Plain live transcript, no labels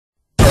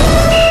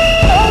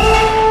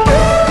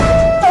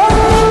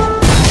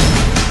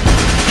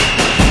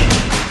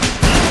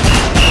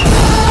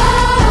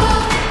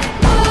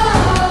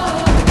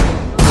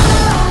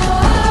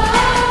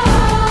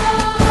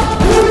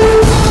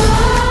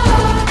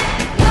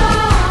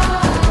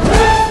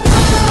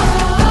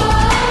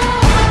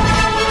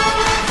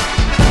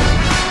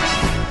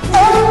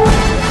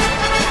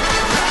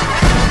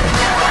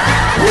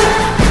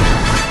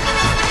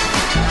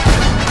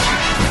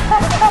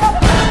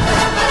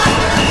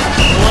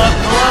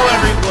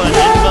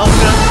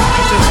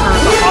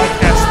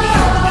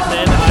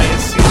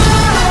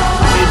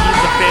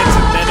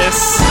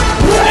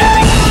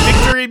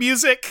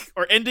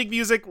ending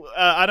music,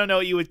 I don't know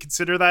what you would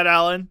consider that,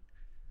 Alan.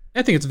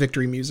 I think it's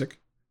victory music.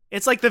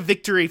 It's like the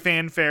victory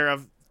fanfare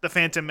of The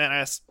Phantom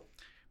Menace,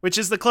 which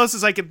is the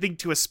closest I can think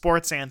to a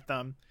sports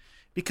anthem,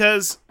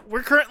 because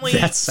we're currently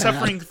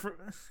suffering from...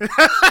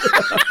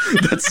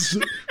 That's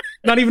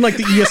not even like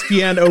the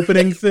ESPN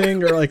opening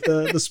thing or like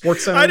the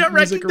sports center. I don't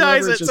music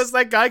recognize or it. Since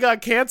that guy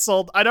got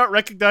canceled, I don't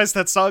recognize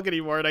that song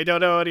anymore, and I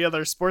don't know any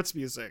other sports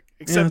music.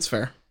 Except, yeah, that's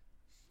fair.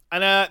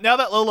 And now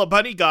that Lola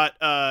Bunny got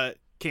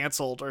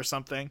canceled or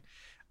something,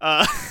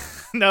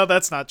 no,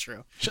 that's not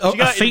true.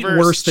 A fate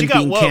worse than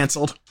being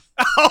canceled.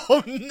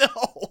 Oh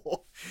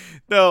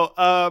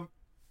no.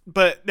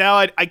 But now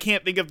I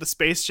can't think of the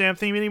Space Jam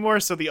theme anymore.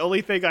 So the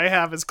only thing I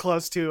have is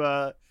close to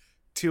a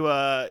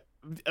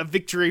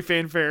victory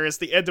fanfare is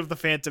the end of The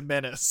Phantom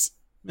Menace.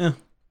 Yeah.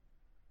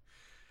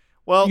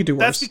 Well,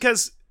 that's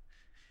because,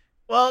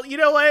 well, you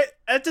know what?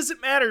 That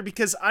doesn't matter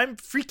because I'm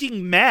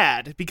freaking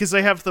mad because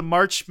I have the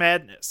March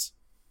Madness.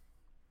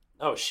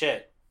 Oh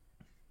shit.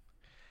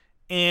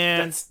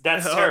 And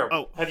that's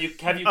terrible. Have you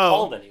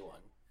called anyone?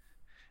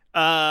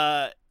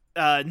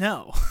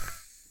 No.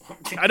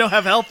 I don't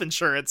have health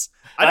insurance.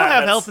 I don't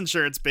have health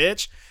insurance,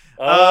 bitch.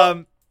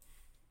 Oh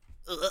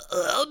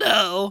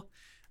no.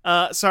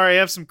 Sorry, I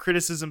have some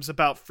criticisms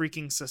about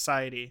freaking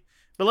society.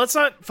 But let's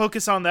not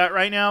focus on that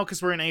right now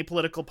because we're an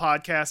apolitical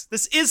podcast.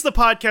 This is the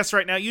podcast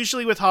right now.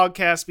 Usually with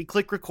Hogcast, we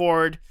click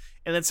record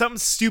and then something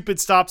stupid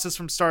stops us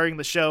from starting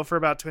the show for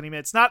about 20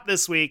 minutes. Not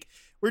this week.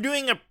 We're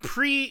doing a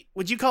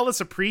would you call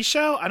this a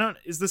pre-show?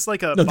 Is this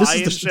like a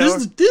buy-in show? This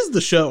is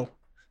the show.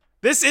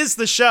 This is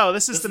the show.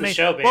 This is the main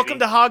show, baby. Welcome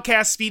to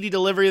Hogcast Speedy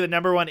Delivery, the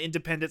 #1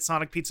 independent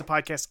Sonic Pizza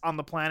podcast on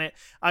the planet.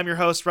 I'm your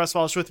host, Russ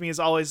Walsh. With me, as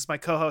always, is my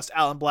co-host,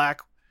 Alan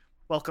Black.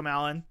 Welcome,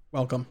 Alan.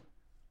 Welcome.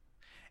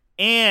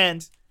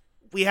 And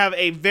we have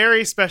a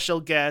very special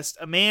guest,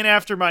 a man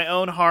after my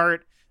own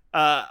heart,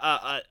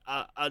 a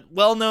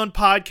well-known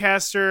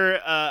podcaster,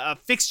 a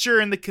fixture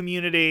in the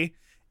community,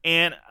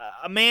 and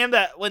a man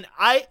that when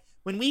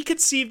we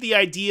conceived the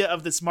idea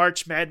of this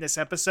March Madness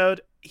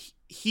episode,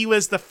 he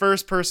was the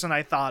first person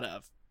I thought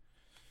of.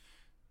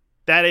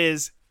 That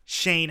is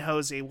Shane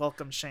Hosey.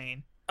 Welcome,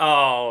 Shane.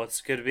 Oh,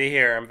 it's good to be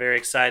here. I'm very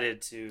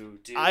excited to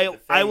do the thing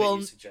that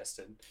you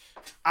suggested.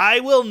 I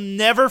will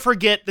never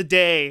forget the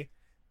day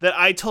that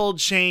I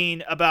told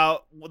Shane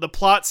about the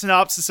plot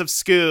synopsis of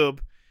Scoob,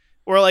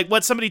 or like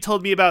what somebody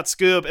told me about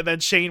Scoob, and then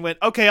Shane went,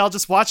 okay, I'll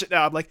just watch it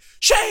now. I'm like,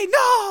 Shane,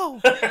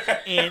 no!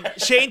 And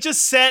Shane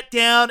just sat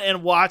down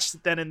and watched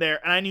it then and there,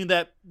 and I knew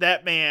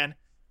that man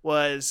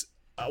was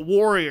a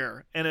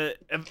warrior and a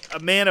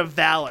man of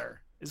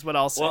valor, is what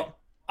I'll say. Well,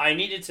 I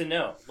needed to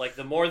know. Like,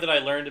 the more that I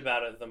learned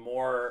about it, the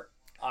more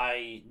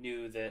I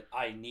knew that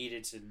I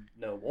needed to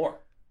know more.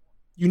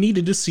 You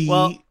needed to see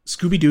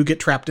Scooby-Doo get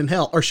trapped in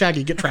hell, or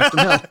Shaggy get trapped in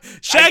hell.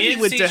 Shaggy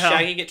went to hell.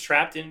 Shaggy get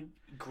trapped in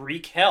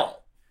Greek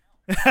hell.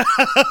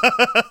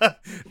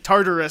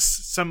 Tartarus,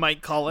 some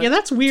might call it. Yeah,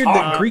 that's weird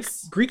that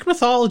Greek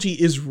mythology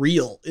is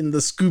real in the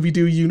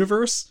Scooby-Doo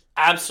universe.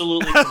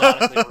 Absolutely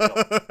canonically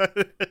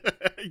real.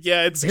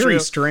 Yeah, it's very true.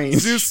 Strange.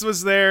 Zeus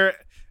was there.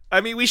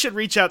 I mean, we should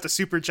reach out to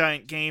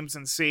Supergiant Games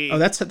and see. Oh,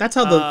 that's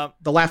how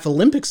the Laugh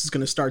Olympics is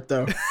going to start,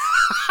 though.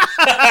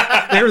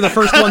 They were the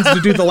first ones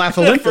to do the Laugh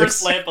Olympics. The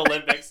first Laugh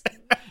Olympics.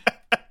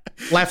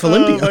 Laugh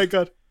Olympia.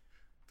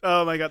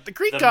 Oh my god. The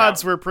Greek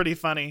gods were pretty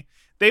funny.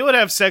 They would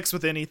have sex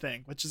with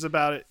anything, which is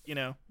about it, you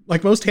know.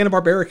 Like most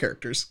Hanna-Barbera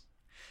characters.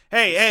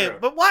 Hey, true.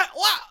 But what?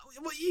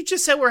 You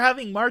just said we're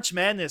having March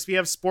Madness. We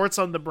have sports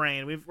on the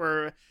brain.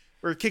 We're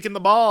kicking the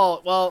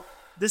ball. Well,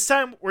 this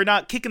time we're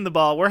not kicking the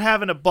ball. We're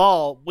having a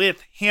ball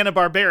with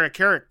Hanna-Barbera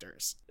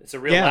characters. It's a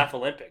real Laugh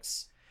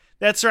Olympics.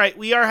 That's right.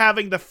 We are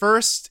having the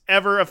first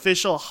ever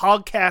official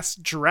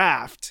Hogcast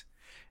draft.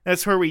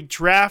 That's where we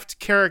draft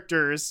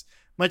characters,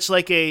 much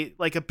like a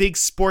big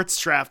sports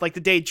draft, like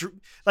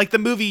the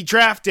movie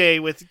Draft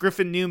Day with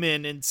Griffin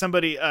Newman and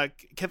somebody,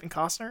 Kevin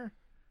Costner.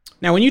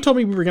 Now, when you told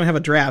me we were going to have a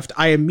draft,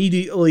 I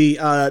immediately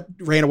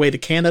ran away to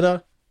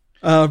Canada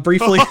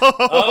briefly.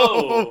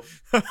 Oh.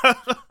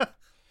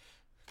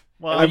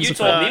 Well, when you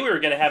told me we were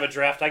going to have a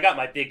draft, I got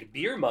my big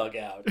beer mug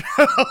out.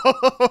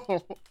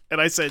 And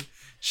I said,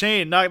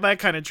 Shane, not that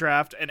kind of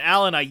draft. And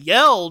Alan, I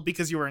yelled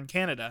because you were in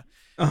Canada.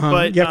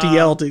 But you have to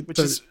yell to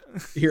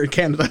here in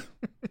Canada.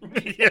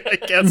 Yeah, I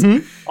guess.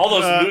 Mm-hmm. All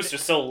those moose are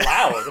so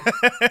loud.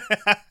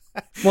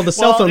 Well, the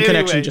cell phone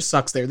connection just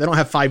sucks there. They don't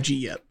have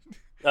 5G yet.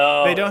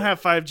 Oh. They don't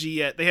have 5G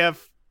yet. They have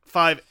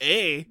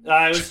 5A.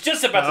 I was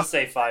just about to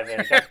say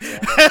 5A.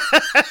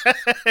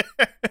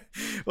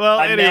 Well,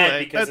 I'm anyway, mad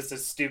because it's a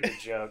stupid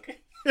joke.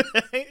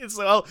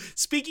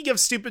 Speaking of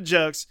stupid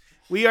jokes,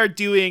 we are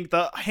doing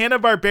the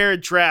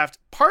Hanna-Barbera draft,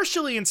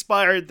 partially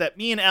inspired that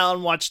me and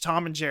Alan watched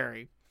Tom and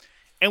Jerry.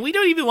 And we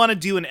don't even want to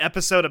do an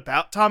episode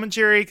about Tom and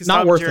Jerry because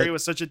Tom and Jerry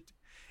was such a...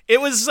 It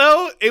was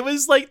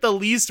like the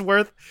least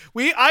worth...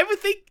 I would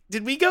think...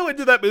 Did we go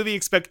into that movie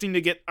expecting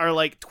to get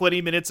our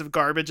 20 minutes of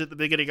garbage at the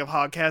beginning of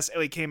Hogcast, and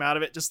we came out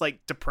of it just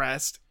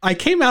depressed? I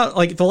came out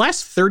the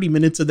last 30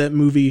 minutes of that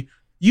movie,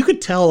 you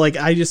could tell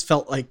I just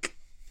felt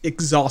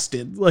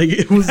exhausted.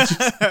 It was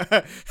just...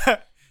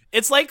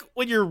 It's like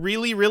when you're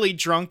really, really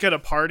drunk at a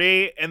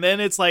party, and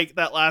then it's like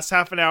that last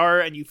half an hour,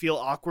 and you feel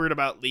awkward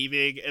about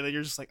leaving, and then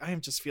you're just like, I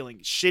am just feeling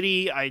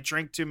shitty. I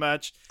drank too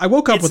much. I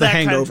woke up It's with a that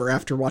kind of- hangover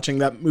after watching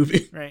that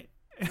movie. Right.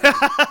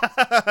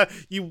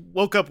 You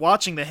woke up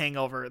watching The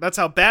Hangover. That's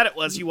how bad it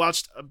was. You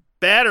watched a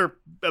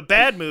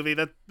bad movie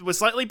that was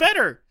slightly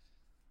better.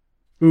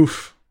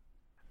 Oof.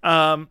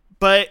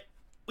 But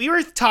we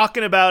were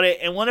talking about it,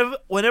 and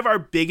one of our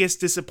biggest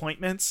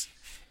disappointments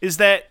is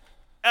that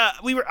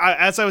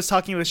as I was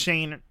talking with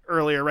Shane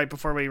earlier, right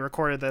before we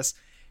recorded this,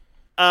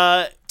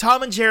 Tom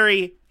and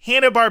Jerry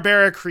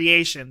Hanna-Barbera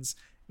Creations.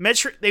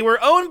 They were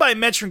owned by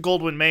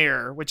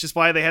Metro-Goldwyn-Mayer, which is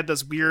why they had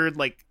those weird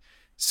like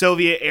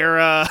Soviet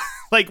era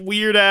like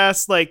weird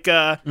ass like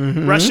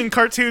Russian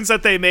cartoons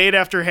that they made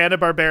after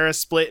Hanna-Barbera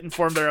split and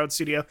formed their own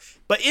studio.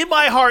 But in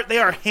my heart, they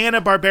are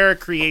Hanna-Barbera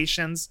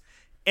Creations.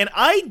 And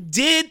I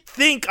did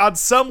think on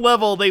some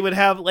level they would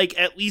have like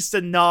at least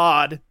a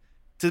nod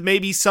to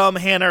maybe some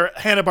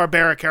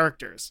Hanna-Barbera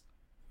characters.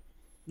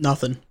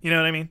 Nothing. You know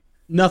what I mean?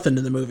 Nothing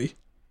in the movie.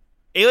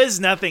 It was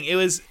nothing.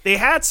 They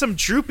had some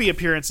Droopy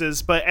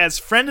appearances, but as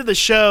friend of the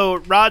show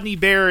Rodney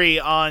Berry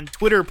on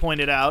Twitter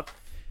pointed out,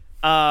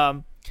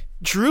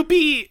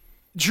 Droopy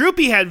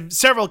had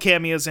several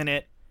cameos in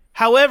it.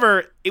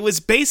 However, it was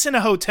based in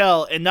a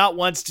hotel, and not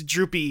once did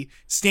Droopy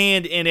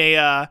stand in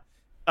an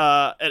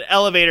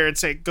elevator and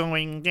say,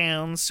 "Going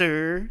down,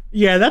 sir."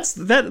 Yeah,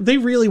 that they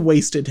really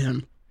wasted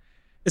him.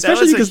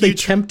 Especially was a because they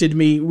huge- tempted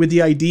me with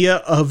the idea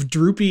of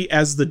Droopy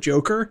as the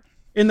Joker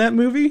in that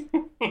movie.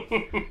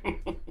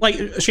 Like,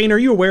 Shane, are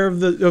you aware of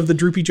the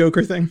Droopy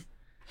Joker thing?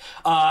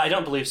 I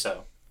don't believe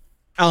so.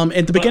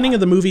 At the beginning of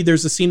the movie,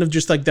 there's a scene of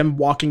just like them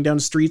walking down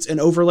streets, and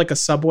over like a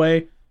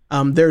subway,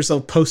 there's a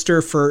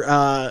poster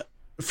for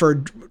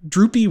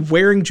Droopy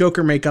wearing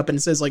Joker makeup, and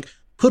it says like,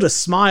 "Put a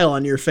smile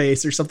on your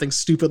face" or something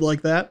stupid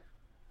like that.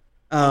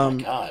 Oh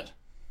my god.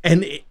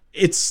 And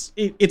it's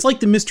like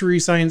the Mystery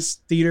Science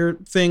Theater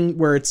thing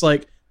where it's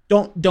like,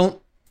 don't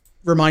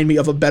remind me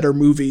of a better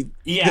movie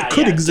that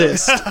could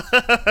exist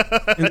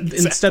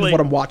instead of what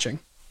I'm watching.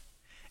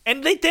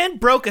 And they then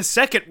broke a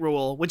second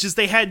rule, which is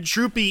they had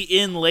Droopy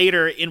in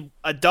later in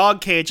a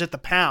dog cage at the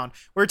Pound.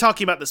 We're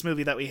talking about this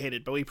movie that we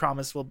hated, but we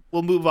promise we'll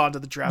move on to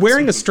the draft.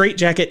 Wearing a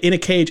straitjacket in a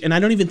cage, and I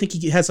don't even think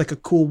he has like a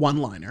cool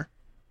one-liner.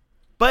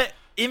 But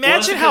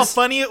imagine Well,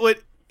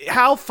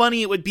 how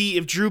funny it would be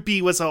if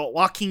Droopy was a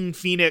Joaquin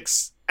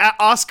Phoenix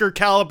Oscar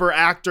caliber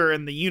actor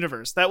in the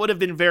universe. That would have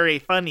been very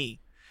funny.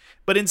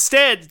 But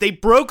instead, they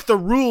broke the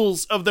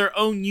rules of their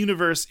own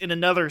universe in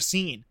another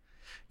scene.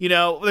 You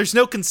know, there's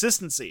no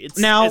consistency.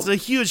 It's a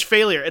huge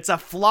failure. It's a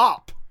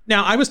flop.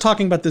 Now, I was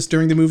talking about this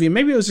during the movie, and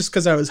maybe it was just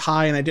because I was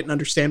high and I didn't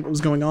understand what was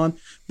going on.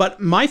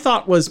 But my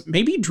thought was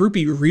maybe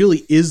Droopy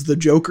really is the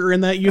Joker in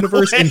that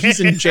universe, and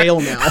he's in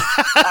jail now.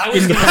 I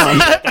was In the going to say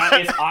Pound.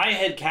 that if I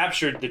had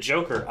captured the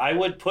Joker, I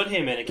would put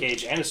him in a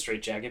cage and a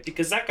straitjacket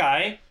because that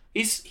guy,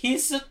 he's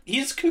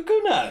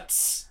cuckoo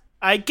nuts.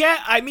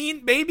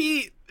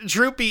 Maybe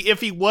Droopy,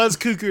 if he was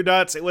cuckoo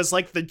nuts, it was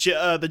like the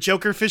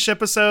Joker Fish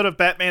episode of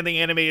Batman the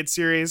Animated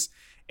Series,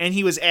 and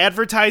he was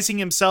advertising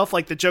himself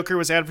like the Joker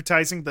was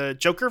advertising the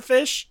Joker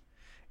Fish,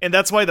 and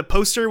that's why the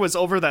poster was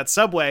over that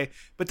subway.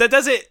 But that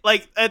doesn't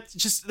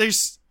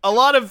there's a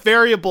lot of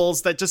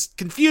variables that just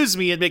confuse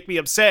me and make me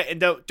upset and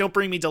don't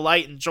bring me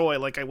delight and joy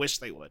like I wish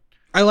they would.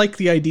 I like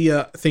the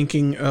idea,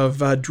 thinking of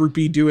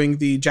Droopy doing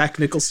the Jack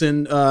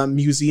Nicholson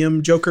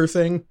museum Joker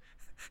thing.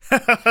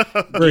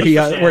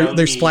 Where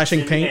they're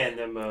splashing paint.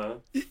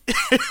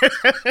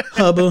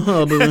 Hubba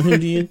hubba, who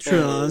do you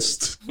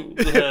trust?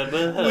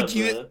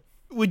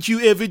 Would you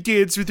ever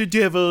dance with the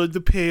devil in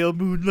the pale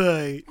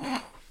moonlight?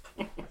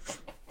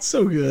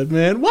 So good,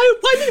 man. Why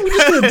didn't we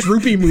just do a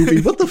Droopy movie?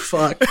 What the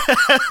fuck?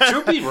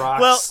 Droopy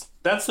rocks. Well,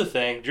 that's the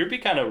thing. Droopy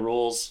kind of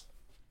rules.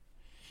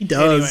 He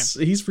does.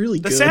 Anyway, he's really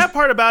good. The sad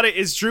part about it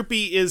is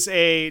Droopy is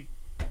I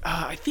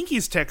think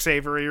he's Tex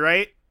Avery,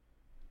 right?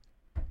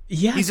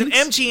 Yeah, he's an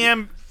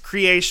MGM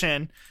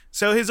creation.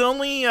 So his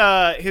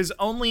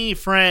only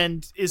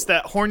friend is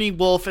that horny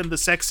wolf and the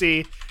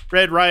sexy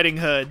Red Riding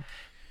Hood.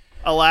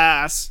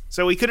 Alas,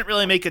 so we couldn't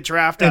really make a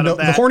draft out of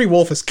that. The horny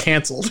wolf is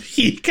canceled.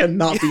 He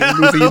cannot be in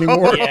the movie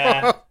anymore.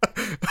 Yeah.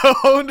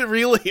 Oh,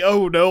 really?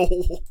 Oh no.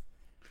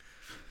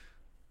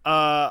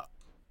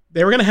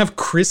 They were gonna have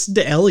Chris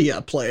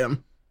D'Elia play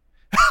him,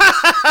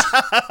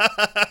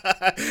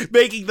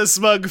 making the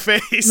smug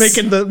face,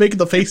 making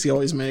the face he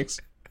always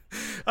makes.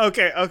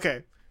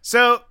 Okay.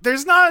 So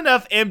there's not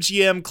enough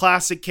MGM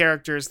classic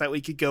characters that we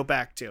could go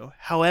back to.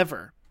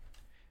 However,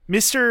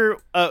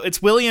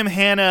 it's William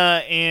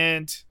Hanna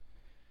and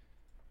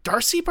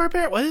Darcy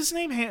Barbera. What is his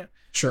name?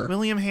 Sure.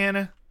 William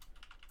Hanna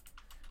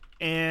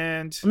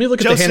and let me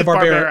look at Joseph the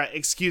Hanna-Barbera.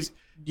 Excuse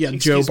Joe me.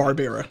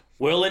 Barbera.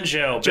 Will and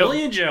Joe.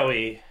 Billy and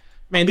Joey.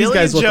 Man, these Billy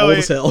guys and look old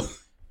as hell.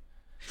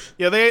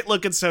 Yeah, they ain't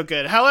looking so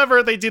good.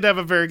 However, they did have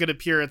a very good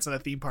appearance in a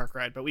theme park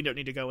ride, but we don't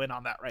need to go in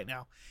on that right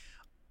now.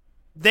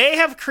 They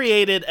have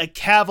created a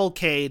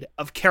cavalcade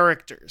of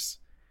characters.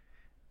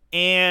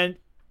 And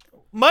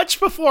much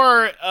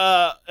before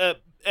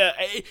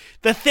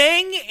The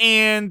Thing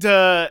and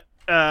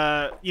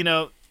I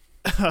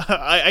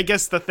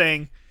guess The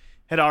Thing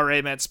had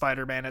already met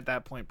Spider-Man at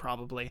that point,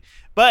 probably.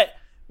 But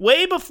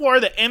way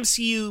before the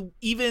MCU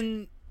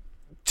even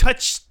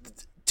touched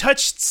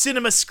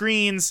cinema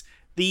screens,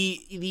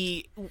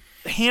 the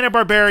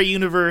Hanna-Barbera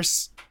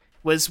universe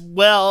was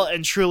well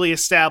and truly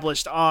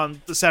established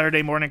on the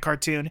Saturday morning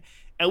cartoon.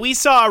 And we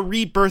saw a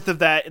rebirth of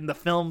that in the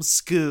film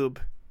Scoob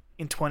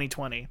in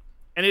 2020.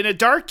 And in a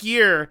dark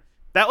year,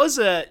 that was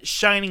a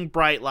shining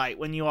bright light,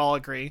 wouldn't you all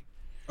agree?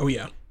 Oh,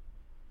 yeah.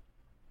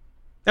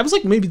 That was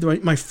like maybe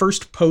my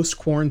first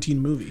post-quarantine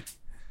movie.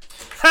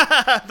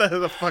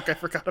 the fuck, I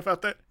forgot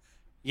about that.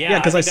 Yeah,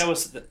 because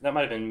that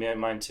might have been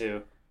mine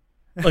too.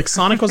 Like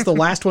Sonic was the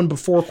last one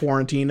before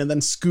quarantine, and then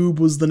Scoob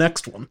was the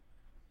next one.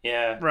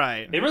 Yeah,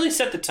 right. It really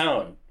set the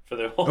tone for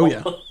the whole. Oh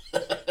yeah,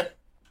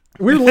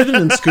 we're living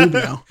in Scoob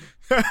now.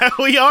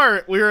 We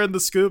are. We're in the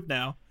Scoob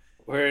now.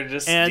 We're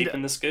just deep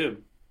in the Scoob.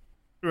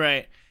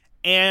 Right,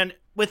 and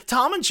with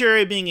Tom and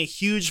Jerry being a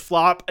huge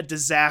flop, a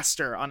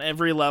disaster on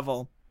every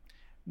level,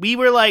 we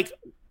were like,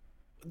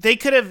 they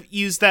could have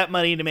used that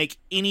money to make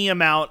any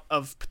amount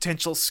of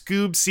potential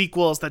Scoob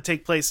sequels that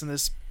take place in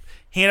this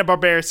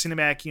Hanna-Barbera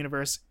cinematic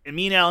universe. And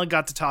me and Alan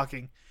got to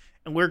talking,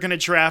 and we're going to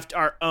draft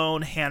our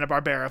own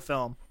Hanna-Barbera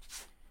film.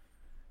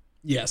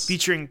 Yes.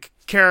 Featuring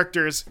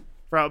characters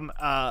from,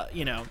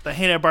 the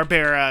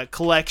Hanna-Barbera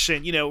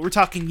collection. You know, we're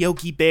talking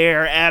Yogi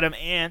Bear, Adam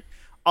Ant,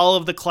 all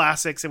of the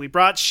classics. And we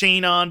brought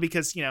Shane on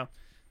because,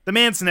 the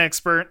man's an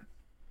expert.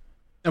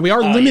 And we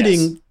are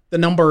limiting the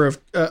number of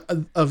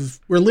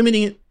we're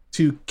limiting it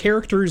to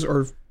characters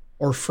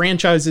or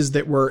franchises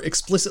that were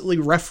explicitly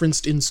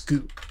referenced in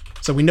Scoob.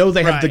 So we know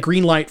they have the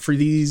green light for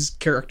these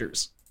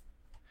characters.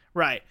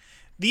 Right.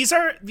 These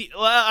are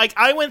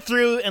I went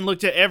through and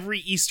looked at every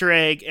Easter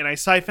egg and I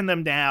siphoned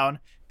them down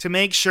to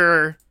make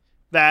sure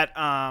that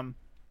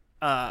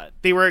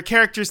they were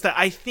characters that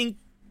I think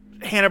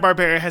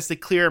Hanna-Barbera has the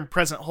clear and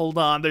present hold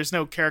on. There's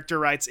no character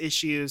rights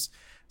issues.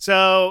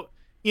 So,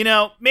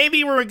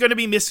 maybe we're going to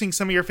be missing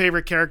some of your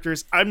favorite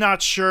characters. I'm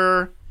not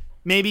sure.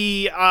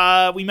 Maybe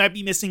we might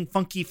be missing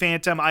Funky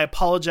Phantom. I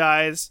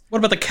apologize. What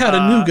about the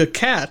Chattanooga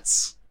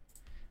Cats?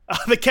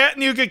 The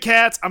Chattanooga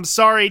Cats. I'm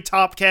sorry,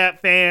 Top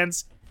Cat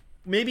fans.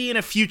 Maybe in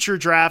a future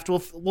draft,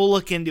 we'll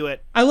look into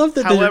it. I love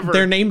that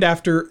they're named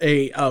after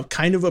a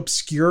kind of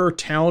obscure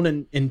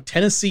town in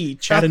Tennessee,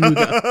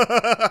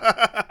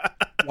 Chattanooga.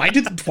 Why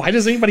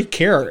does anybody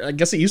care? I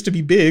guess it used to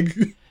be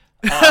big.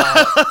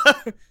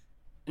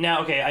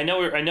 Now, okay, I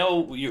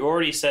know you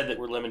already said that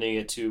we're limiting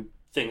it to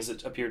things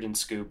that appeared in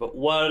Scoob, but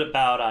what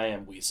about I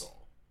Am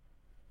Weasel?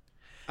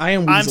 I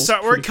Am Weasel. I'm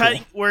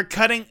sorry, we're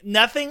cutting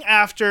nothing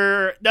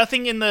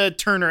in the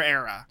Turner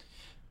era.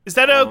 Is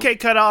that okay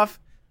cutoff?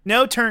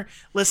 No turn.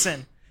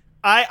 Listen,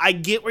 I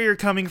get where you're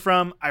coming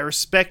from. I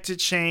respect it,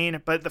 Shane,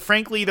 but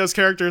frankly, those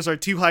characters are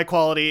too high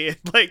quality.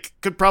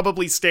 Could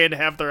probably stand to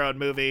have their own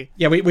movie.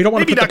 Yeah, we don't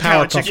want to put the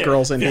Powerpuff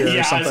Girls in here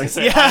or something.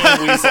 I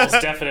Am Weasel's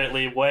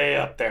definitely way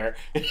up there.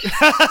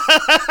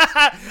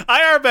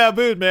 I.R.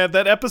 Baboon, man,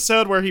 that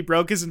episode where he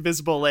broke his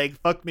invisible leg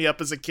fucked me up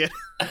as a kid.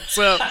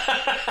 So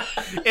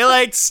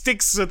it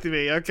sticks with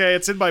me. Okay,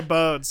 it's in my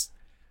bones.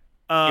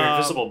 Your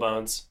invisible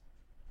bones.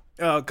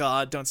 Oh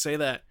God, don't say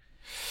that.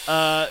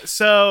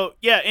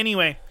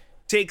 Anyway.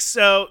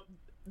 So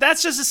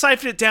that's just to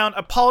siphon it down.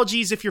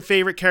 Apologies if your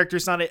favorite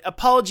character's not it.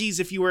 Apologies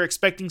if you were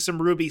expecting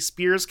some Ruby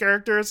Spears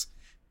characters.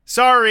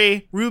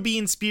 Sorry, Ruby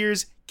and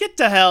Spears, get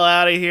the hell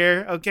out of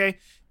here, okay?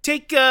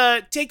 Take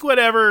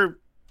whatever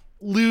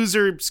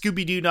loser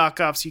Scooby-Doo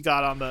knockoffs you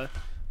got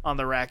on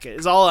the racket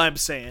is all I'm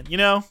saying,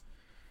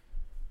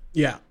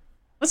 Yeah.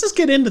 Let's just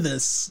get into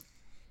this.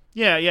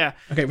 Yeah.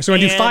 Okay, so we're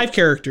going to do 5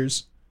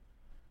 characters.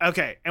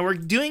 Okay, and we're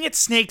doing it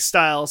snake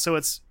style, so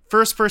it's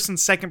first person,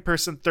 second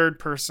person, third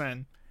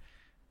person,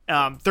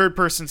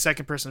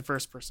 second person,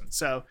 first person.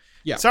 So,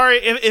 sorry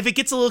if it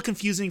gets a little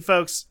confusing,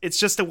 folks. It's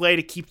just a way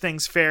to keep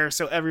things fair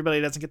so everybody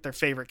doesn't get their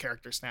favorite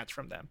character snatched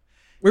from them.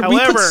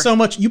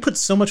 You put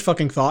so much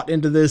fucking thought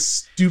into this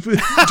stupid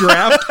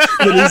draft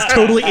that is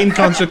totally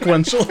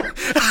inconsequential.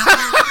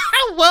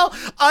 Well,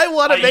 I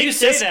want to make you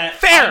this say that,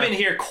 fair. I've been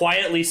here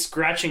quietly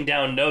scratching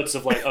down notes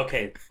of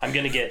okay, I'm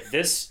going to get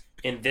this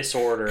in this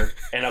order.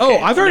 And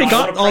I've already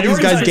got all these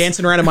guys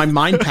dancing around in my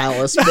mind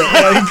palace. But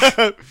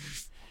I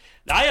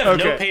have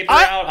no paper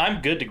out.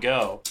 I'm good to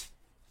go.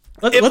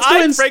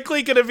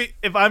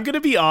 If I'm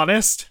gonna be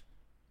honest,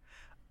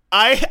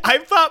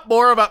 I've thought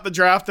more about the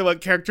draft than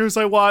what characters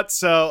I want.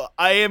 So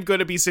I am going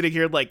to be sitting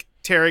here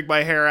tearing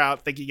my hair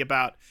out thinking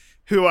about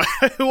who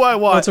I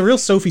want. It's a real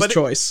Sophie's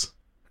choice.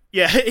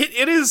 Yeah,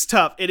 it is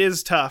tough. It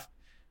is tough.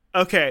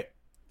 Okay,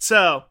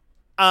 so.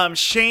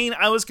 Shane,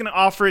 I was going to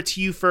offer it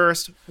to you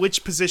first.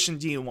 Which position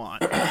do you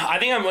want? I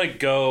think I'm going to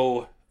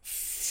go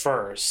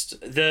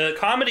first. The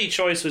comedy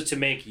choice was to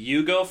make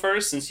you go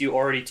first, since you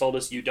already told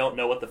us you don't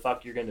know what the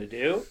fuck you're going to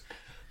do.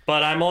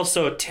 But I'm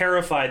also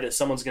terrified that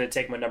someone's going to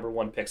take my number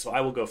 1 pick, so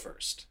I will go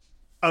first.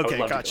 Okay,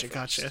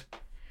 gotcha.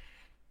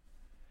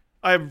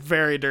 I'm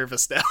very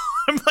nervous now.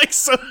 I'm like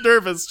so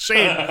nervous.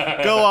 Shane,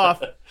 go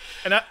off.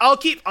 And I'll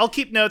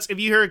keep notes. If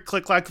you hear a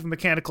click clack of a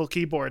mechanical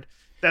keyboard,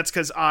 that's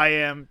because I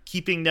am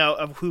keeping note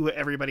of who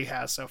everybody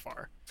has so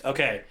far.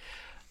 Okay.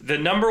 The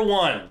number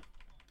one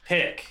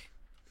pick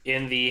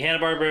in the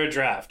Hanna-Barbera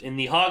draft, in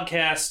the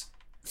Hogcast,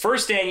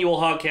 first annual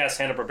Hogcast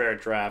Hanna-Barbera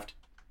draft,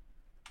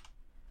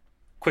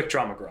 Quick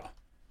Draw McGraw.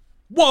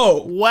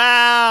 Whoa!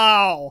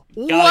 Wow!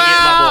 Gotta get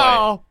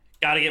my boy.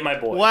 Gotta get my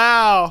boy.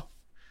 Wow!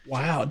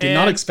 Wow! Did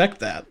not expect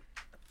that.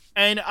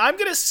 And I'm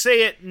gonna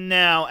say it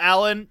now,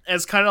 Alan,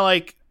 as kind of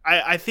like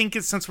I think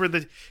it's since we're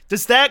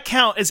does that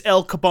count as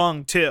El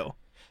Kabong too?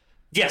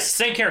 Yes,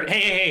 same character.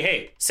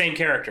 Hey, same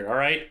character. All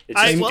right, it's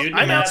I just dude in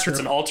a know. mask. It's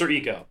an alter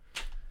ego.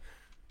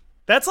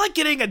 That's like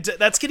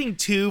getting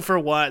 2 for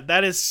 1.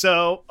 That is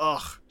so.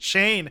 Ugh,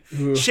 Shane.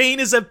 Ooh. Shane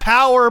is a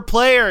power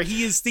player.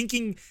 He is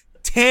thinking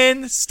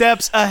 10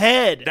 steps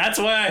ahead. That's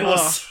why I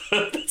was.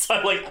 That's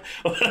why, like,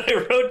 when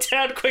I wrote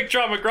down Quick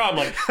Draw McGraw, I'm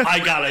like, I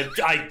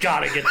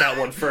gotta get that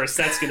one first.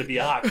 That's gonna be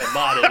a hot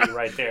commodity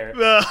right there.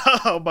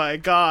 Oh my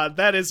god,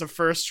 that is a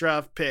first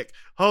draft pick.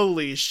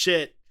 Holy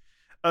shit.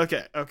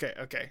 Okay.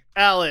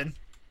 Alan.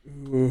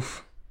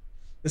 Oof.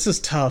 This is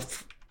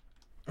tough.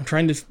 I'm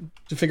trying to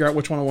figure out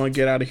which one I want to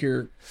get out of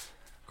here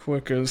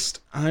quickest.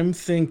 I'm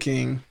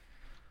thinking.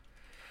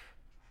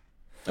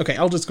 Okay,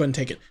 I'll just go ahead and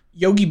take it.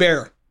 Yogi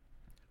Bear.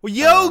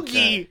 Yogi.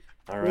 Okay.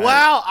 All right.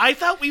 Wow, I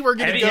thought we were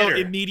going to Heavy go hitter.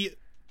 immediate.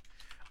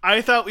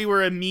 I thought we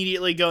were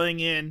immediately going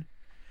in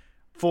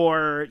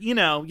for,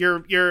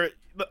 your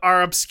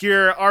our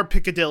obscure, our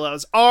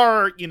picadillos,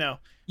 our, Yogi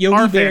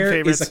our fan Bear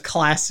favorites. is a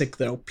classic,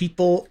 though.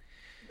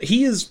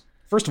 He is,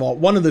 first of all,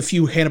 one of the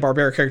few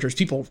Hanna-Barbera characters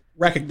people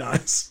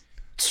recognize.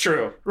 It's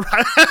true.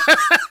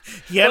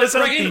 He had his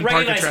own Well, theme park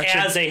recognized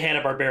attraction. as a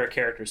Hanna-Barbera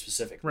character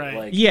specifically. Right.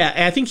 Like, Yeah,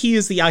 I think he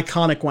is the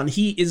iconic one.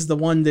 He is the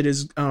one that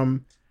is,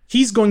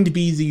 he's going to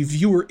be the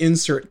viewer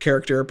insert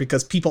character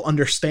because people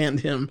understand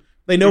him.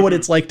 They know what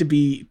it's like to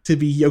be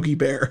Yogi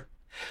Bear.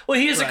 well,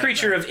 he is a Right,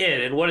 creature of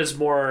it, and what is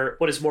more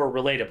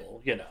relatable,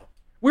 you know?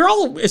 We're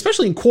all,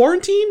 especially in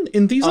quarantine,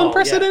 in these Oh,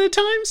 unprecedented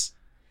times.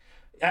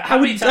 How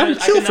I many would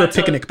times kill could for a not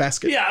tell- picnic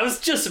basket. Yeah, I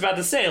was just about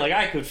to say, like,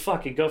 I could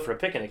fucking go for a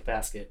picnic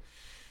basket.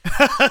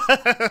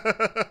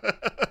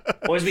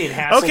 Always being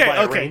hassled by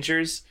Okay.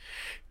 rangers.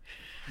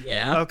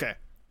 Yeah. Okay.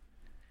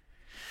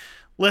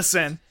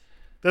 Listen,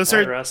 those All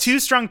right, are Russ. 2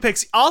 strong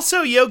picks.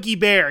 Also, Yogi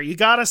Bear, you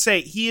gotta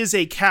say, he is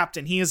a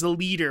captain. He is a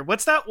leader.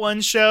 What's that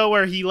one show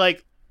where he,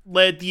 like,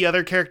 led the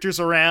other characters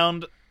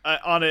around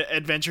on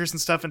adventures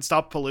and stuff and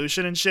stopped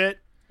pollution and shit?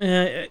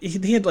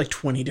 He had like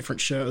 20 different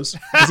shows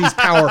because he's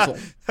powerful.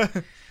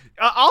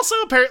 Also,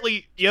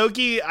 apparently,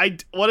 Yogi,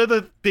 one of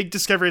the big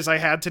discoveries I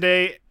had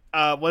today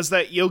was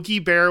that Yogi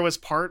Bear was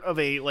part of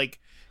a, like,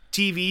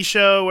 TV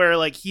show where,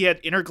 like, he had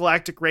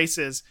intergalactic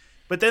races,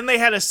 but then they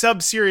had a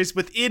sub-series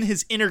within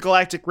his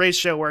intergalactic race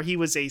show where he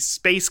was a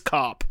space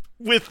cop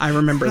with I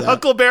remember that.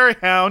 Huckleberry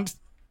Hound.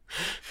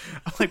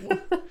 I'm like,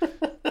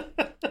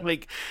 what?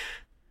 Like,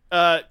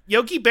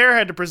 Yogi Bear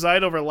had to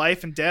preside over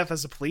life and death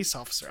as a police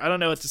officer. I don't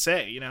know what to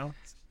say, you know?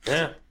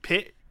 Yeah.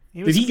 Pit.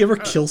 Did he ever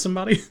kill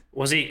somebody?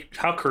 Was he?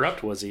 How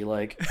corrupt was he?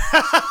 Like,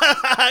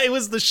 It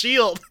was the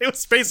shield. It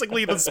was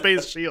basically the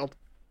space shield.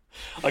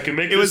 I can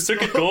make It this was-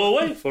 ticket go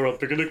away for a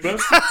picnic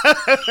basket.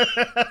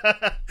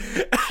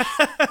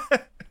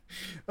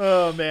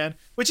 Oh man,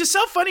 which is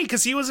so funny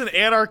because he was an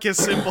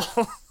anarchist symbol.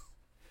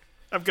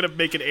 I'm gonna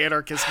make an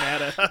anarchist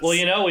mad at us. Well,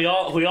 you know, we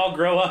all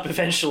grow up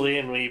eventually,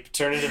 and we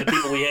turn into the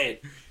people we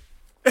hate.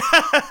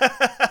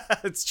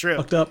 It's true.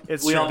 Fucked up.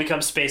 It's We true. all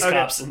become space Okay.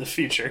 cops in the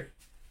future.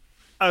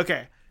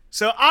 Okay,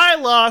 so I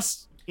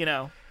lost.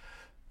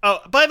 Oh,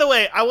 by the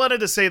way, I wanted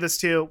to say this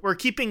too. We're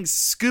keeping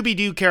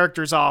Scooby-Doo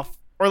characters off,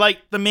 or like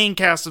the main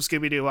cast of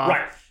Scooby-Doo off.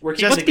 Right. We're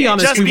Just- keeping Let's the be game.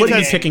 honest, just we wouldn't be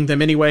because- picking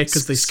them anyway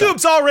because they suck.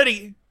 Scoob's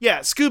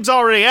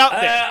already out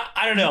there.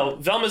 I don't know.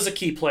 Velma's a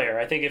key player.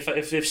 I think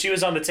if she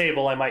was on the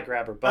table, I might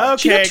grab her. But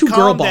She got Okay, too girl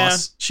calm down.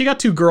 boss. She got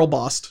too girl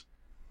bossed.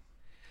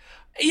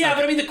 yeah,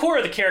 but I mean, the core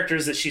of the character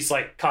is that she's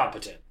like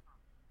competent,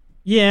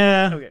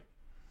 Yeah. Okay,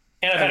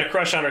 and I've had a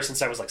crush on her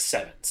since I was like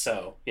 7.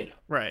 So you know.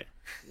 right.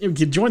 You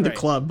joined the Right.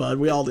 club, bud.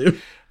 We all do.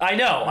 I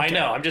know.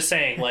 I'm just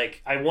saying,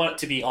 like, I want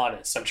to be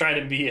honest. I'm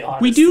trying to be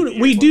honest. We in do the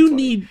year we do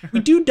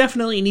 2020.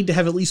 definitely need to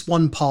have at least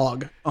one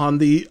pog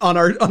on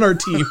our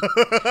team.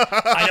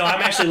 I know.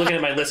 I'm actually looking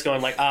at my list,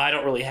 going like, I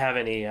don't really have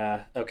any. Okay.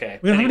 We don't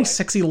have Anyway. any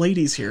sexy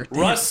ladies here.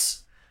 Damn.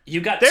 Russ,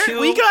 you got There- two.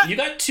 we got- You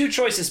got 2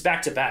 choices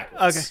back to back.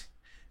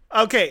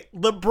 Okay,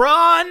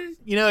 LeBron,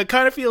 it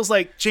kind of feels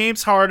like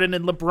James Harden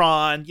and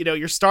LeBron,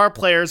 your star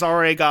players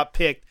already got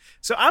picked.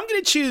 So I'm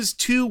going to choose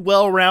 2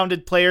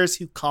 well-rounded players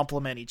who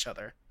complement each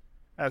other.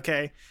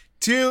 Okay?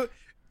 Two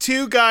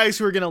guys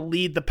who are going to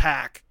lead the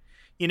pack.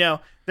 They're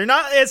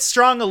not as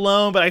strong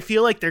alone, but I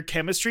feel like their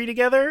chemistry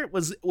together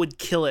would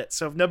kill it.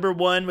 So number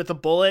 1 with a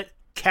bullet,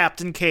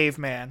 Captain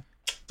Caveman.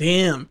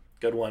 Damn.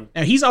 Good one.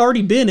 Now he's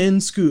already been in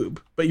Scoob,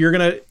 but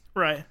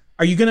Right.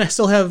 are you gonna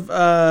still have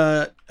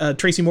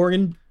Tracy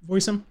Morgan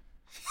voice him?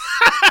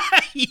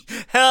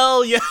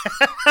 Hell yeah.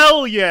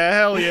 Hell yeah.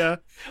 Hell yeah.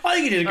 I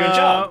think you did a good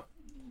job.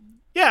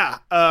 Yeah.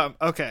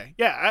 Okay.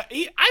 Yeah.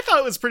 I thought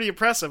it was pretty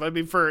impressive. I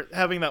mean, for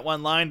having that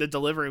one line, the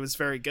delivery was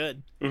very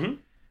good.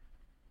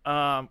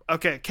 Mm-hmm.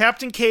 Okay.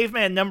 Captain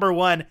Caveman number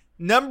 1.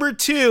 Number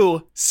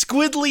 2,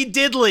 Squidly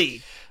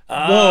Diddly.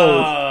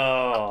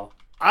 Oh.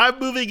 I'm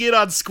moving in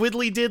on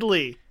Squidly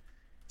Diddly.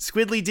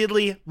 Squidly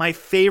Diddly, my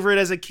favorite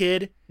as a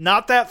kid.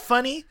 Not that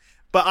funny,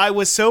 but I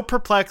was so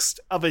perplexed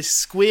of a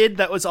squid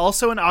that was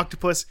also an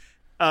octopus,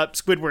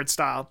 Squidward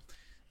style.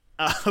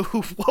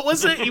 What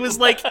was it? He was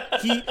like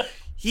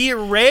he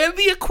ran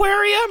the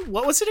aquarium.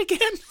 What was it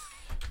again?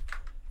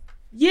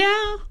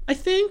 Yeah, I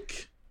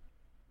think.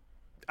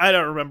 I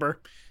don't remember.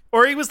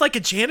 Or he was like a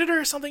janitor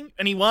or something,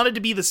 and he wanted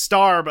to be the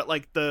star, but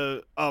like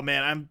oh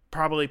man, I'm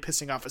probably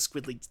pissing off a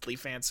Squidly Diddly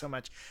fan so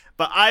much.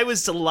 But I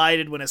was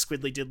delighted when a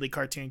Squidly Diddly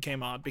cartoon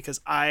came on because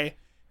I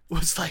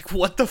was like,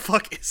 what the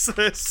fuck is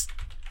this?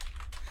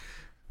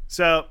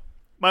 So,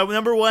 my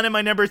number 1 and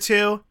my number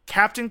 2,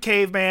 Captain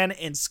Caveman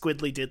and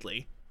Squidly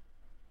Diddly.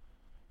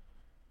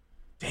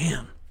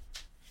 Damn.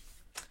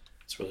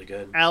 It's really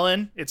good.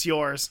 Alan, it's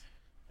yours.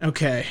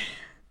 Okay.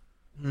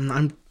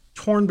 I'm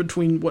torn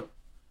between what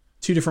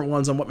 2 different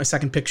ones on what my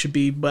second pick should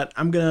be, but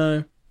I'm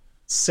gonna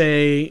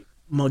say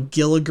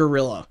Magilla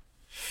Gorilla.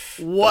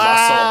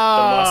 Wow.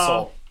 The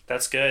muscle.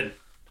 That's good.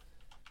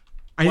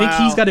 I think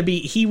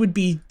he would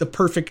be the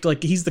perfect,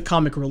 like, he's the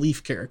comic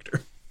relief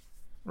character.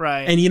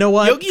 Right. And you know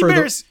what? Oh,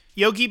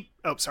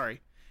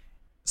 sorry.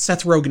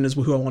 Seth Rogen is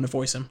who I want to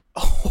voice him.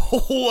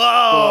 Whoa.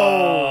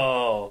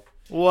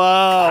 Whoa.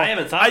 I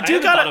haven't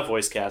thought of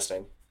voice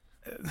casting.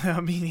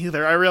 Me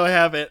neither. I really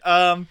haven't.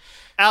 Alan,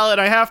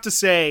 I have to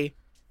say,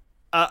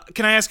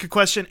 can I ask a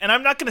question? And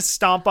I'm not going to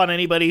stomp on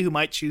anybody who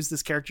might choose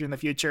this character in the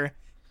future.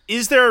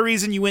 Is there a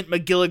reason you went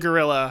Magilla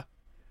Gorilla?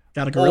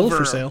 Got a gorilla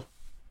for sale.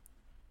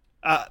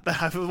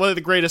 One of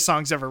the greatest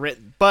songs ever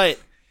written. But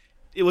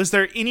was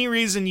there any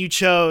reason you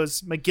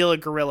chose Magilla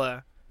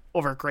Gorilla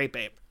over Grape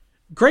Ape?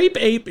 Grape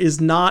Ape is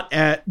not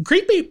at...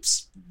 Grape Ape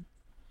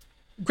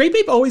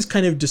always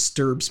kind of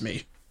disturbs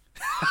me.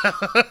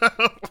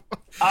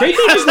 Grape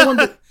Ape is the one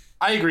that...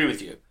 I agree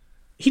with you.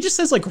 He just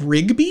says, like,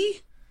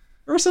 Rigby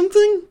or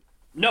something?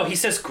 No, he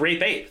says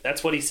Grape Ape.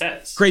 That's what he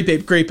says. Grape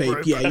Ape.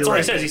 Yeah, that's what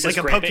he says. He says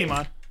like a Grape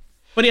Pokemon. Ape.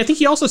 But I think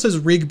he also says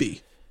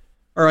Rigby.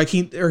 Or like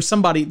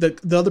somebody, the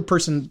other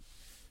person,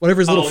 whatever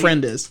his little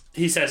friend is.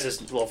 He says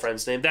his little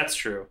friend's name. That's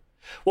true.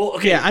 Well,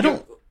 okay. Yeah, I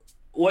don't...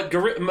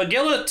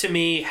 Magilla to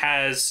me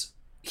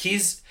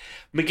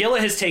Magilla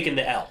has taken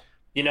the L.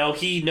 You know,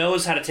 he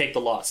knows how to take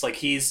the loss.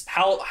 Like,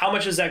 how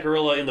much is that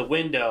gorilla in the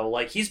window?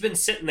 Like, he's been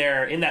sitting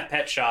there in that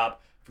pet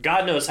shop for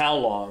God knows how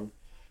long.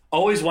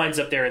 Always winds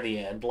up there in the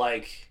end.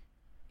 Like,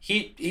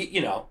 he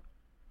you know,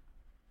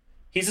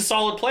 he's a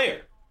solid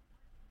player.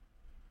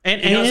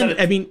 And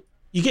I mean,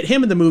 you get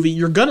him in the movie,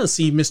 you're gonna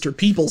see Mr.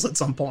 Peoples at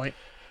some point.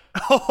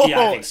 Yeah,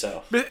 I think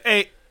so.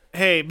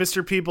 Hey,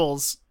 Mr.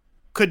 Peoples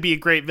could be a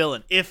great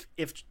villain if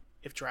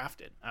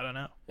drafted. I don't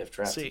know. If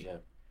drafted, yeah.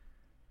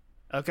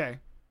 Okay.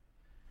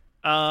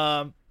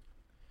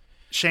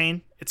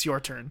 Shane, it's your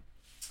turn.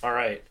 All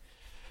right.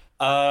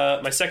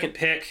 My second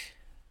pick,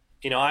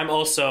 you know, I'm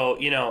also,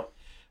 you know,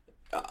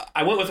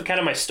 I went with kind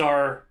of my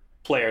star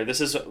player.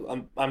 This is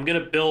I'm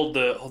gonna build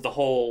the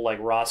whole like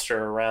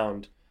roster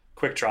around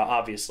Quick Draw,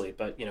 obviously,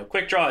 but you know,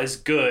 Quick Draw is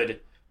good,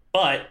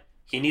 but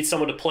he needs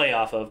someone to play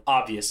off of,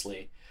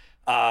 obviously.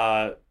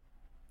 And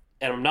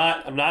I'm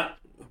not.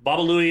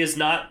 Babalooey is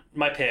not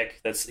my pick.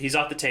 He's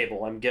off the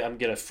table. I'm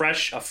getting a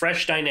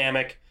fresh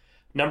dynamic.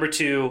 Number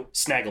 2,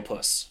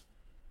 Snagglepuss.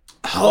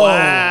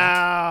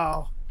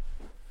 Oh.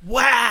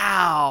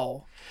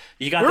 Wow.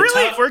 You got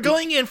we're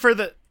going in for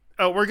the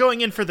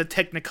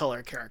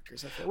Technicolor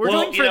characters. We're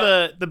going for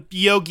the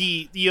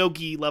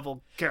Yogi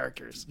level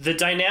characters. The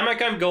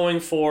dynamic I'm going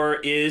for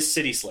is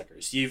City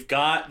Slickers. You've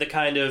got the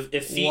kind of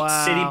effete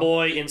city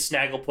boy in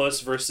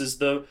Snagglepuss versus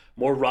the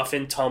more rough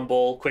and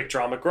tumble Quick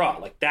Draw McGraw.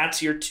 Like,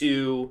 that's your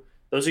two.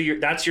 That's your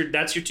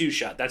two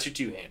shot. That's your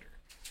two-hander.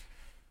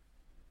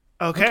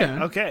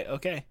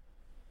 Okay.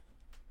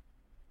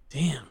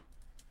 Damn.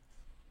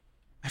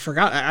 I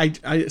forgot. I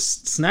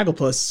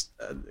Snagglepuss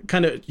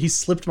kind of he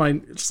slipped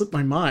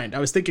my mind. I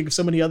was thinking of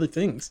so many other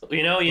things.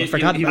 You know,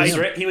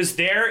 he was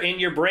there in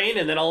your brain,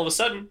 and then all of a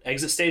sudden,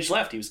 exit stage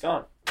left. He was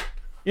gone.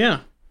 Yeah,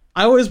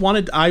 I always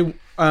wanted. I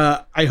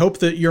hope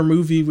that your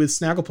movie with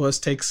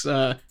Snagglepuss takes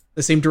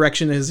the same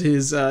direction as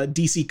his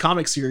DC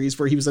comic series,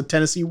 where he was a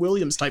Tennessee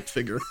Williams type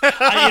figure.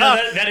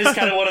 That is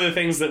kind of one of the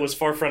things that was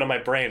forefront of my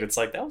brain. It's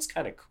like, that was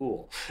kind of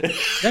cool.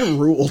 That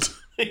ruled.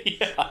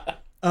 Yeah.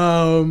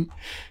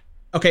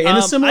 Okay, in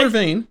a similar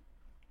vein.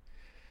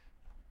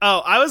 Oh,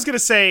 I was gonna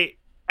say,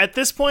 at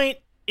this point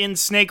in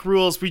Snake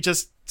Rules, we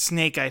just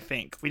Snake. I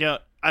think we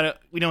don't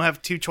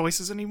have two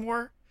choices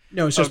anymore.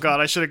 No, it's just. Oh God,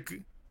 I should have.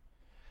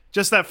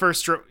 Just that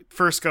first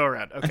go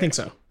around. Okay. I think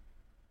so.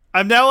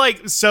 I'm now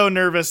like so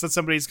nervous that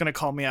somebody's gonna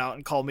call me out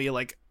and call me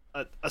like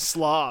a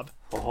slob.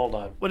 Well, hold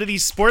on. One of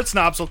these sports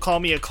snobs will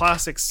call me a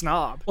classic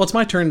snob. Well, it's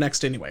my turn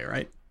next anyway,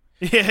 right?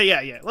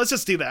 Yeah. Let's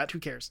just do that. Who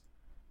cares?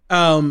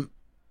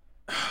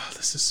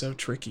 This is so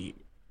tricky.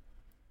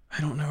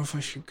 I don't know if I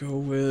should go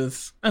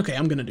with. Okay,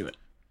 I'm gonna do it.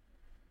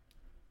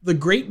 The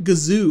Great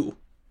Gazoo.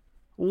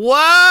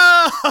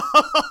 Whoa!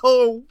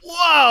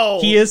 Whoa!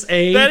 He is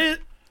a That is.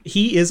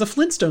 he is a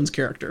Flintstones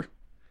character.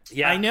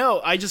 Yeah, I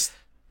know. I just.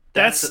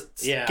 That's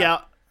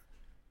yeah.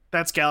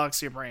 That's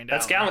Galaxy Brain.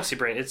 That's Galaxy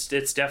Brain. It's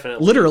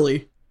definitely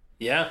Literally.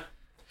 yeah.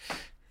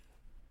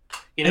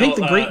 You I think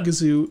the Great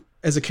Gazoo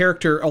as a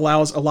character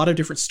allows a lot of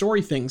different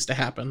story things to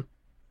happen.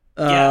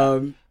 Yeah.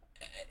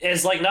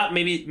 As like not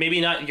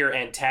maybe not your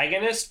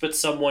antagonist, but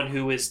someone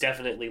who is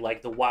definitely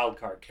like the wild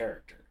card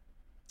character.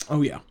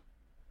 Oh yeah.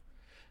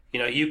 You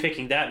know, you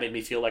picking that made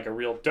me feel like a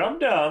real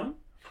dum-dum.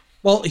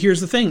 Well,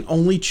 here's the thing.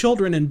 Only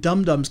children and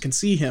dum-dums can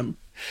see him.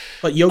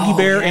 But Yogi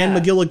Bear and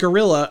Magilla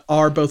Gorilla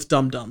are both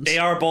dum-dums. They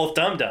are both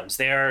dum-dums.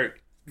 They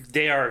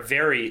are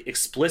very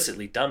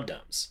explicitly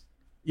dum-dums.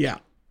 Yeah.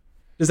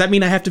 Does that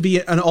mean I have to be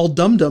an all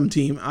dum-dum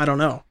team? I don't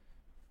know.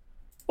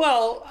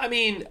 Well, I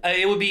mean,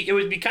 it would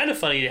be kind of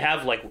funny to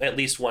have like at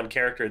least one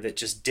character that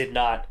just did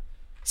not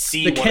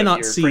see That one cannot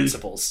of your see.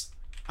 principles.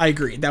 I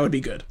agree. That would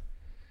be good.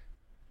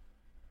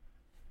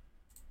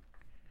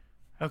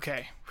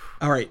 Okay.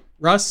 All right.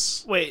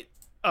 Russ? Wait.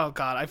 Oh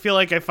god, I feel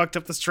like I fucked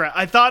up this track.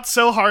 I thought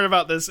so hard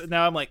about this, and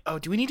now I'm like, oh,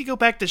 do we need to go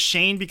back to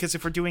Shane because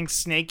if we're doing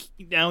Snake,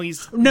 now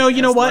he's No,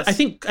 you know what? less-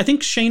 I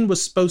think Shane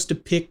was supposed to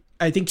pick.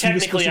 I think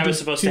Technically, I was do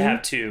supposed two. to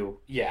have two.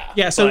 Yeah.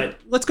 Yeah. So but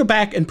let's go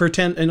back and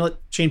pretend and let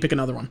Shane pick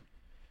another one.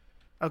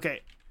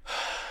 Okay.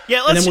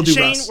 Yeah, then let's. we'll do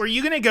Shane, Russ. were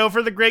you gonna go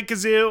for the Great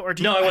Kazoo, or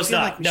do no, you, I was feel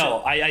not. like we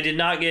No, I did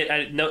not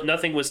get.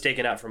 Nothing was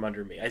taken out from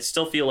under me. I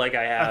still feel like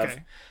I have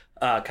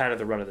Okay. kind of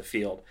the run of the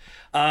field.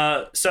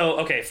 So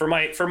okay, for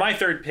my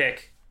third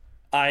pick,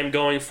 I'm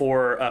going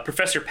for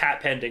Professor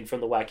Pat Pending from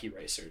the Wacky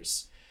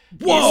Racers.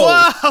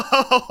 Whoa!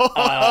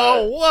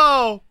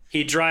 Whoa!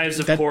 He drives,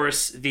 of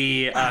course,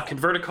 the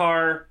converter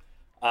car.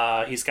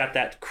 He's got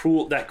that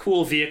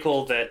cool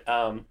vehicle that,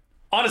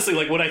 honestly,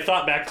 like when I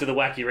thought back to the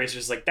Wacky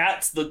Racers, like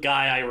that's the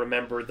guy I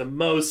remember the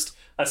most,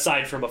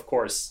 aside from, of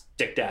course,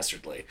 Dick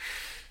Dastardly.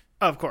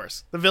 Of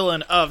course, the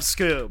villain of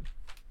Scoob.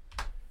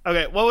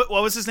 Okay, what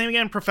was his name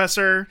again?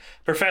 Professor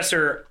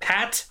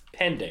Pat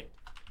Pending.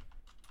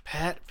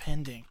 Pat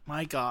Pending.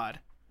 My God.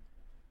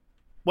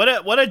 What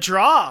a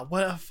draw!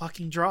 What a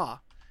fucking draw!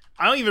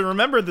 I don't even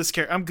remember this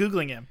character. I'm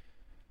googling him.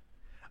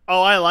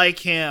 Oh, I like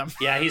him.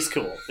 Yeah, he's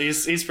cool.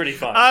 He's pretty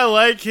fun. I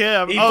like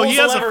him. He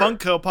has a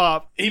Funko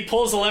Pop. He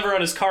pulls a lever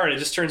on his car and it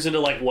just turns into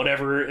like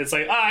whatever. It's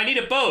like, I need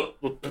a boat.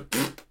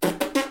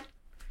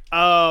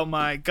 Oh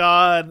my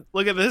God.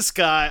 Look at this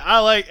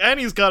guy. And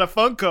he's got a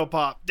Funko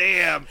Pop.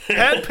 Damn.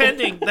 Pat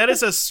Pending, that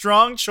is a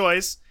strong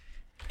choice.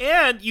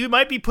 And you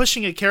might be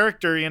pushing a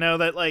character,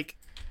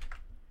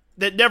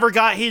 that never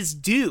got his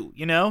due,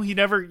 He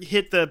never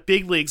hit the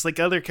big leagues like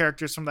other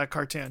characters from that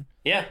cartoon.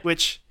 Yeah.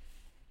 Which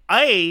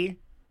I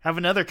have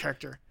another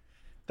character.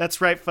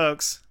 That's right,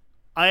 folks.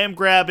 I am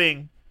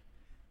grabbing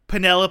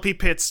Penelope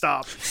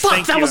Pitstop.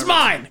 Fuck, that was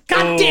mine.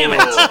 God damn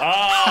it.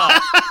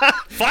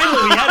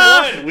 Finally, we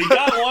had one. We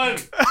got one.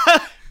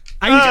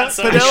 I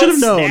should have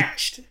known.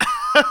 Snatched.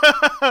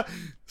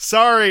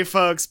 Sorry,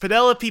 folks.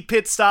 Penelope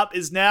Pitstop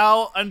is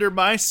now under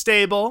my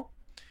stable.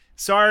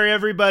 Sorry,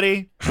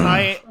 everybody.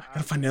 I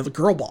gotta find another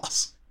girl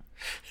boss.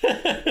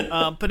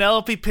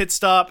 Penelope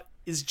Pitstop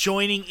is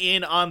joining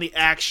in on the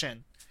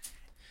action.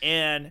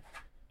 And,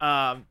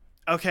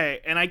 okay.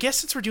 And I guess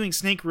since we're doing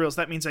snake rules,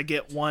 that means I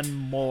get one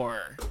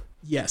more.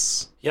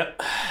 Yes. Yep.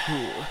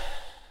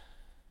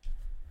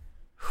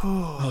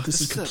 Oh, this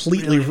has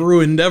completely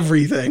ruined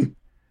everything.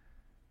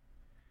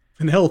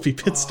 Penelope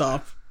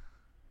Pitstop.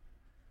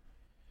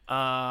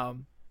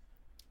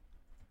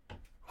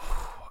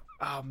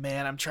 Oh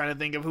man, I'm trying to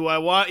think of who I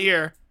want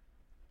here.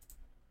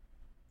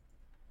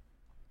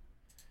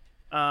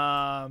 Is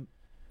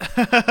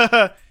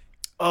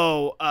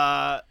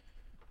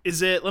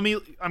it?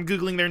 I'm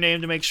Googling their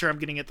name to make sure I'm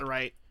getting it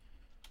right.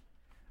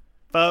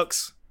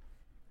 Folks,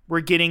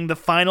 we're getting the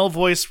final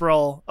voice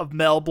role of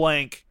Mel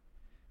Blanc,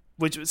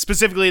 which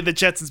specifically the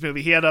Jetsons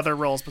movie. He had other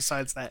roles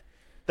besides that.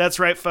 That's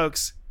right,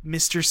 folks.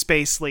 Mr.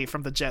 Spacely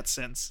from the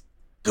Jetsons.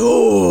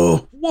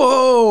 Oh,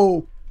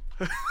 whoa.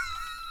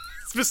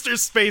 Mr.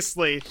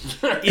 Spacely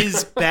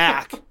is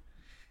back.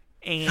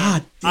 And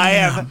God damn. I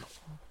have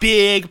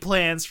big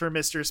plans for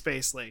Mr.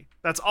 Spacely.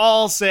 That's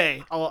all I'll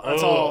say.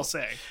 That's all I'll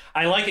say.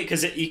 I like it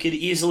because you could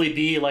easily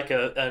be like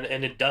an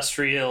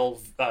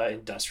industrial,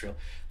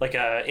 like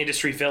a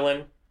industry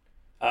villain.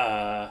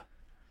 Some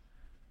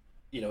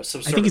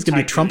sort I think he's of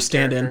gonna be Trump tycoon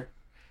stand-in. character.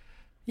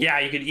 Yeah,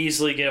 you could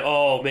easily get.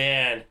 Oh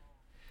man,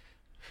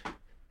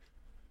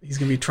 He's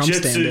gonna be Trump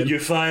Jetson, stand-in. you're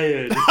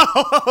fired.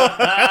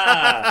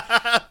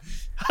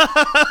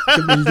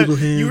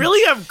 You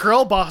really have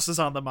girl bosses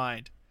on the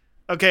mind.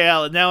 Okay,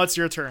 Alan, now it's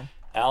your turn.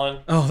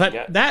 Alan. Oh,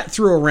 that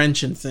threw a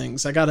wrench in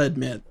things. I gotta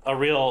admit.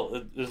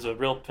 There's a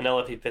real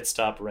Penelope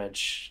Pitstop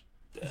wrench.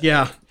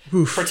 Yeah.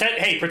 Oof.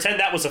 Pretend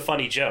that was a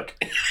funny joke.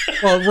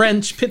 Well,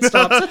 wrench, pit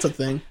stops, that's a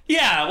thing.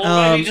 Yeah,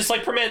 well, I mean, just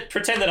like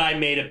pretend that I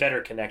made a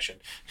better connection.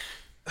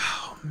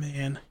 Oh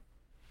man.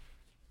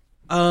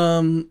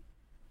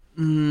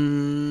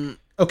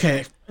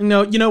 Okay.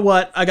 No, you know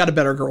what? I got a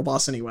better girl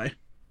boss anyway.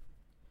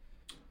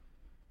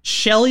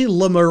 Shelley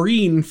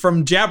LaMarine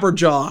from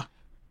Jabberjaw.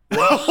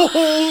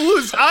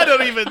 Whoa, I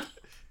don't even.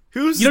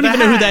 Who's You don't that?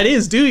 even know who that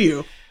is, do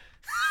you?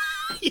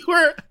 You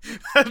were.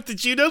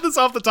 Did you know this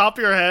off the top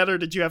of your head, or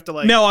did you have to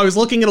like? No, I was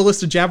looking at a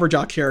list of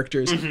Jabberjaw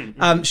characters.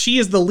 She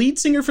is the lead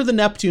singer for the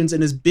Neptunes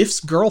and is Biff's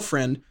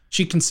girlfriend.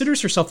 She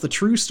considers herself the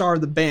true star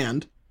of the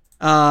band,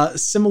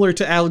 similar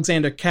to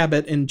Alexander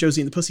Cabot in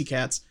Josie and the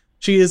Pussycats.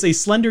 She is a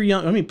slender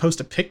young. Let me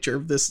post a picture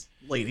of this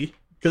lady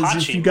because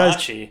if you guys,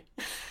 Machi.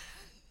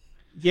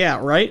 yeah,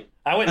 right.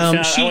 I went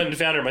and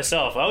found her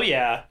myself. Oh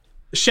yeah.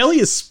 Shelley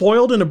is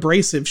spoiled and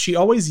abrasive. She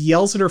always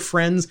yells at her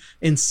friends,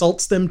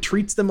 insults them,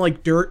 treats them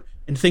like dirt,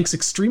 and thinks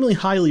extremely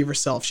highly of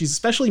herself. She's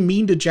especially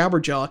mean to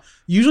Jabberjaw,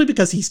 usually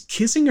because he's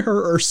kissing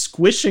her or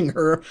squishing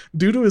her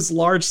due to his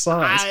large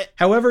size.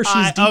 However,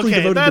 she's deeply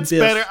devoted that's to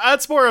Biff. better.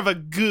 That's more of a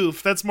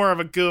goof. That's more of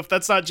a goof.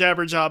 That's not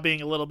Jabberjaw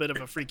being a little bit of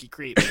a freaky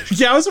creep.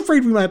 Yeah, I was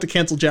afraid we might have to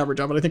cancel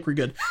Jabberjaw, but I think we're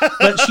good.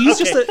 But she's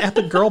just an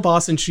epic girl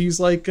boss, and she's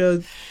like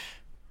a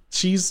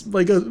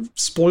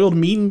spoiled,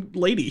 mean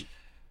lady.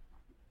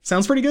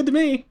 Sounds pretty good to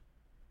me.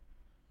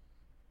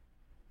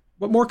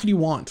 What more could you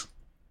want?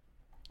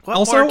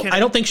 Also, I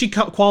don't think she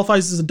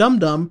qualifies as a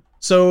dum-dum,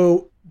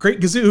 so Great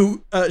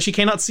Gazoo, she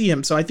cannot see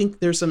him. So I think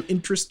there's some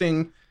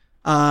interesting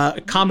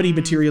comedy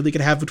material they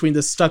could have between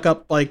this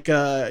stuck-up, like,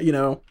 high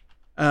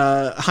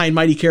and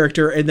mighty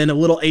character and then a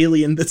little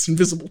alien that's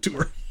invisible to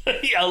her.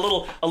 Yeah, a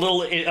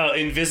little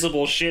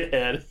invisible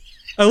shithead.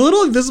 A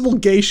little invisible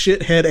gay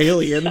shithead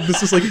alien.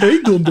 This is like,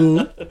 hey,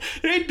 dum-dum.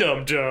 Hey,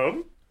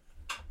 dum-dum.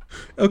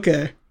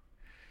 Okay.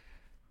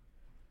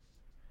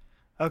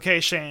 Okay,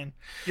 Shane,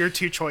 your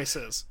two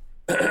choices.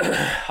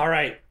 All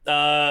right.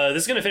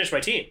 This is going to finish my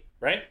team,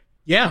 right?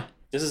 Yeah.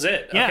 This is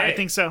it. Yeah, okay. I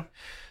think so.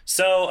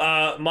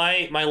 So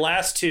my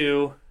last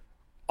two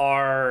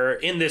are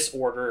in this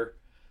order.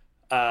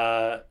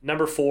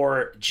 Number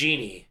 4,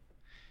 Genie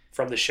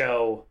from the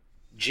show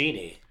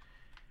Genie.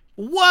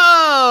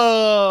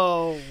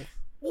 Whoa!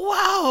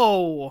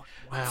 Wow.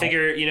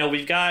 Figure,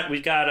 we've got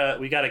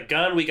a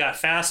gun, we got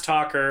fast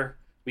talker,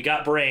 we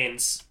got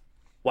brains.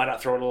 Why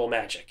not throw in a little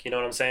magic? You know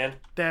what I'm saying?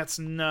 That's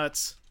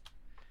nuts.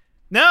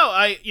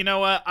 No, you know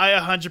what? I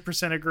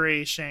 100%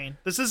 agree, Shane.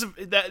 This is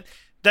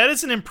that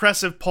is an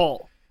impressive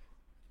poll.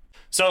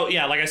 So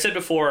yeah, like I said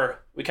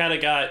before, we kind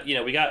of got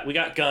we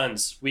got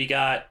guns, we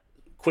got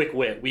quick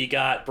wit, we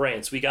got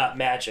brains, we got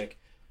magic.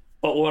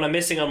 But what I'm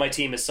missing on my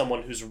team is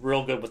someone who's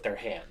real good with their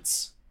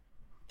hands.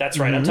 That's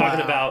right. I'm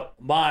talking about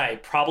my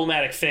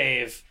problematic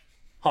fave,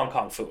 Hong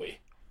Kong Phooey.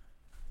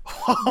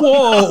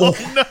 Whoa!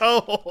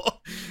 No.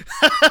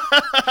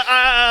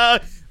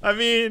 I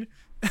mean,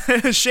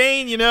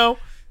 Shane,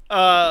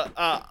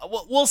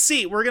 we'll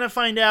see. We're gonna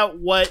find out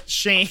what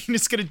Shane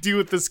is gonna do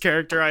with this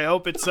character. I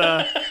hope it's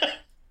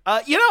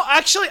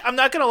actually, I'm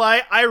not gonna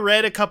lie. I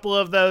read a couple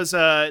of those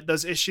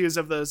issues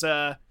of those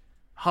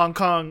Hong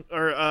Kong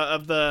or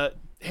of the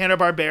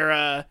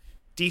Hanna-Barbera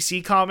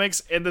DC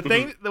comics, and the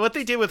thing, what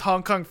they did with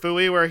Hong Kong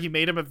Phooey, where he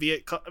made him a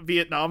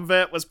Vietnam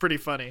vet, was pretty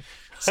funny.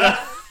 So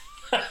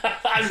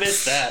I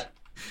missed that.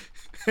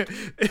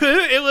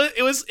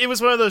 It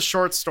was one of those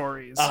short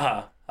stories.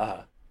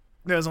 It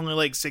was only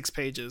like 6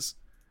 pages,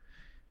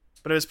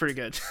 but it was pretty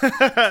good.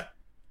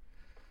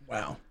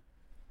 Wow.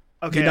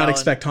 Okay, Did not Alan.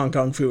 expect Hong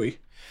Kong Phooey.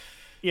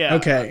 Yeah.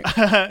 Okay.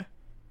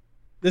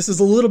 This is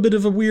a little bit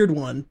of a weird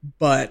one,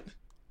 but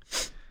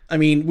I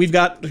mean, who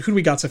do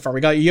we got so far?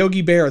 We got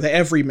Yogi Bear, the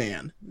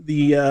everyman,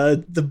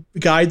 the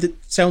guy that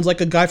sounds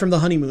like a guy from the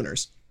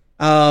Honeymooners.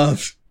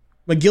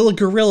 Magilla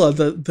Gorilla,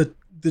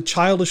 the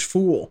childish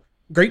fool.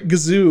 Great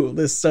Gazoo,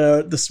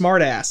 the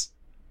smart ass.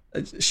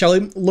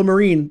 Shelley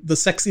LaMarine, the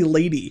sexy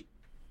lady.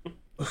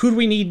 Who do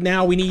we need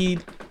now? We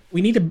need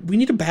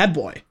a bad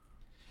boy.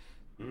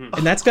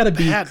 And that's got to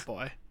be bad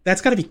boy.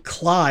 That's got to be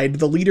Clyde,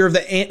 the leader of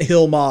the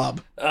Anthill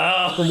Mob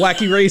from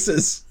Wacky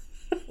Races.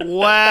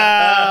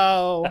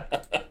 Wow.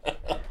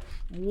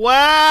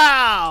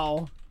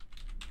 Wow.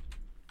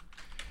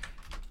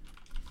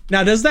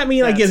 Now, does that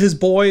mean I get his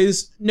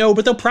boys? No,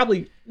 but they'll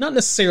probably, not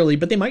necessarily,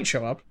 but they might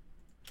show up.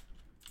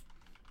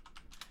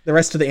 The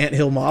rest of the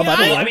Anthill Mob. Yeah, I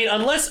don't know. I mean,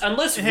 unless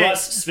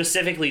Russ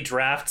specifically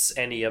drafts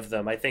any of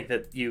them, I think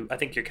you're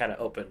kind of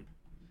open.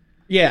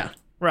 Yeah.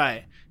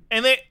 Right.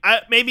 And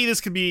maybe this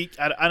could be,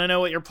 I don't know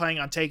what you're planning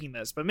on taking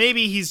this, but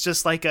maybe he's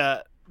just like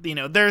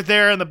they're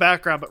there in the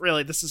background, but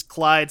really this is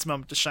Clyde's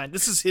moment to shine.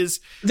 This is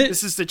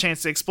this is the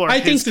chance to explore. I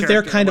think that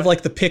they're kind of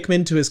like the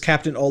Pikmin to his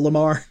Captain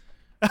Olimar.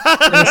 In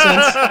a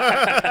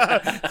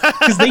sense.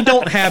 Because they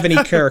don't have any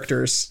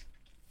characters.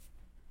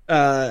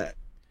 So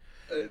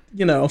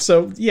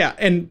yeah,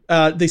 and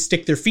they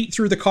stick their feet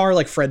through the car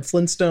like Fred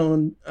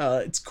Flintstone.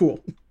 It's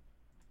cool.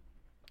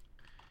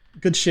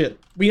 Good shit.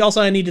 We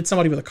also needed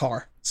somebody with a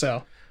car,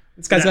 so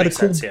this guy's got a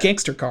cool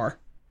gangster car.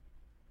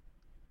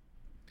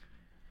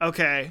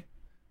 Okay.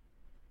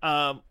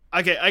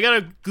 Okay, I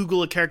gotta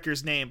Google a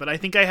character's name, but I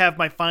think I have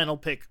my final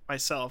pick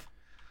myself.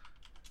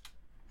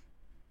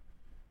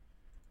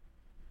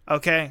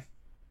 Okay,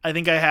 I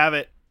think I have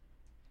it.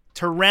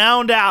 To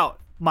round out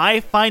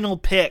my final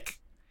pick.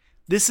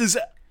 This is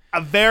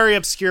a very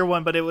obscure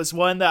one, but it was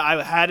one that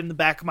I had in the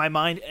back of my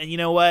mind. And you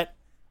know what?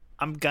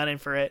 I'm gunning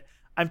for it.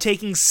 I'm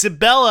taking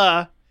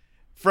Sibella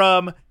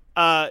from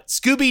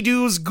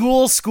Scooby-Doo's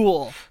Ghoul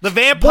School, the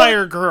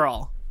vampire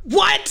girl.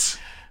 What?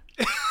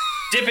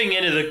 Dipping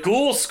into the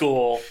ghoul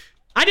school.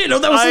 I didn't know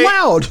that was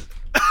allowed.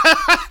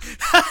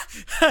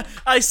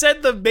 I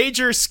said the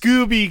major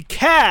Scooby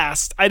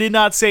cast. I did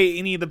not say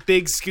any of the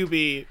big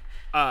Scooby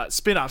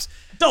spin-offs.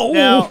 Oh.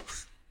 Now,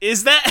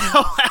 is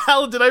that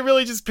Alan, did I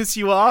really just piss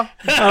you off?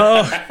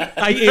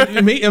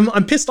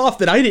 I'm pissed off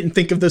that I didn't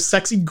think of those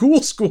sexy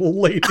Ghoul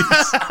School ladies.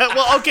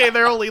 Well, okay,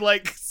 they're only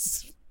like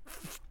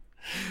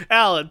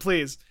Alan,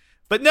 please.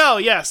 But no,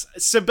 yes,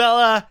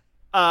 Sibella.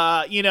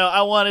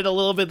 I wanted a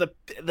little bit of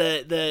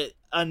the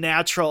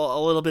unnatural,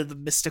 a little bit of the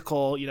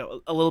mystical,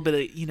 a little bit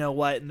of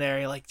in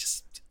there, like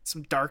just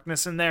some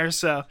darkness in there.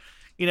 So,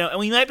 and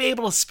we might be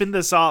able to spin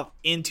this off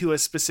into a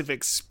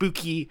specific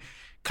spooky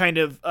kind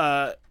of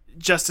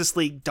Justice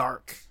League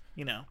dark,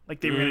 like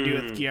they were gonna do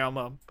with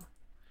Guillermo.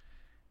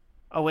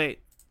 Oh wait,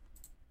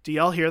 do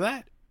y'all hear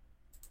that?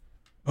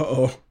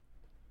 Uh-oh.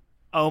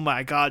 Oh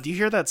my god, do you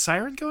hear that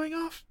siren going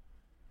off?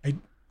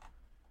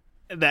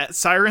 That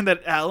siren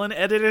that Alan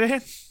edited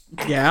in?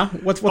 Yeah,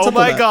 what's up oh with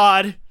my that?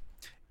 god,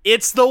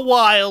 it's the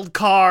wild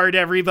card,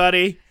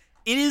 everybody.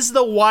 It is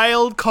the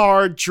wild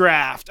card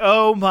draft.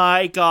 Oh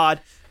my god,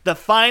 the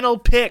final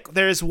pick.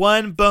 There's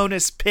one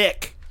bonus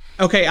pick.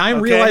 Okay, I'm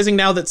realizing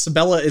now that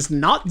Sibella is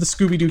not the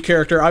Scooby-Doo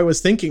character I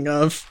was thinking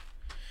of.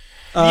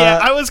 Yeah,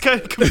 I was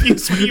kind of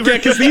confused when you were. Yeah,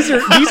 because these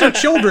are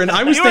children.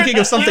 I was thinking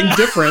of something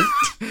different.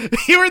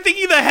 You were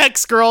thinking the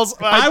Hex Girls.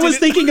 I was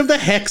thinking of the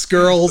Hex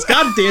Girls.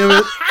 God damn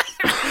it!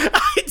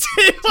 I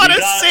didn't want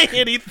to say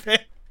anything.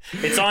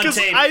 It's on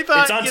tape.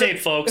 It's on tape,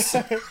 folks.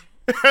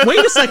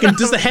 Wait a second.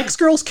 Does the Hex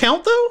Girls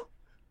count though?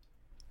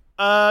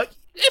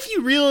 If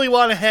you really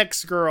want a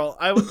Hex Girl,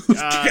 I would.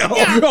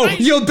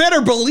 You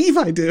better believe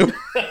I do.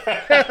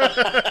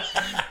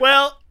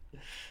 Well,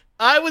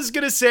 I was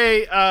gonna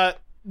say,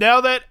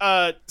 now that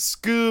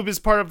Scoob is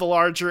part of the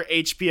larger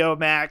HBO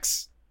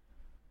Max,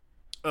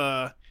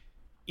 HBO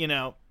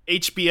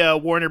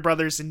Warner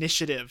Brothers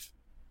initiative,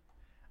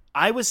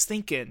 I was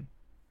thinking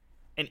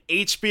an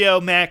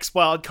HBO Max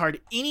wildcard.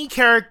 Any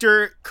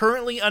character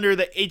currently under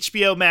the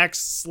HBO Max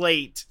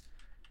slate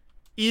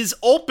is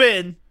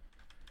open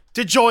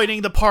to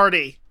joining the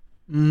party.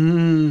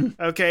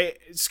 Okay,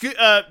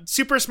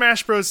 Super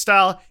Smash Bros.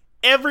 Style.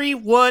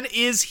 Everyone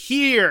is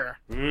here.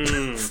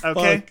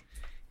 Okay.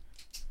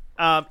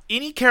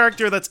 Any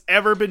character that's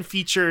ever been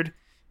featured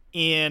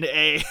in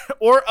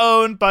or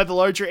owned by the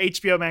larger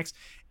HBO Max,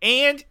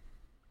 and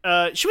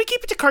should we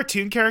keep it to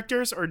cartoon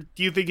characters, or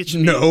do you think it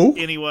should be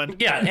anyone?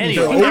 Yeah,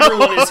 anyone. No.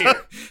 Everyone is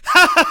here.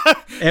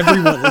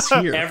 Everyone is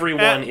here.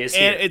 Everyone is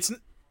here. And it's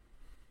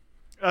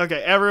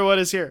okay. Everyone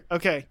is here.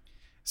 Okay,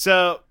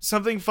 so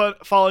something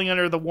falling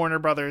under the Warner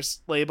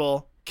Brothers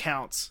label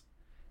counts,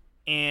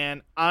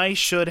 and I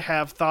should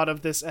have thought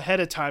of this ahead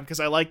of time because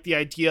I like the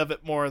idea of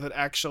it more than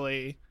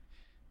actually.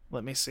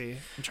 Let me see.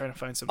 I'm trying to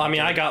find something. I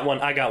mean, I got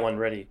one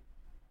ready.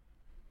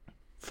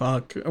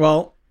 Fuck.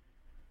 Well.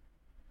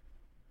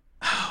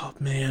 Oh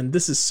man,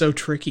 this is so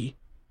tricky.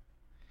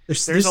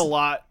 There's a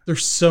lot.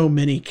 There's so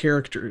many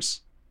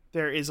characters.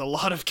 There is a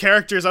lot of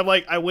characters.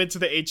 I went to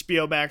the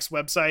HBO Max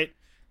website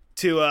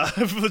to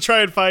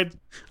try and find.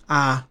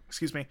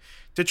 Excuse me.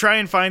 To try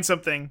and find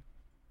something.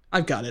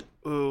 I've got it.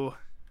 Ooh.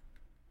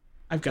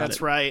 I've got it.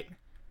 That's right.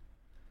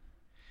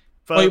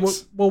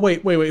 Folks,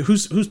 wait.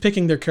 Who's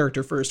picking their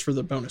character first for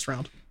the bonus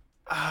round?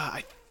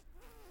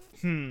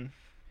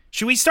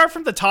 Should we start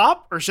from the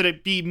top, or should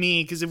it be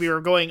me? Because if we were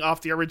going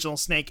off the original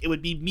Snake, it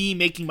would be me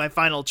making my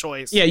final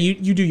choice. Yeah,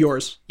 you do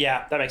yours.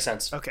 Yeah, that makes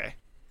sense. Okay.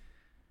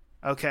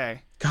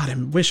 God, I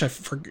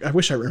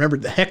wish I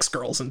remembered the Hex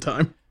Girls in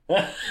time.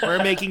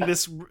 We're making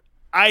this.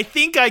 I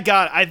think I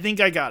got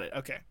it.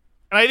 Okay,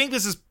 and I think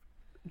this is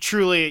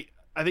truly.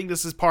 I think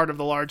this is part of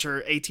the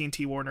larger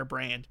AT&T Warner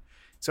brand,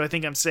 so I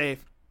think I'm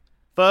safe.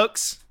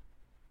 Folks,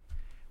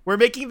 we're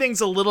making things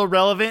a little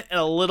relevant and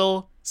a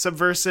little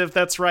subversive.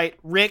 That's right.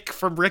 Rick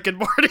from Rick and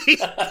Morty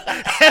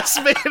has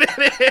made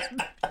it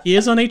in. He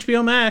is on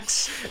HBO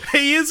Max.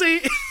 He is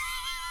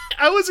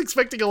I was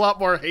expecting a lot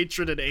more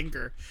hatred and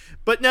anger.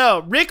 But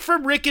no, Rick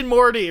from Rick and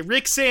Morty,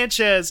 Rick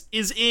Sanchez,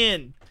 is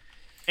in.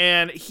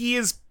 And he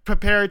is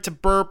prepared to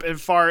burp and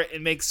fart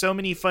and make so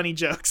many funny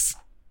jokes.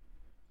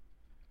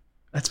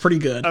 That's pretty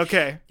good.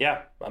 Okay.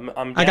 Yeah,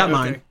 I got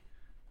mine.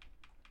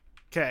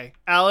 Okay,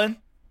 Alan,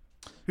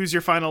 who's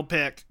your final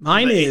pick?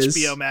 Mine is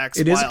HBO Max.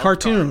 It is a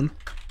cartoon.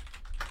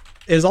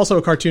 It is also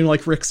a cartoon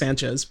like Rick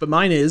Sanchez, but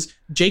mine is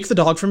Jake the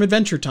dog from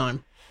Adventure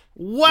Time.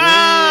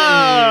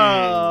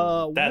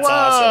 Wow! That's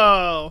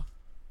awesome.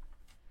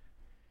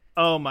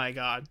 Oh my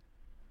god.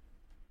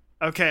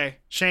 Okay,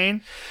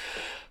 Shane.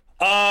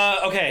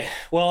 Okay.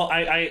 Well,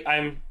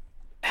 I'm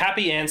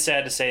happy and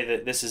sad to say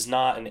that this is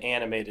not an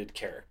animated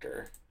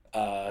character.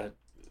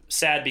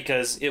 Sad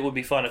because it would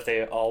be fun if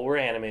they all were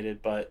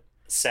animated, but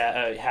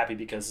happy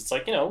because it's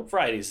like,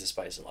 variety is the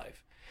spice of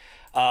life.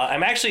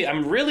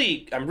 I'm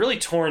really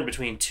torn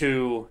between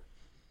two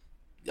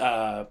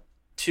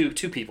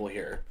people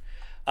here.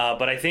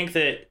 But I think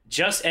that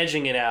just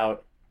edging it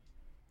out,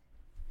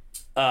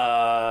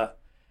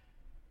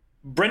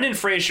 Brendan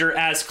Fraser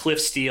as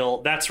Cliff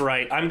Steele. That's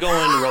right. I'm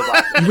going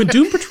robot. You went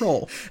Doom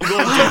Patrol. I'm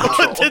going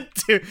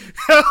Doom Patrol.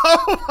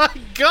 Oh my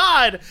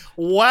god!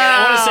 Wow. And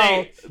I want to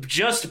say,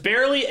 just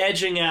barely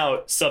edging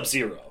out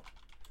Sub-Zero.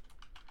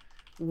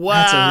 Wow.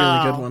 That's a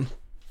really good one.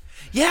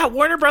 Yeah,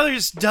 Warner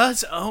Brothers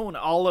does own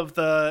all of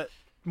the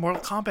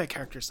Mortal Kombat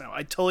characters now.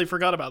 I totally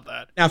forgot about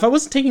that. Now, if I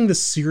wasn't taking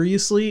this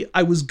seriously,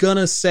 I was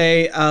gonna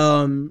say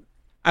the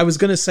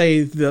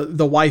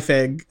wife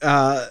egg,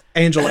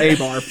 Angel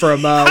Abar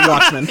from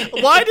Watchmen.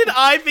 Why did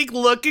I think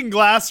Looking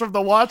Glass from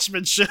the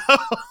Watchmen show?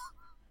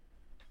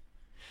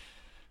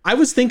 I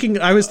was thinking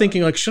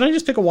like, should I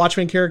just pick a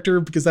Watchmen character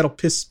because that'll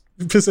piss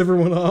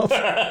everyone off?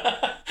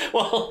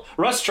 Well,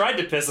 Russ tried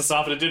to piss us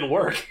off and it didn't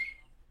work.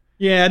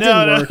 Yeah, it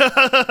didn't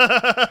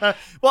work.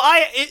 Well,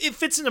 it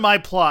fits into my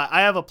plot.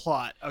 I have a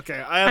plot. Okay,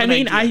 I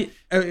mean,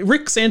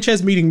 Rick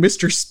Sanchez meeting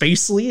Mr.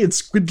 Spacely and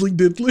Squiddly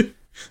Diddly.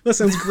 That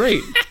sounds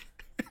great.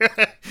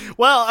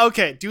 Well,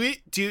 okay.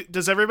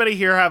 Does everybody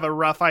here have a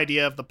rough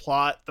idea of the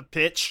plot, the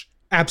pitch,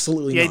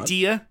 Absolutely the not.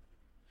 idea?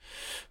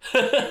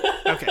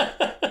 Okay.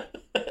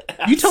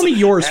 You tell me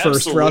yours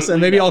first, Absolutely Russ,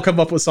 and maybe not. I'll come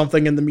up with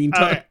something in the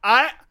meantime.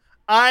 Okay.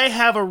 I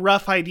have a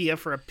rough idea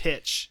for a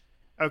pitch.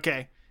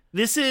 Okay.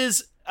 This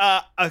is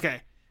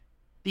okay.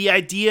 The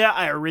idea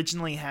I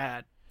originally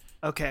had.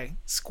 Okay.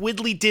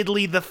 Squiddly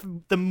Diddly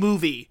the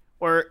movie,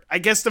 or I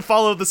guess to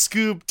follow the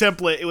Scoob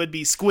template, it would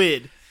be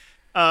Squid.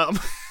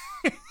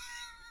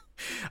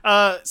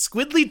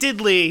 Squiddly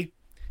Diddly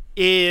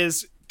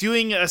is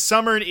doing a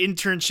summer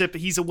internship.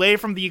 He's away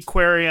from the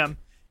aquarium,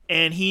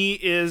 and he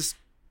is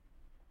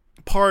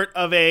part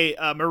of a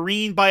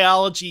marine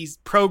biology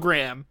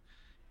program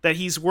that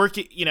he's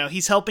working.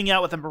 He's helping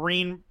out with a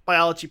marine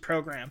biology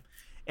program,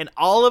 and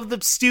all of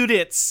the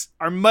students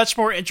are much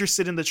more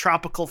interested in the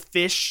tropical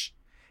fish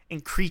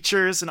and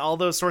creatures and all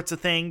those sorts of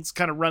things,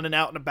 kind of running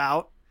out and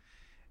about,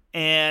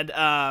 and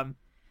And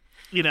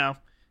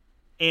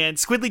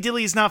Squiddly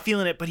Diddly is not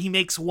feeling it, but he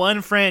makes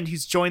one friend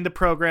who's joined the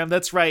program.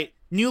 That's right,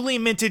 newly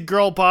minted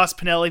girl boss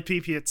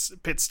Penelope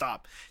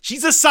Pitstop.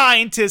 She's a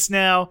scientist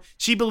now.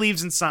 She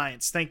believes in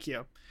science. Thank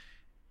you.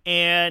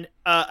 And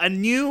a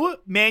new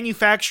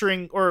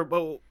manufacturing,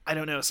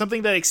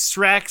 something that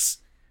extracts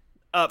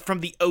from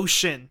the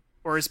ocean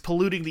or is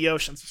polluting the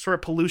ocean, some sort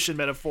of pollution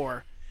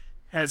metaphor,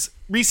 has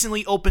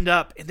recently opened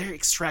up, and they're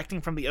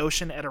extracting from the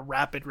ocean at a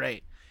rapid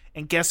rate.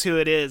 And guess who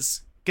it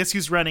is? Guess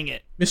who's running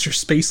it? Mr.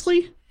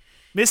 Spacely?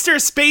 Mr.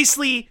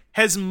 Spacely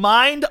has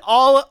mined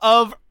all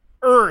of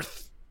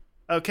Earth.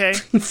 Okay?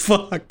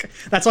 Fuck.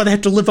 That's why they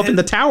have to live up in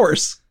the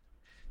towers.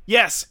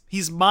 Yes,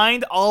 he's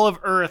mined all of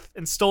Earth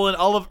and stolen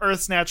all of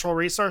Earth's natural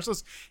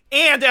resources.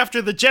 And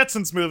after the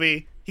Jetsons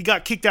movie, he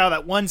got kicked out of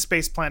that one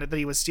space planet that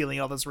he was stealing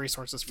all those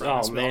resources from,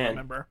 as we all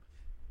remember.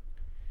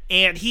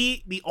 And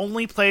the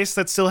only place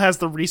that still has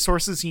the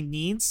resources he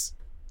needs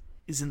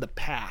is in the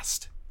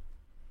past.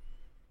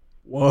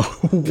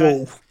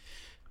 Whoa.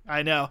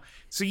 I know.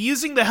 So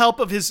using the help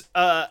of his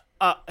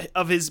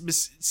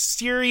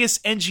mysterious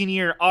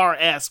engineer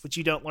RS, which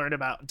you don't learn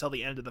about until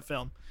the end of the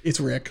film. It's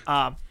Rick.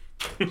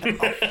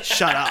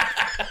 Shut up.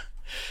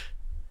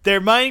 They're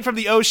mining from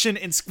the ocean,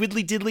 and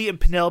Squiddly Diddly and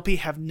Penelope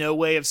have no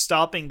way of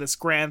stopping this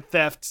grand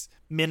theft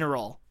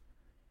mineral,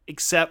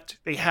 except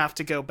they have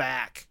to go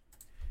back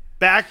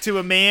to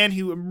a man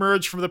who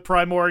emerged from the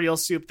primordial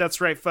soup. That's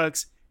right,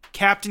 folks.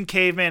 Captain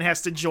Caveman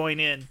has to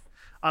join in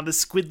on the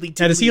Squiddly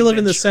Diddly. Now, does he live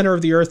in the adventure. center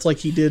of the earth like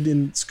he did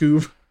in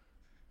Scoob?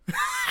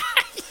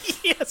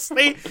 Yes,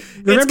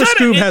 Remember,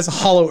 Scoob has a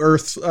Hollow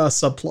Earth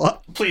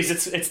subplot. Please,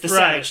 it's the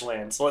Right. Savage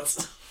Lands.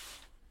 Let's.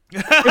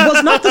 It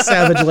was not the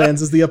Savage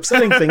Lands is the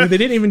upsetting thing. They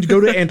didn't even go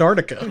to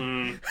Antarctica.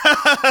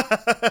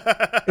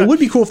 It would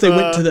be cool if they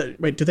went to the...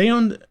 Wait, do they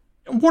own...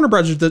 Warner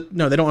Brothers...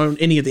 No, they don't own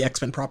any of the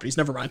X-Men properties.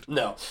 Never mind.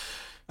 No.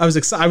 I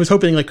was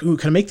hoping, like, ooh,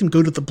 can I make them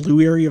go to the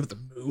blue area of the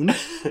moon?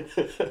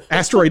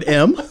 Asteroid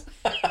M?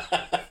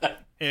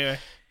 Anyway.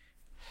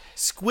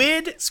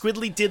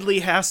 Squiddly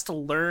Diddly has to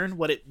learn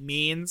what it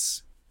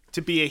means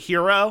to be a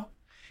hero,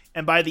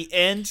 and by the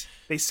end,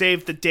 they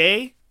save the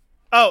day.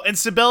 Oh, and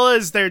Sibella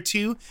is there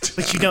too,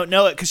 but you don't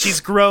know it because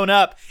she's grown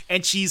up,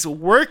 and she's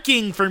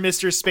working for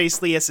Mr.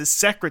 Spacely as his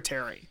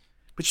secretary.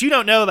 But you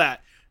don't know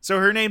that. So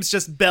her name's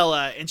just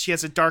Bella, and she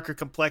has a darker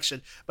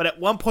complexion. But at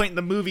one point in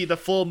the movie, the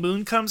full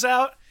moon comes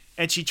out,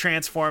 and she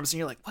transforms, and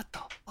you're like, what the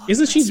fuck?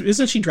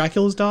 Isn't she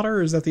Dracula's daughter,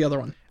 or is that the other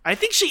one? I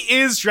think she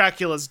is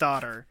Dracula's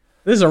daughter.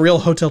 This is a real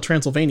Hotel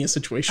Transylvania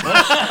situation.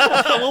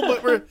 Well,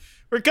 but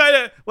we're kind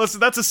of... Listen,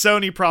 that's a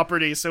Sony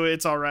property, so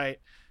it's all right.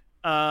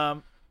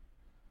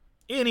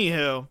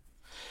 Anywho.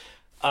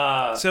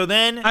 So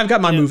then... I've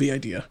got my movie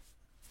idea.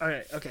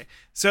 Okay.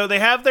 So they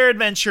have their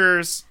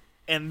adventures,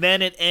 and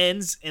then it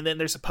ends, and then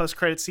there's a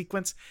post-credit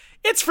sequence.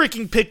 It's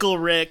freaking Pickle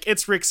Rick.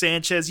 It's Rick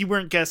Sanchez. You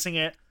weren't guessing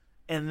it.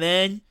 And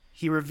then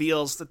he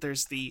reveals that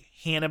there's the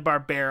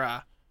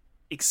Hanna-Barbera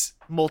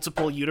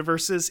multiple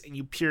universes and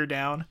you peer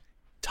down,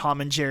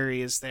 Tom and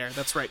Jerry is there.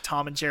 That's right.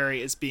 Tom and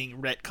Jerry is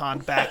being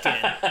retconned back in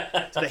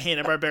to the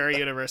Hanna-Barbera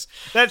universe.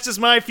 That's just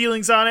my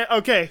feelings on it.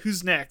 Okay,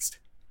 who's next?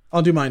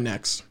 I'll do mine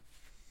next.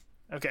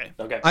 Okay.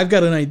 I've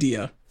got an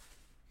idea.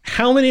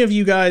 How many of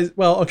you guys?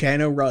 Well, okay, I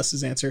know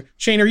Russ's answer.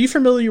 Shane, are you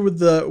familiar with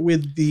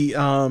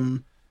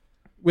the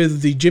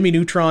Jimmy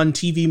Neutron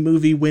TV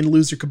movie Win,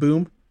 Lose or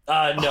Kaboom?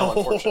 No,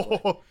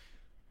 unfortunately.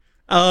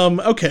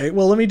 Okay,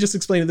 well, let me just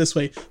explain it this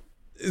way.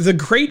 The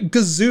Great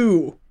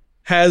Gazoo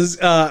has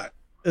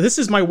this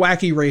is my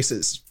wacky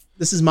races.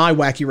 This is my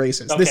wacky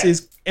races. Okay. This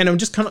is, and I'm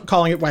just kind of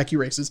calling it wacky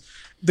races.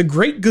 The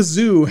Great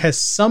Gazoo has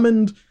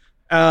summoned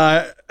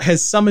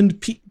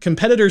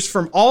competitors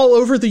from all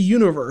over the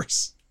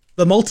universe,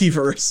 the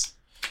multiverse,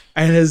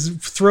 and has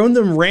thrown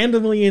them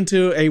randomly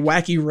into a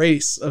wacky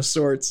race of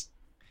sorts.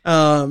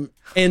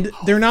 And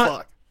they're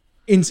not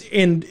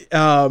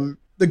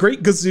the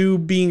Great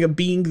Gazoo being a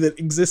being that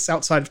exists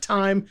outside of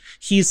time.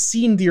 He's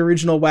seen the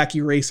original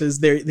wacky races.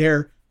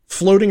 They're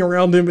floating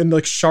around him in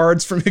like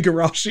shards from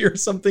Higurashi or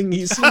something.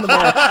 He's seen them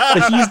all,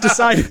 but he's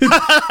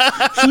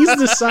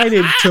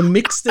decided to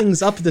mix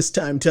things up this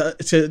time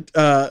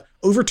to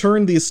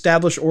overturn the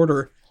established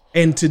order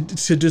and to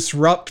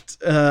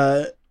disrupt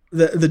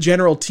the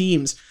general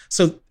teams.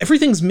 So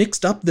everything's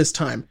mixed up this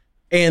time,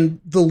 and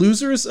the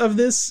losers of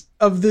this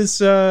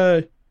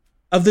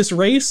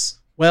race,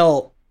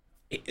 well,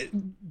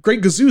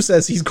 Great Gazoo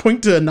says he's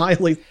going to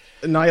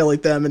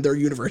annihilate them and their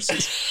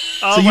universes.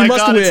 Oh so my you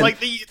must god, win. it's like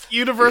the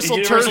Universal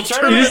Tournament.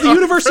 It is the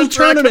Universal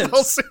Tournament.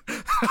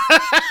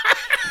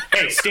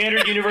 Hey,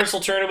 standard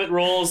Universal Tournament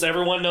rules.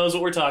 Everyone knows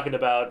what we're talking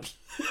about.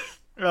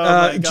 Oh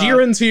my god.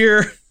 Jiren's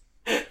here.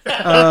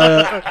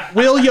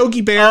 Will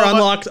Yogi Bear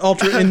unlocked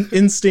Ultra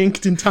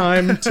Instinct in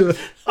time to...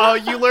 Oh,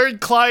 you learned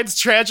Clyde's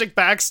tragic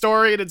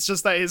backstory and it's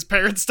just that his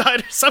parents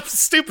died or something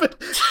stupid.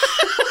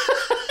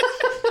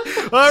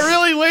 Well, I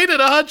really waited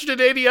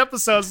 180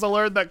 episodes to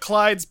learn that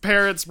Clyde's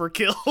parents were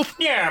killed.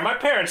 Yeah, my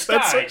parents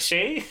died,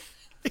 see?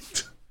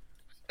 That's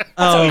Um,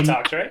 how he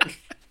talks, right?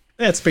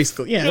 That's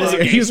basically,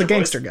 yeah, he was a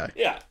gangster guy.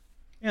 Yeah.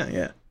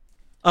 Yeah.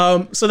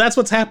 So that's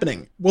what's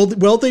happening.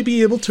 Will they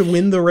be able to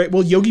win the race?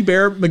 Will Yogi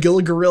Bear,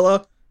 Magilla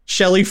Gorilla,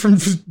 Shelly from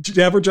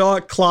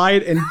Jabberjaw,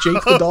 Clyde, and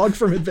Jake the dog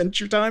from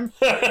Adventure Time,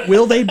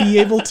 will they be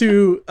able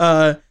to,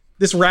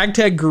 this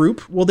ragtag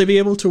group, will they be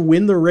able to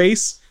win the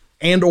race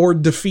and or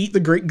defeat the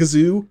Great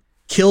Gazoo,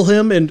 kill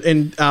him, and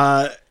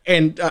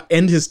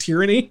end his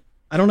tyranny?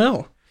 I don't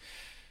know.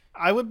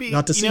 I would be...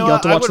 Not to see, you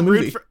have to watch the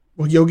movie.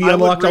 Will Yogi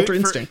unlock Ultra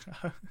Instinct?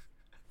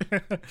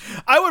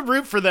 I would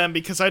root for them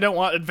because I don't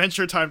want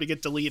Adventure Time to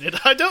get deleted.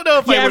 I don't know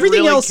if I would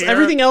everything really else, care.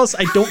 everything else,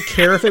 I don't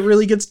care if it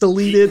really gets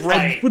deleted.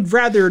 Right. I would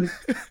rather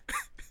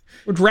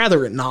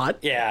it not.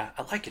 Yeah,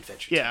 I like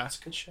Adventure Time. Yeah. It's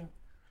a good show.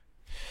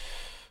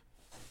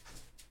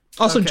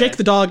 Also, Okay. Jake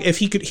the dog, if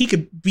he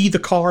could be the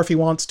car if he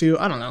wants to.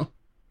 I don't know.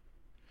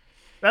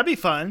 That'd be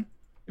fun.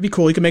 It'd be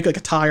cool. He could make like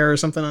a tire or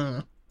something. I don't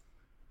know.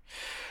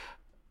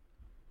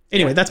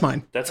 Anyway, that's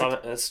mine. That's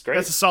great.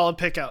 That's a solid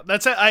pick out.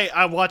 That's it.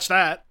 I watched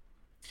that.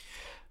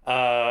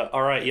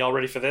 All right, y'all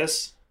ready for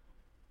this?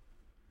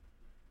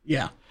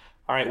 Yeah.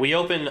 All right, we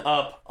open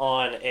up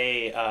on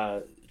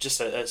a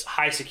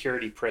high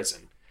security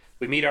prison.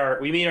 We meet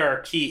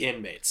our key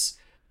inmates.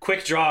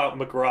 Quick Draw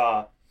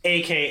McGraw,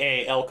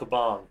 aka El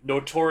Kabong,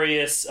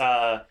 notorious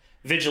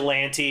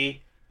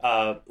vigilante,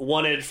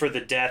 wanted for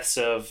the deaths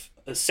of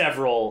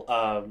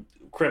several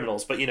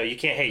criminals. But you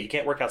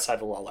can't work outside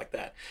the law like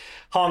that.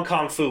 Hong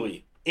Kong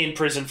Phooey, in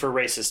prison for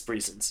racist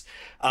reasons.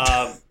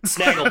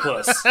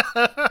 Snagglepuss,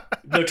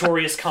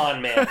 notorious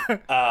con man.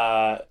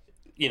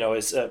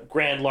 Is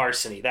grand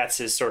larceny. That's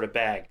his sort of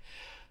bag.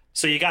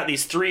 So you got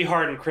these three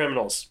hardened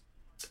criminals.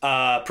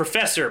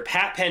 Professor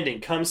Pat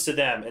Pending comes to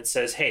them and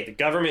says, hey, the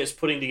government is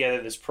putting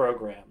together this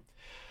program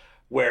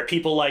where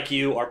people like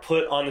you are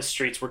put on the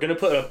streets. We're going to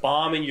put a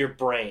bomb in your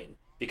brain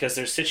because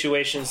there's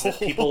situations that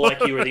people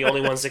like you are the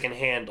only ones that can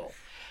handle.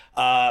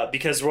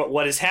 Because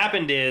what has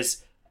happened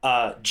is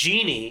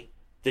Jeannie,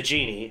 the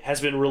genie,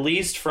 has been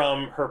released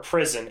from her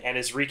prison and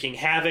is wreaking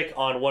havoc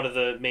on one of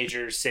the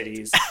major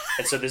cities.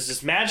 And so there's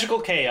this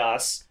magical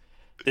chaos.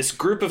 This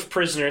group of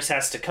prisoners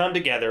has to come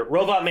together.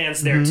 Robot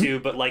Man's there too,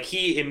 but like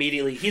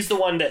he's the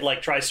one that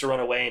like tries to run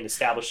away and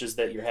establishes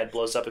that your head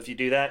blows up if you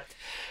do that.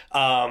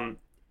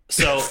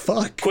 So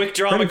Fuck. Quick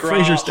Draw Brendan McGraw,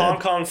 Fraser's dead. Hong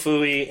Kong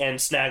Phooey, and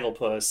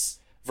Snagglepuss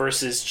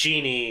versus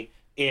Genie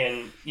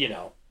in,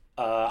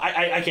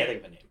 I can't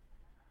think of a name.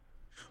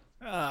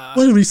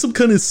 What are we, some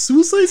kind of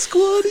Suicide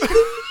Squad?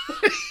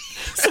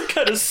 Some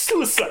kind of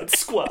Suicide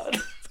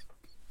Squad.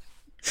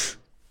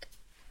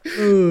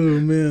 Oh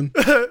man,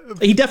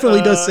 he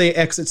definitely does say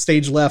exit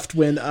stage left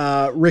when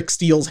Rick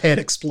Steele's head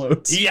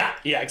explodes. Yeah,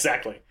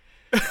 exactly.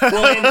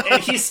 Well,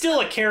 and he's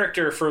still a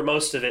character for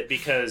most of it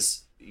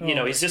because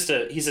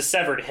he's a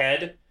severed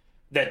head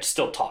that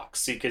still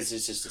talks because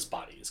it's just his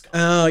body is gone.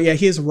 Oh yeah,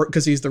 he is,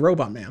 because he's the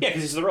Robot Man. Yeah,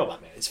 because he's the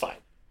Robot Man. It's fine.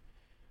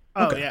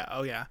 Okay.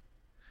 Oh yeah.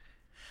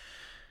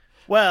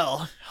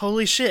 Well,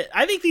 holy shit.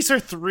 I think these are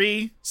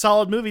three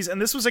solid movies,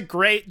 and this was a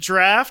great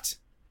draft.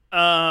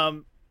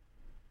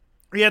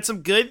 We had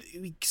some good.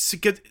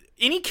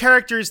 Any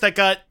characters that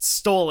got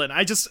stolen?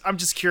 I'm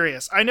just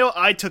curious. I know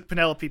I took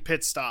Penelope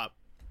Pitstop.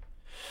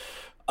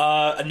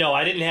 No,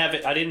 I didn't have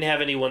it. I didn't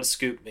have anyone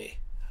scoop me.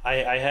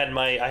 I had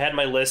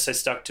my list. I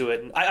stuck to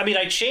it. And I mean,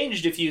 I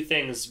changed a few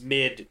things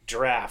mid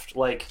draft.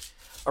 Like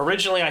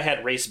originally, I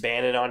had Race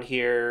Bannon on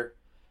here.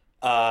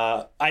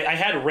 I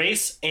had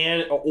Race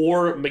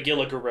or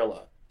Magilla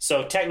Gorilla.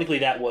 So technically,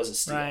 that was a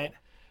steal. Right.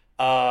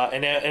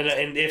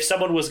 And if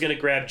someone was going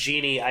to grab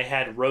Genie, I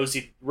had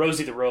Rosie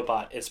the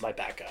Robot as my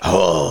backup.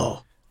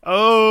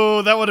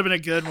 Oh, that would have been a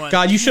good one.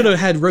 God, you should have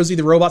had Rosie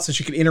the Robot so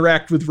she could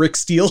interact with Rick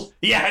Steele.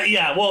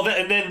 Yeah. Well,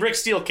 and then Rick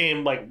Steele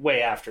came like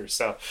way after.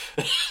 So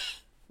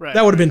Right.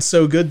 That would have been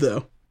so good,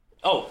 though.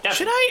 Oh, definitely.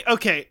 Should I?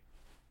 Okay,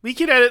 we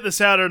can edit this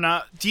out or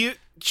not.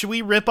 Should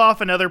we rip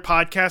off another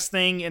podcast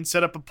thing and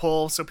set up a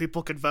poll so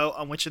people could vote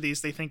on which of these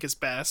they think is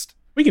best?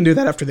 We can do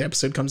that after the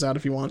episode comes out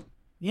if you want.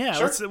 Yeah,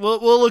 Sure.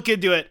 we'll look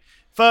into it,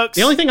 folks.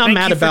 The only thing I'm thank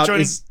mad you for about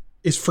joining-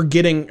 is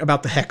forgetting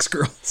about the Hex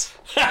Girls.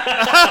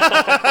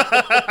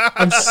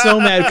 I'm so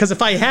mad because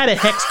if I had a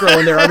Hex Girl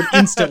in there, I would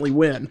instantly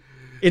win.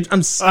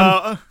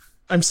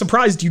 I'm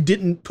surprised you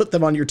didn't put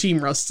them on your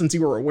team, Russ, since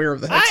you were aware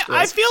of the Hex Girls.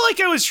 I feel like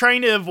I was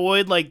trying to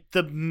avoid like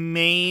the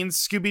main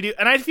Scooby-Doo,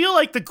 and I feel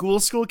like the Ghoul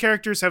School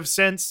characters have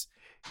since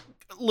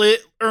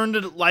earned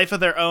a life of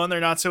their own. They're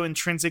not so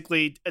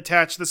intrinsically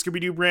attached to the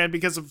Scooby-Doo brand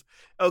because of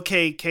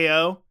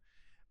OKKO.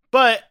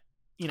 But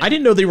you know, I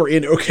didn't know they were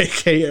in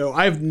OKKO.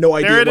 I have no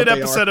idea they're in what an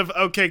they episode are. of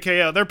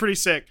OKKO. They're pretty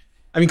sick.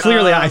 I mean,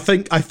 clearly, I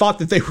thought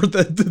that they were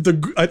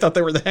I thought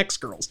they were the Hex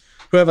Girls,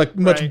 who have a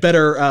much Right.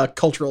 better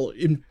cultural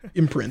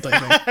imprint.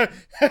 I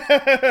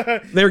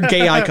think they're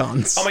gay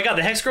icons. Oh my God,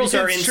 the Hex Girls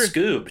are in It's true.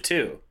 Scoob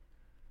too.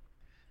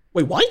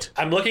 Wait, what?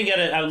 I'm looking at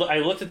it. I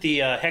looked at the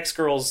Hex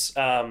Girls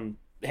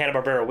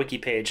Hanna-Barbera wiki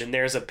page, and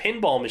there's a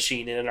pinball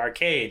machine in an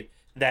arcade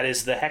that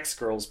is the Hex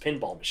Girls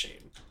pinball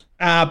machine.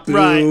 Ah, boo.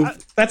 Right.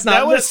 That's not.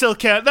 That would have still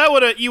count.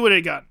 You would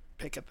have gotten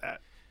a pick at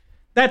that.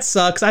 That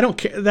sucks. I don't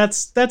care.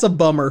 That's a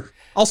bummer.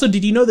 Also,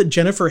 did you know that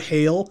Jennifer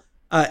Hale,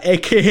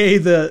 aka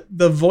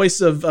the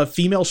voice of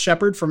female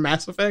Shepard from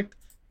Mass Effect,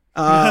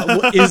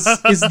 is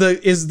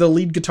the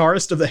lead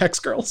guitarist of the Hex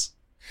Girls?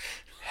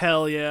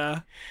 Hell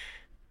yeah.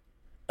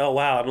 Oh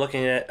wow, I'm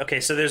looking at. Okay,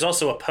 so there's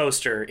also a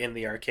poster in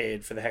the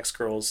arcade for the Hex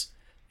Girls,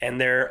 and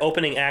their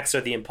opening acts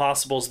are the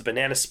Impossibles, the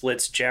Banana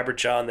Splits,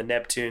 Jabberjaw and the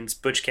Neptunes,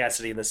 Butch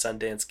Cassidy and the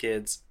Sundance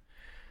Kids.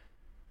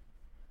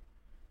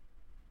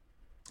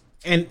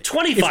 And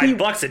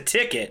 $25 a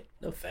ticket.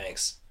 No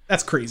thanks.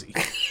 That's crazy.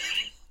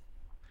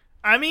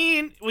 I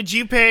mean, would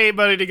you pay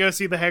money to go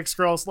see the Hex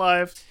Girls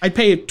live? I'd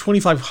pay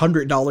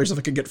 $2,500 if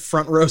I could get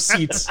front row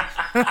seats.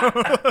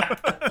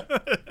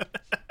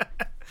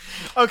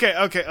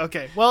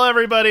 Okay. Well,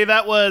 everybody,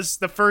 that was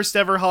the first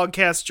ever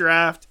Hogcast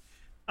draft.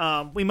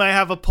 We might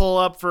have a pull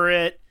up for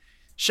it.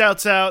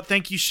 Shouts out.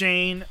 Thank you,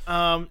 Shane.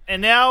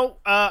 And now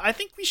I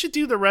think we should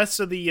do the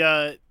rest of the...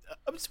 we're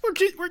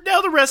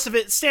now the rest of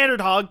it standard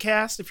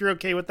Hogcast, if you're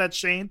okay with that,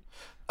 Shane.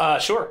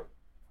 Sure.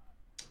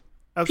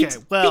 Pizza,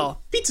 Okay,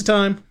 pizza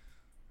time.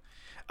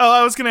 Oh,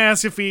 I was going to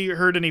ask if we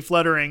heard any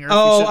fluttering. Or if we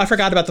Oh, should... I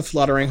forgot about the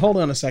fluttering. Hold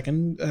on a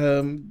second.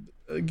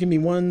 Give me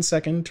 1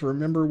 second to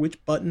remember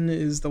which button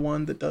is the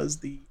one that does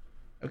the.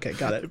 Okay,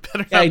 got it.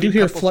 better Yeah, not I do be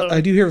hear. couple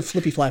I do hear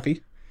flippy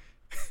flappy.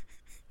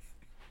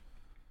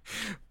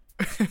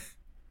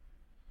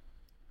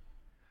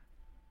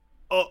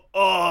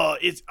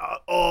 It's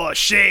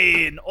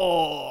Shane.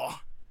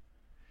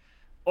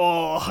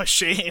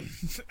 Shane.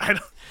 I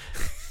don't.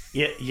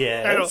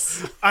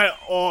 Yes.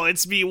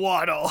 It's me,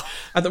 Waddle.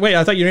 Wait,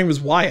 I thought your name was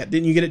Wyatt.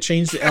 Didn't you get it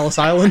changed to Ellis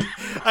Island?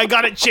 I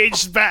got it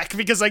changed back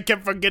because I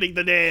kept forgetting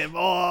the name.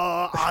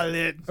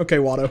 Alin. Okay,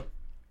 Watto.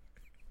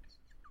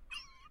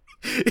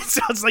 It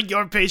sounds like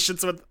your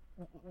patience with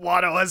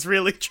Waddle has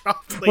really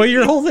dropped lately. Well,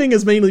 your whole thing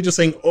is mainly just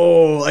saying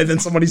 "oh" and then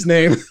somebody's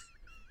name.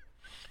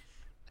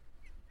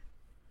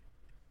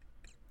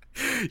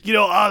 You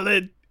know,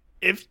 Alin,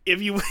 if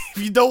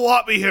you don't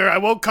want me here, I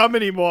won't come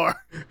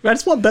anymore. I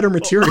just want better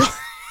material.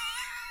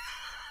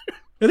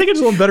 I think I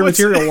just want better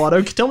material,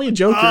 Watto. Tell me a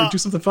joke or do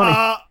something funny.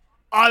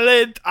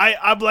 Alin,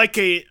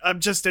 I'm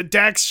just a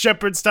Dax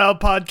Shepard style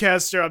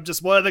podcaster. I'm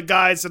just one of the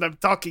guys and I'm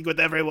talking with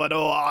everyone.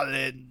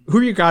 Alin. Who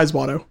are your guys,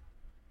 Watto?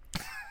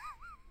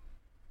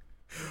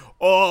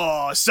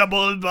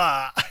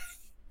 Sabulba.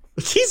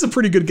 He's a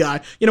pretty good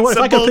guy. You know what?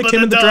 If I could pick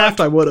him in the Sabulba the draft,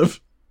 dog. I would have.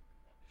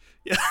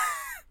 Yeah.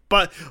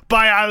 But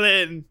bye,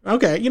 Alin.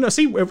 Okay,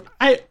 see,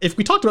 if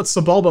we talked about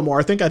Sebulba more,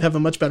 I think I'd have a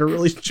much better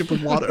relationship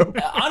with Watto.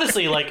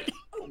 Honestly,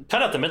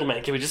 cut out the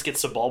middleman. Can we just get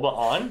Sebulba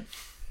on?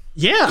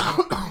 Yeah,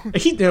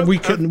 we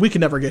could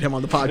never get him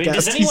on the podcast. I mean,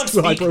 does anyone He's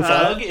too high speak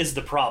profile. Doug is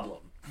the problem.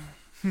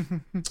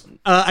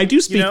 I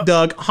do speak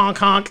Doug. Honk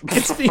honk.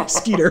 It's speak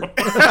Skeeter.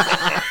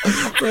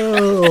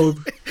 Oh,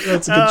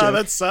 that's a good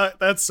joke.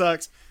 That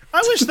sucks.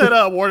 I wish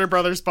that Warner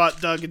Brothers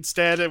bought Doug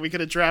instead, and we could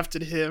have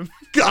drafted him.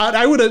 God,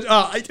 I would have.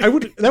 I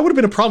would. That would have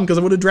been a problem because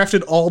I would have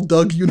drafted all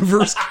Doug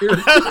universe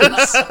characters.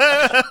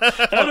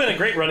 That would have been a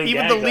great running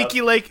Even gag. the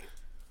Leaky Lake.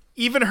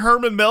 Even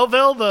Herman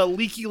Melville, the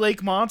Leaky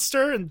Lake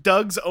Monster, and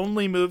Doug's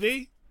only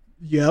movie.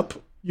 Yep,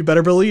 you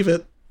better believe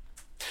it.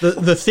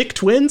 The Thick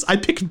Twins, I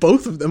picked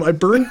both of them. I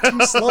burned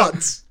 2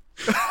 slots.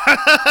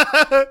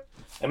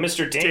 And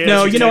Mr. Dane.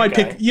 No,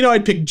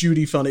 I'd pick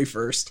Judy Funny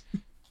first.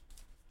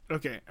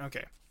 Okay.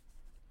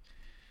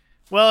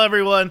 Well,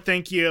 everyone,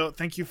 thank you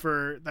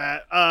for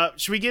that.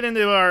 Should we get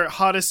into our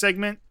hottest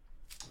segment?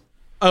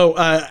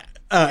 Oh,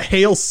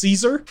 Hail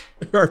Caesar,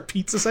 our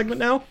pizza segment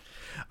now.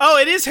 Oh,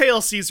 it is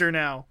Hail Caesar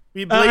now.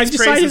 I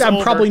decided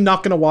I'm probably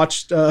not going to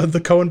watch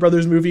the Coen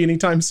Brothers movie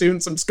anytime soon,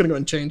 so I'm just going to go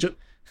and change it.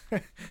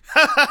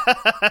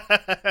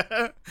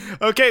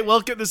 Okay,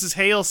 welcome. This is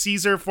Hail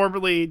Caesar,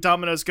 formerly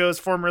Domino's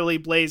Ghost, formerly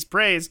Blaze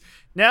Praise.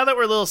 Now that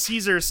we're Little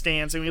Caesar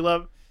stands, and we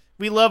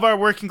love our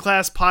working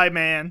class pie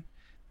man,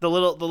 the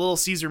little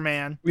Caesar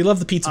man. We love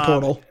the pizza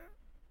portal.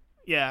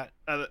 Yeah,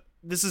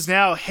 this is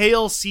now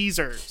Hail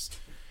Caesars.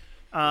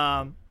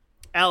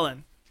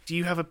 Alan, do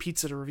you have a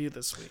pizza to review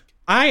this week?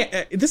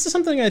 This is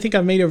something I think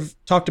I may have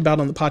talked about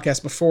on the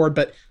podcast before,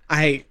 but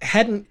I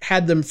hadn't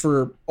had them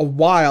for a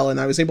while, and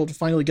I was able to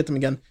finally get them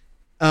again.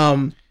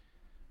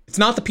 It's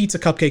not the pizza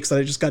cupcakes that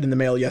I just got in the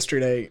mail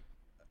yesterday.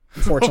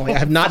 Unfortunately, I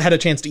have not had a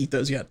chance to eat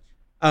those yet.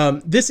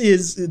 This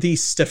is the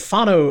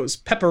Stefano's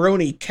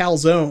Pepperoni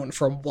Calzone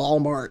from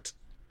Walmart.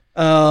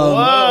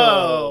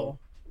 Whoa!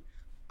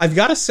 I've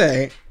got to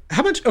say,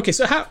 how do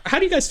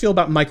you guys feel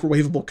about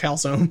microwavable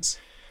calzones?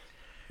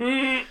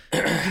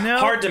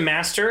 Hard to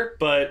master,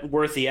 but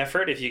worth the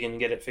effort if you can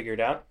get it figured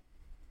out.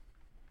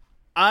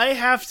 I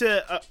have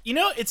to,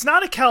 it's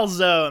not a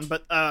calzone,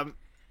 but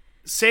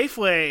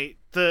Safeway,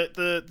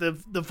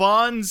 the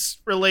Vons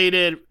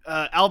related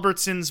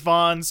Albertsons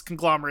Vons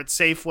conglomerate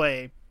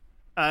Safeway.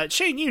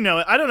 Shane, you know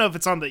it. I don't know if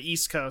it's on the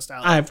East Coast.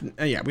 Alex.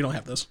 We don't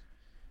have those.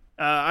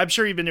 I'm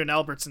sure you've been doing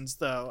Albertsons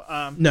though.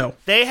 No,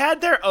 they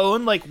had their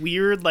own like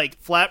weird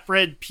like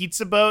flatbread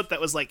pizza boat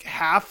that was like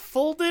half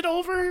folded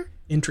over.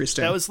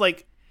 Interesting. That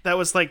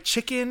was like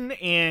chicken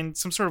and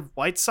some sort of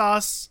white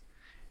sauce,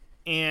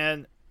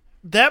 and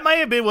that might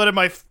have been one of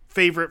my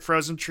favorite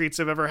frozen treats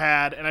I've ever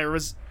had. And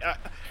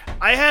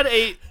I had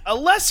a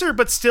lesser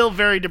but still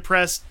very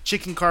depressed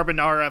chicken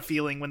carbonara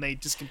feeling when they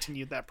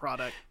discontinued that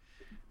product.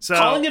 So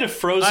calling it a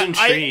frozen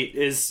treat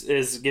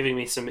is giving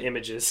me some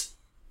images.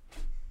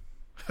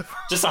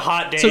 Just a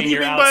hot day and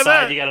you're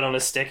outside, you got it on a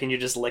stick and you're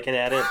just licking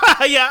at it.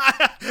 Yeah,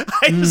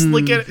 I just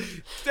lick at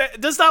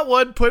it. Does not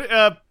one put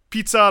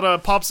pizza on a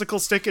popsicle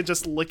stick and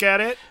just lick at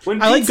it? When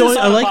when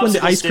the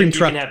ice cream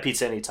truck. You can have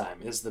pizza anytime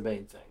is the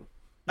main thing.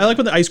 I like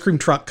when the ice cream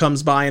truck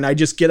comes by and I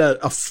just get a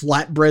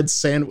flatbread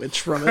sandwich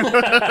from it.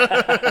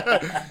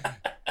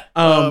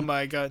 Oh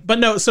my god! But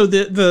no, so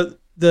the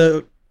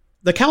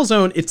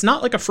calzone, it's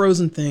not like a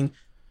frozen thing.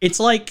 It's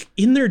like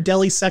in their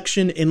deli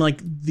section in like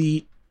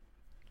the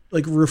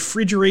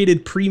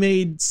refrigerated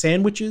pre-made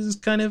sandwiches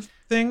kind of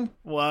thing.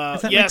 Wow.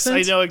 Yes,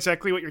 I know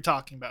exactly what you're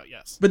talking about.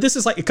 Yes. But this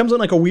is like, it comes in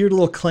like a weird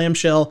little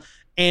clamshell,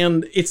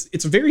 and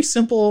it's a very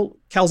simple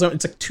calzone.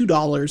 It's like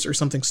 $2 or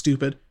something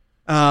stupid.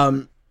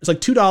 It's like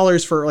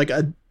 $2 for like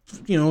a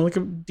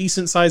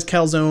decent sized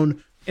calzone,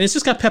 and it's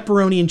just got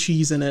pepperoni and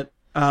cheese in it.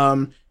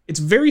 It's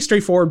very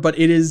straightforward, but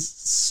it is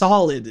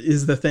solid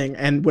is the thing.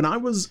 And when I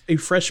was a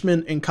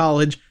freshman in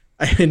college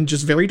and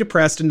just very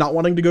depressed and not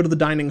wanting to go to the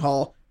dining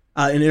hall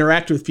and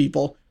interact with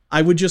people,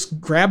 I would just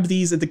grab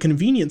these at the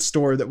convenience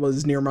store that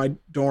was near my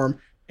dorm,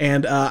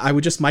 and I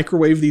would just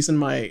microwave these and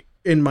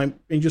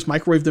just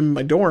microwave them in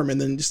my dorm,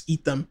 and then just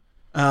eat them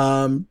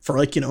for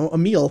like a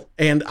meal.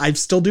 And I'm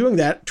still doing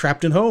that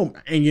trapped at home.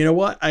 And you know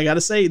what? I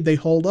gotta say they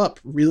hold up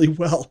really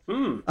well.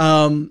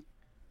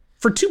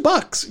 For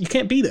 $2, you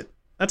can't beat it.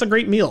 That's a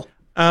great meal.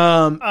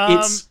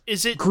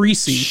 Is it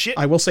greasy?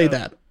 I will say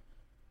that.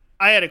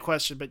 I had a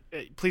question, but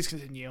please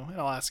continue,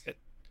 and I'll ask it.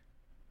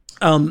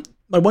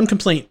 My one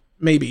complaint,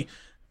 maybe,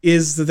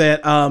 is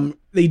that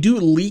they do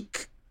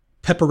leak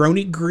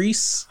pepperoni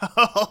grease.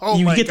 Oh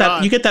you my get God.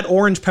 that you get that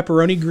orange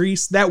pepperoni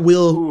grease that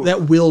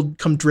will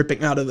come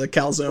dripping out of the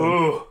calzone.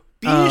 Ooh.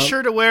 Be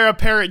sure to wear a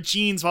pair of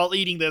jeans while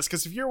eating this,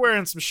 because if you're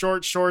wearing some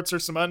short shorts or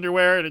some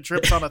underwear and it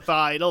drips on a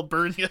thigh, it'll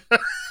burn you.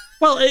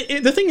 Well,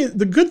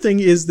 the good thing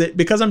is that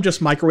because I'm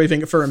just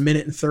microwaving it for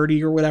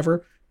 1:30 or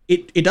whatever,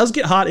 it does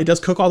get hot. It does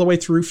cook all the way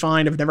through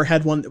fine. I've never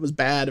had one that was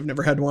bad. I've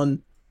never had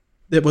one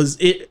that was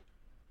it.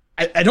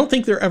 I don't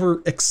think they're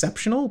ever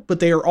exceptional, but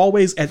they are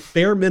always at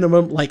bare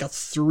minimum like a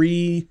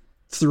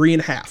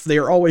 3.5. They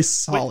are always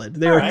solid.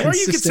 They're a consistent more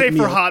you could say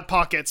meal. for Hot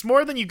Pockets.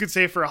 More than you could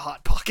say for a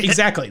Hot Pocket.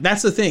 Exactly.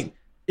 That's the thing,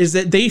 is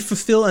that they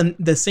fulfill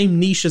the same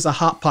niche as a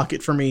Hot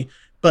Pocket for me,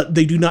 but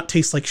they do not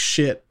taste like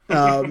shit.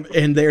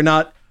 And they're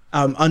not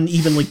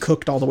unevenly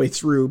cooked all the way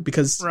through,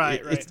 because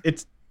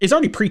it's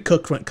already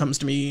pre-cooked when it comes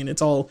to me, and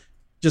it's all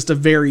just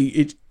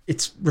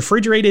it's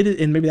refrigerated,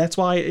 and maybe that's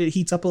why it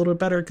heats up a little bit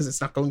better, because it's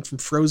not going from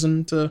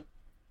frozen to,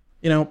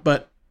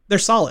 but they're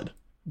solid.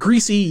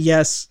 Greasy,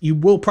 yes, you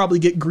will probably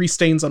get grease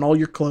stains on all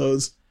your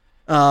clothes,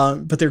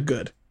 but they're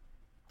good.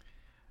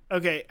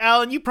 Okay,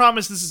 Alan, you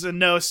promised this is a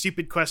no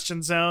stupid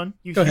question zone.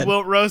 You Go ahead.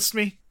 won't roast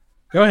me?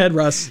 Go ahead,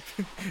 Russ.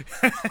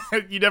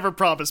 You never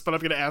promised, but I'm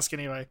going to ask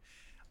anyway.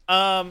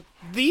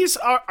 These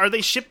are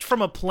they shipped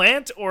from a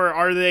plant or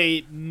are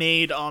they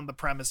made on the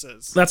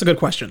premises? That's a good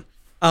question.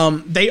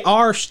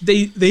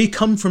 They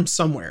come from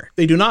somewhere.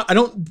 They do not.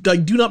 I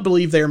do not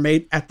believe they are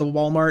made at the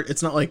Walmart.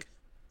 It's not like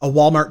a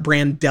Walmart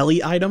brand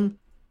deli item.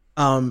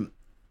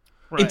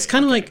 It's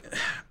kind of like,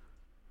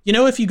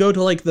 if you go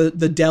to like the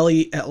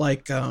deli at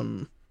like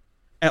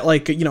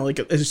like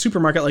a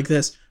supermarket like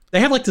this, they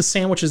have like the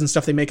sandwiches and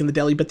stuff they make in the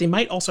deli, but they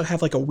might also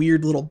have like a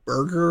weird little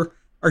burger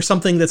or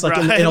something that's like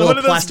in a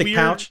little plastic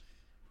pouch,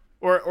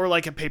 or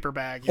like a paper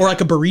bag, or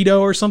like a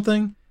burrito or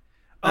something.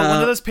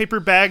 One of those paper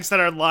bags that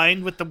are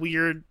lined with the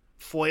weird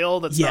foil.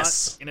 That's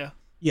yes. not,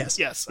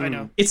 Yes, I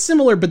know. It's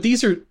similar, but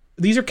these are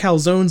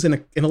calzones in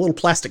a little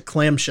plastic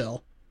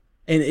clamshell,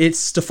 and it's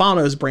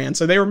Stefano's brand.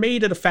 So they were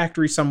made at a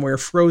factory somewhere,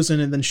 frozen,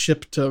 and then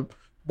shipped to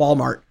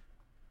Walmart.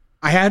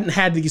 I hadn't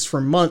had these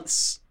for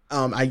months.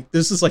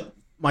 This is like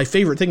my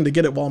favorite thing to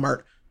get at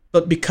Walmart,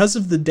 but because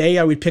of the day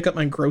I would pick up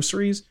my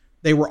groceries,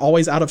 they were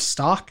always out of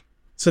stock.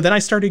 So then I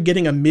started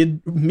getting a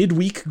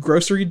midweek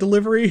grocery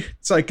delivery,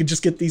 so I could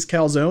just get these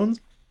calzones.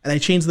 And I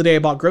changed the day I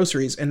bought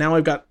groceries, and now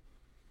I've got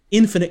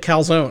infinite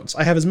calzones.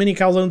 I have as many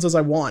calzones as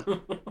I want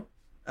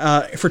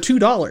for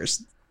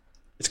 $2.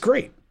 It's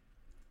great.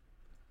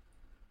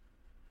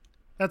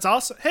 That's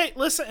awesome. Hey,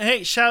 listen.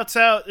 Hey, shouts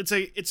out.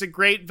 It's a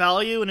great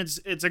value, and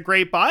it's a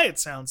great buy. It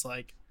sounds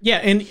like. Yeah,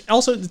 and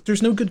also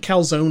there's no good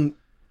calzone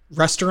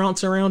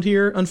restaurants around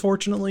here,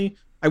 unfortunately.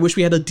 I wish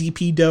we had a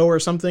DP dough or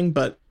something,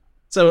 but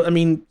so I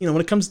mean,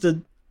 when it comes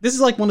to this, is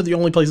like one of the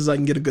only places I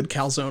can get a good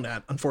calzone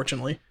at,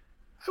 unfortunately.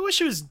 I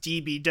wish it was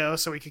DB dough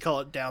so we could call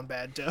it down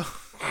bad dough.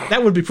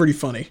 That would be pretty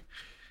funny.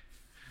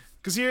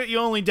 Because you're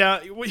really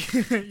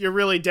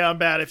down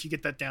bad if you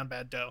get that down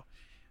bad dough.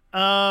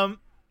 And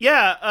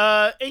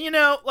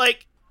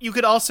like you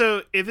could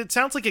also, if it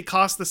sounds like it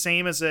costs the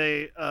same as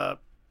a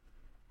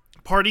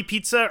party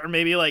pizza, or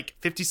maybe like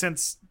 50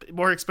 cents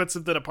more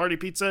expensive than a party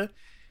pizza,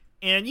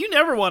 and you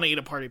never want to eat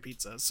a party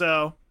pizza.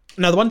 So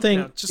now the one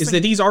thing is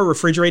that these are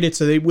refrigerated,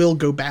 so they will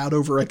go bad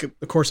over like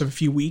the course of a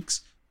few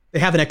weeks. They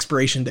have an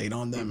expiration date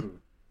on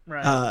them.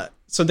 Right.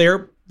 So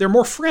they're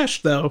more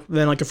fresh though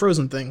than like a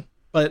frozen thing,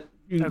 but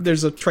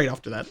there's a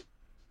trade-off to that.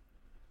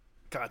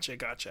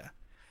 Gotcha.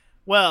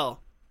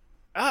 Well,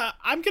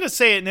 I'm going to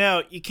say it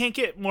now. You can't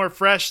get more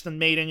fresh than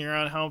made in your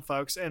own home,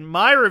 folks. And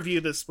my review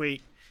this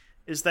week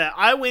is that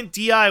I went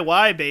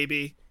DIY,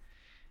 baby.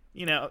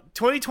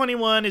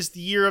 2021 is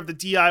the year of the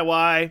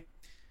DIY.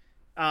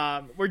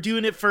 We're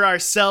doing it for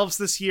ourselves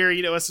this year.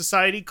 As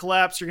society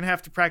collapse, you're going to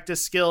have to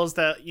practice skills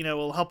that,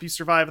 will help you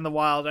survive in the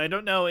wild. And I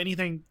don't know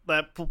anything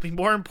that will be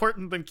more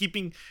important than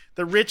keeping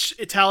the rich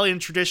Italian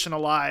tradition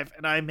alive.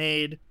 And I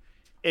made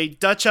a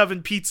Dutch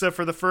oven pizza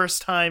for the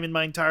first time in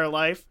my entire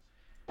life.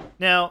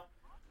 Now,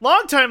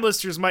 longtime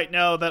listeners might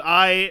know that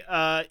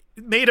I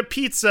made a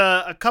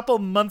pizza a couple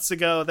months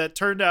ago that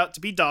turned out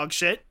to be dog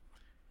shit.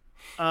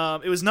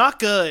 It was not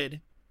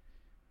good.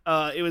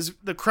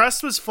 The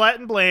crust was flat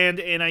and bland,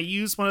 and I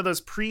used one of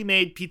those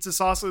pre-made pizza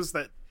sauces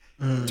that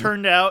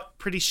turned out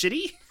pretty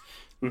shitty.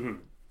 Mm-hmm.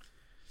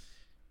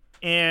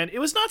 And it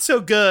was not so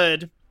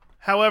good.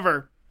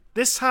 However,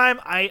 this time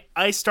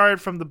I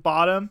started from the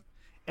bottom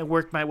and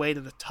worked my way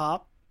to the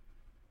top.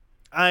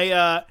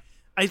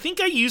 I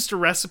think I used a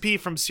recipe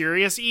from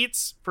Serious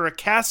Eats for a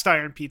cast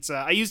iron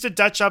pizza. I used a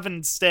Dutch oven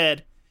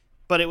instead,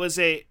 but it was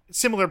a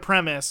similar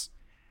premise.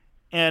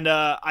 And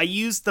I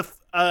used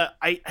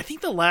I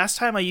think the last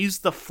time I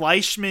used the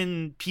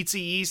Fleischmann pizza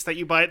yeast that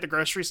you buy at the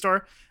grocery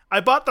store. I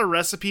bought the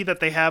recipe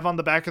that they have on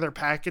the back of their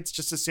packets,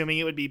 just assuming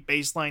it would be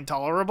baseline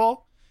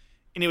tolerable.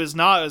 And it was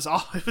not.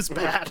 It was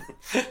bad.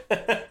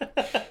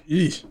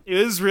 It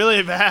was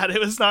really bad. It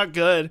was not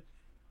good.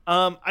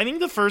 I think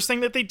the first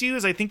thing that they do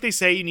is I think they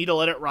say you need to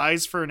let it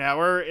rise for an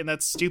hour, and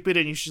that's stupid,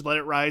 and you should let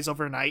it rise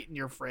overnight in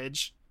your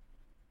fridge.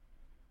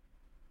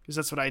 Because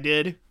that's what I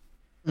did.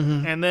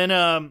 Mm-hmm. And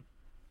then,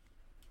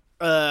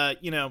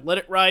 let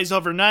it rise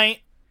overnight.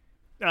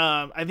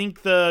 I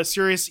think the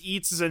Serious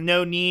Eats is a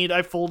no need.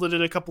 I folded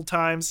it a couple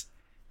times.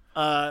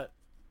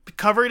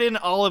 Covered in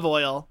olive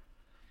oil.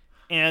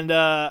 And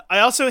I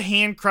also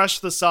hand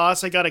crushed the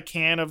sauce. I got a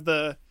can of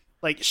the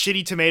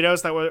shitty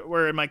tomatoes that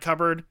were in my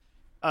cupboard.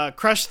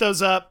 Crushed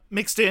those up,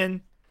 mixed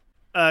in,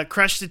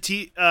 crushed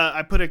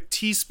I put a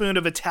teaspoon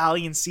of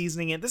Italian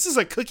seasoning in. This is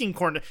a cooking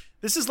corner.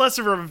 This is less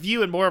of a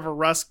review and more of a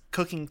Russ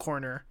cooking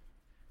corner.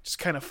 Just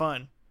kind of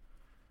fun.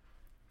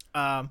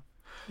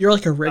 You're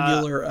like a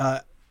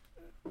regular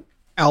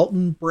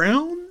Alton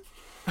Brown?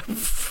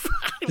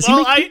 Does he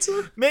make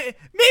pizza?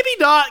 Maybe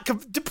not.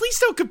 Please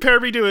don't compare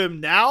me to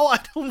him now. I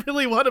don't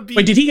really want to be.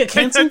 Wait, did he get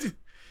canceled?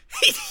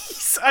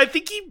 I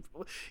think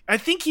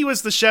he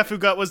was the chef who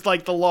was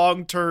like the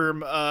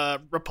long-term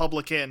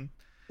Republican.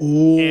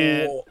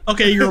 Oh,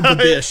 okay. You're a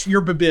babish.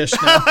 You're babish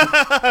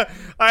now.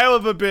 I am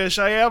a babish.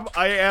 I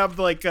am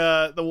like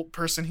the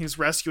person who's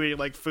rescuing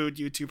like food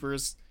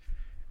YouTubers.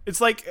 It's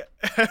like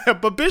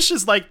babish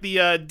is like the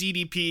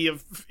DDP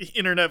of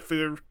internet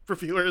food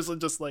reviewers,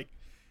 and just like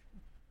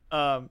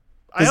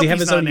I hope he have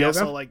he's his not own an yoga?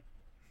 asshole. Like,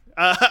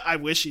 I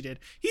wish he did.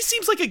 He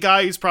seems like a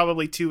guy who's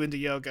probably too into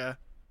yoga,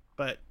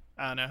 but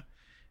I don't know.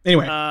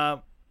 Anyway,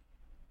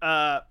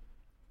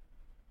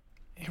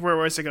 Where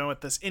was I going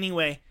with this?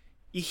 Anyway,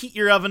 you heat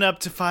your oven up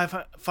to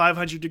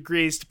 500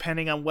 degrees,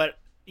 depending on what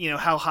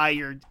how high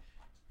your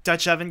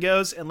Dutch oven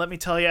goes. And let me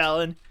tell you,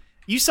 Alan,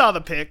 you saw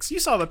the pics. You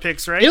saw the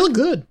pics, right? they look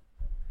good.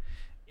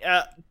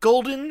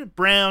 Golden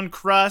brown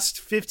crust,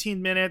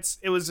 15 minutes.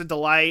 It was a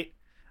delight.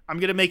 I'm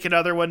gonna make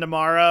another one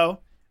tomorrow.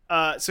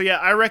 So yeah,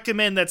 I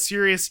recommend that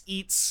Serious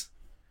Eats.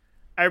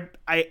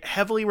 I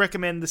heavily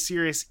recommend the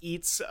Serious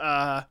Eats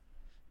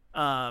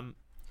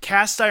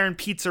cast iron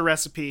pizza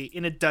recipe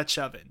in a Dutch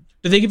oven.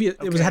 Did they give you?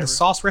 Okay, It had a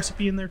sauce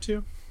recipe in there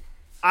too.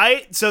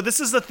 So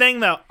this is the thing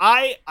though.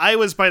 I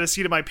was by the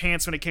seat of my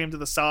pants when it came to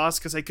the sauce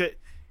because I could.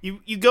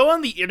 You go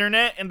on the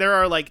internet and there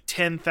are like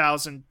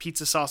 10,000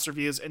 pizza sauce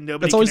reviews and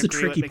nobody. That's always can the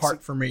agree what tricky makes part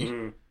it. for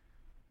me.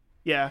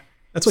 Yeah,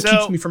 That's what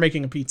keeps me from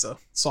making a pizza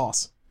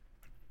sauce.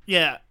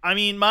 Yeah, I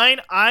mean,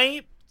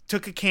 I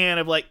took a can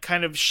of like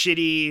kind of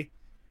shitty.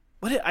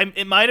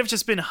 It might have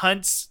just been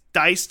Hunt's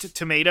diced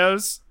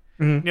tomatoes.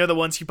 Mm-hmm. The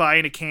ones you buy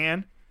in a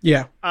can.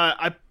 Yeah.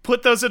 I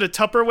put those in a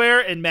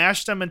Tupperware and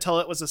mashed them until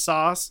it was a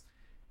sauce,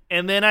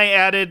 and then I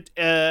added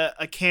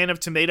a can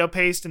of tomato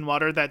paste and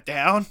watered that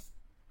down.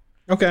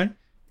 Okay.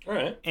 All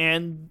right.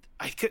 And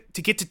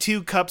to get to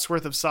 2 cups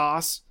worth of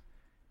sauce,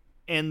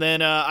 and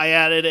then I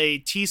added a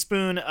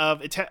teaspoon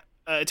of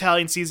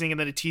Italian seasoning and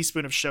then a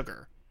teaspoon of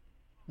sugar.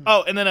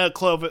 Oh, and then a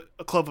clove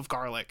of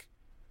garlic.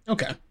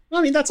 Okay. Well,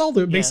 I mean, that's all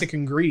the basic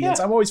ingredients.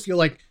 Yeah. I always feel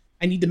like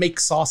I need to make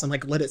sauce and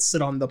like let it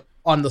sit on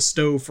the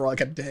stove for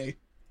like a day,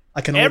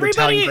 like an old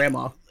Italian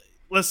grandma.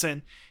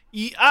 Listen,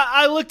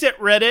 I looked at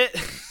Reddit,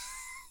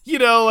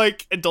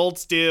 like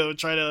adults do,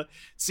 try to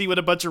see what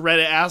a bunch of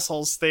Reddit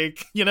assholes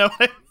think.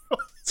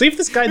 See if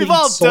this guy that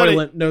eats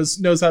Soylent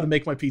knows how to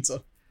make my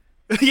pizza.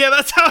 Yeah,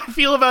 that's how I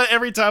feel about it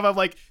every time. I'm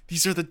like,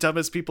 these are the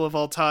dumbest people of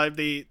all time.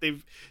 They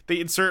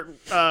insert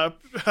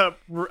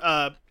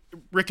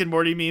Rick and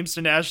Morty memes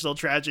to national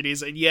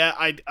tragedies, and yeah,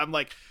 I'm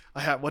like,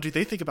 what do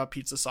they think about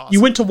pizza sauce?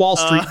 You went to Wall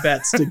Street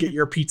Bets to get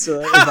your pizza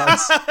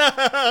advice.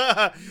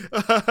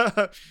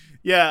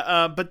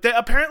 Yeah, but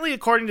apparently,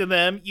 according to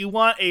them, you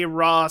want a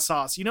raw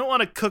sauce. You don't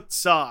want a cooked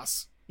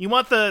sauce. You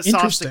want the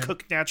sauce to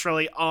cook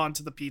naturally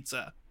onto the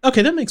pizza.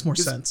 Okay, that makes more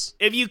sense.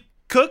 If you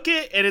cook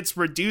it and it's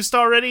reduced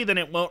already, then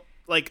it won't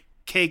like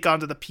cake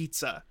onto the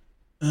pizza.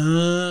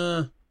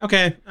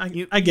 Okay, I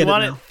get it. You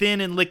want now. it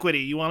thin and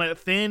liquidy. You want it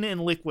thin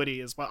and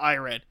liquidy is what I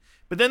read.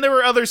 But then there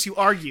were others who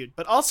argued.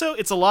 But also,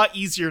 it's a lot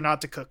easier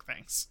not to cook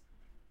things.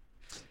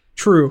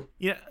 True.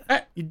 Yeah,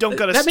 you don't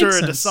gotta stir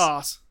into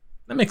sauce.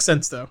 That makes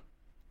sense, though.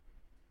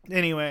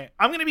 Anyway,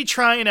 I'm gonna be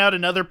trying out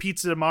another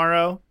pizza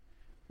tomorrow.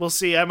 We'll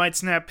see. I might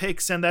snap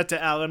pics, send that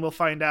to Alan. We'll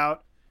find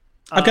out.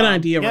 I've got an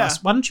idea,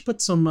 Ross. Why don't you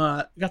put some?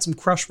 You got some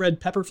crushed red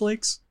pepper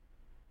flakes?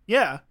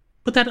 Yeah.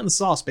 Put that in the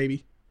sauce,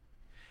 baby.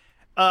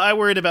 I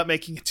worried about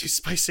making it too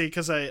spicy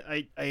because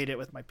I ate it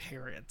with my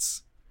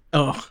parents.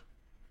 Oh.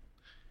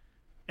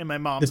 And my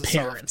mom's the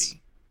parents.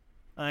 Softie.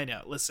 I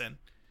know. Listen.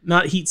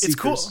 Not heat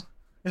seekers.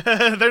 It's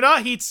cool. They're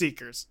not heat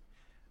seekers.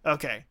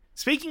 Okay.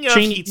 Speaking of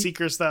heat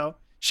seekers, though,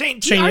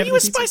 Shane, are you a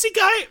spicy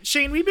guy?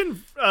 Shane, we've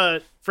been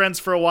friends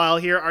for a while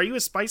here. Are you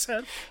a spice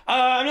head?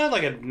 I'm not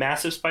like a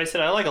massive spice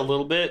head. I like a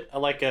little bit. I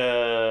like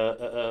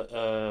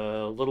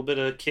a little bit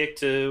of kick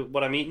to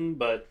what I'm eating,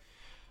 but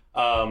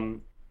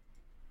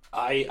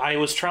I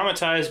was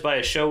traumatized by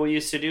a show we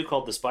used to do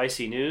called The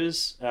Spicy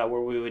News, where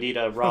we would eat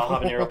a raw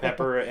habanero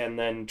pepper and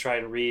then try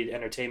and read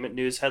entertainment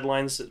news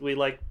headlines that we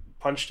like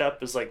punched up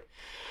as like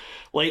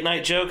late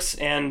night jokes.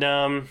 And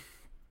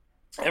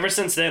ever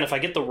since then, if I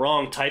get the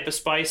wrong type of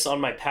spice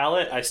on my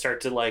palate, I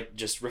start to like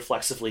just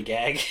reflexively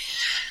gag.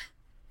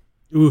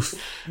 Oof.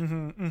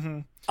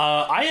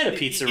 I had a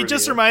pizza review. It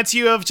just reminds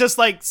you of just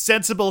like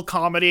sensible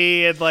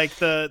comedy and like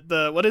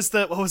the what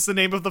was the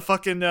name of the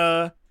fucking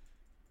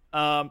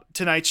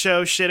Tonight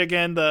Show shit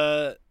again?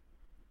 What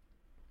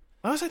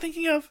was I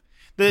thinking of?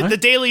 The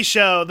Daily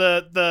Show,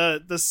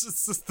 the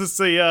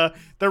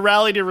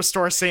rally to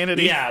restore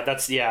sanity. Yeah,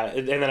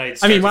 and then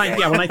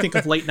when I think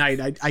of late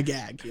night, I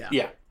gag.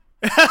 Yeah.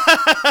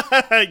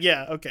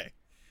 Yeah, okay.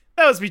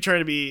 That was me trying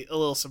to be a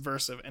little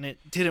subversive, and it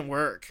didn't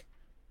work.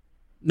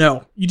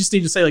 No, you just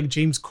need to say like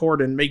James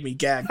Corden make me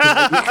gag.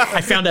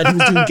 I found out he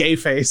was doing gay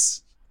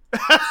face.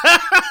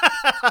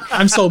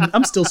 I'm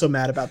still so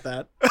mad about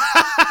that.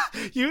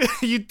 You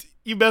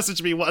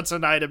messaged me once a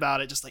night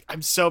about it, just like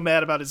I'm so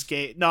mad about his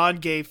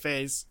non-gay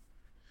face.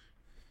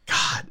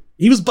 God,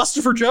 he was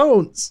Buster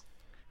Jones.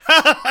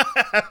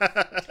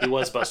 He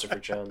was Buster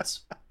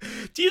Jones.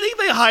 Do you think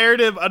they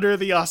hired him under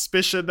the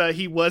auspicion that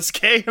he was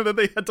gay, and then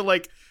they had to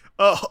like,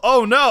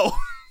 oh no,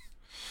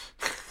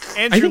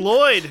 Andrew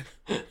Lloyd?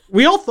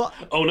 We all thought.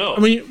 Oh no. I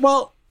mean,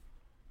 well,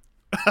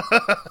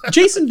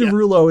 Jason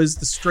Derulo is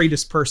the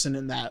straightest person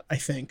in that. I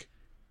think.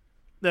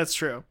 That's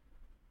true.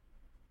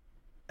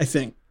 I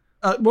think.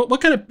 What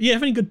kind of? You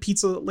have any good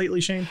pizza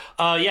lately, Shane?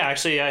 Yeah,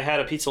 actually, I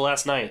had a pizza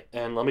last night,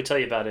 and let me tell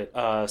you about it.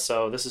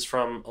 So this is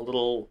from a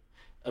little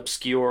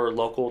obscure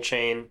local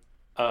chain,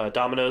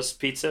 Domino's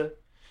Pizza.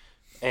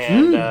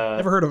 And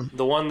never heard of them.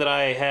 the one that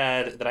I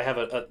had, I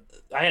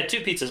had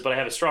 2 pizzas, but I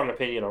have a strong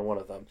opinion on one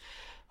of them.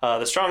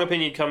 The strong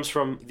opinion comes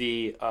from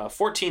the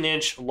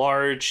 14-inch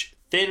large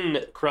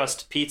thin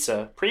crust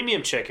pizza,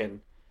 premium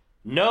chicken,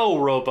 no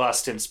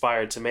robust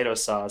inspired tomato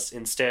sauce,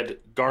 instead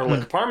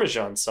garlic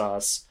Parmesan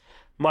sauce,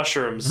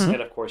 mushrooms,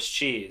 and of course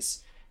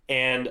cheese.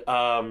 And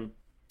the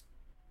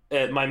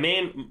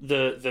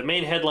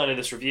main headline of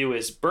this review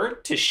is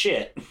burnt to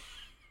shit.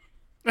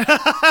 You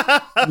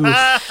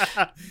got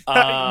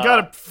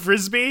a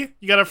frisbee?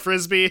 You got a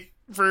frisbee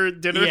for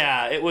dinner?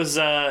 Yeah, it was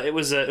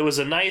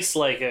a nice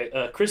like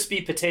a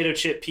crispy potato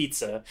chip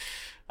pizza.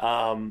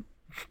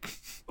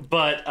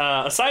 But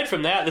aside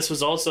from that, this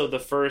was also the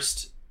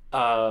first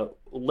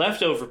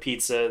leftover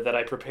pizza that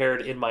I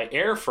prepared in my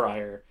air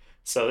fryer.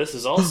 So this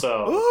is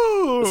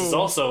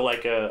also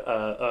like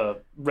a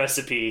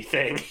recipe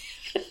thing.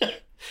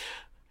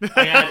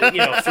 I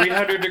had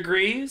 300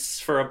 degrees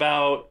for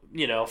about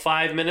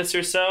 5 minutes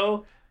or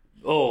so.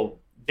 Oh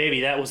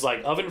baby, that was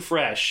like oven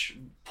fresh.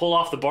 Pull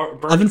off the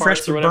burnt oven parts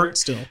fresh, or but whatever. burnt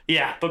still.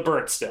 Yeah, but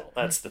burnt still.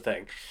 That's the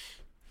thing.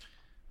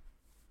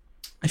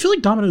 I feel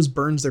like Domino's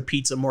burns their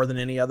pizza more than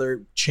any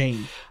other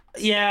chain.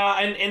 Yeah,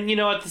 and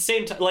at the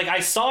same time, like I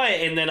saw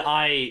it, and then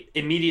I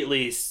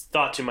immediately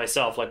thought to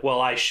myself, like,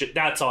 well,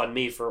 that's on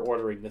me for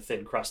ordering the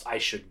thin crust. I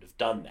shouldn't have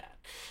done that.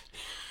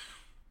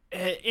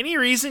 Any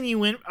reason you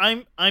went?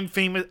 I'm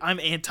famous. I'm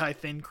anti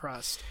thin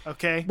crust.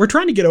 Okay, We're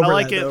trying to get over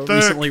like that it though thick.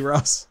 recently,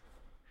 Russ.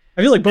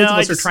 I feel like both No, of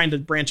us I are trying to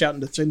branch out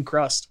into thin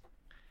crust.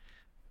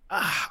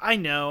 I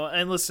know.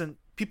 And listen,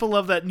 people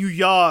love that New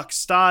York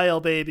style,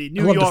 baby. I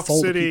New love to York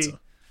fold a City. pizza.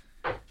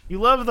 You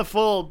love the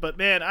fold, but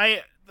man,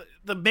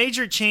 the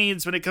major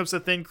chains when it comes to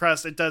thin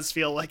crust, it does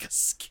feel like a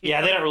scam.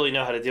 Yeah, they don't really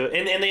know how to do it,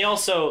 and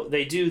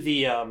they do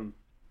the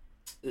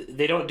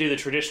they don't do the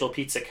traditional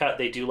pizza cut.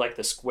 They do like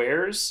the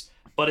squares,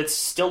 but it's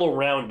still a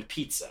round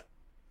pizza.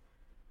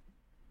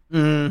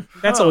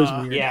 That's always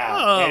weird. Yeah,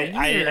 Oh, and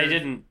I weird.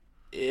 didn't.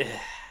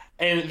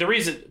 And the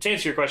reason, to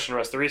answer your question,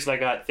 Russ, the reason I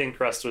got thin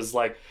crust was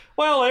like,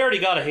 well, I already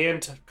got a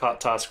hand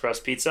tossed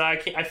crust pizza.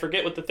 I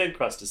forget what the thin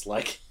crust is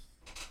like.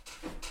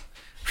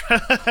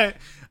 I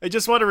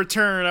just want to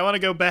return. I want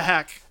to go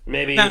back.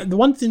 Maybe. Now, the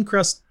one thin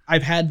crust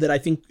I've had that I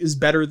think is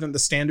better than the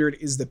standard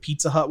is the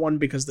Pizza Hut one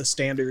because the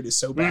standard is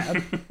so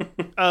bad.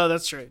 Oh,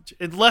 that's right.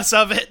 And less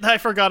of it. I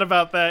forgot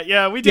about that.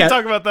 Yeah, we did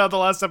talk about that in the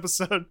last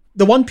episode.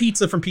 The one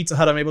pizza from Pizza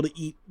Hut I'm able to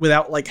eat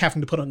without like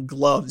having to put on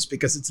gloves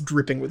because it's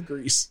dripping with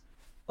grease.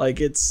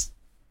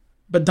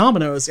 But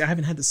Domino's, I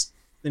haven't had this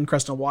thin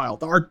crust in a while.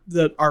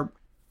 Our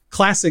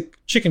classic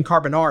chicken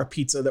carbonara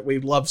pizza that we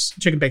love,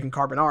 chicken bacon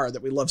carbonara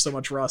that we love so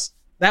much, Russ.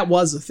 That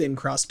was a thin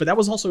crust, but that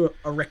was also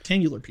a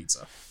rectangular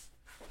pizza.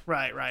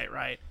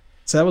 Right.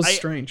 So that was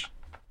strange.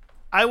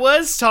 I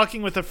was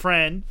talking with a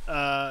friend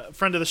of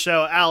the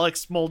show,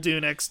 Alex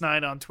Muldoon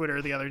X9 on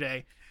Twitter the other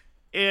day.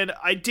 And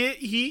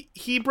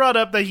he brought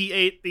up that he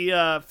ate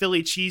the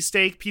Philly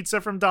cheesesteak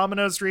pizza from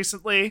Domino's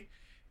recently.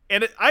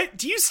 And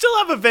do you still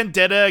have a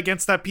vendetta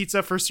against that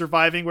pizza for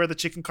surviving where the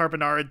chicken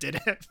carbonara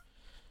didn't?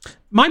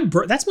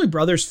 That's my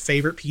brother's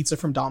favorite pizza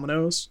from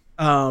Domino's.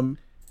 And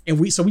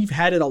we've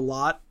had it a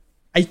lot.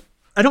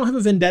 I don't have a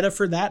vendetta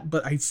for that,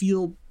 but I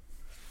feel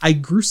I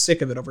grew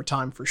sick of it over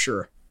time for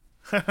sure.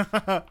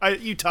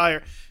 You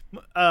tired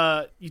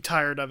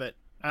of it.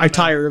 I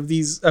tire of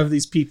these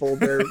people,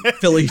 their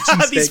Philly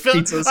cheesesteak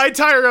pizzas. I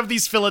tire of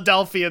these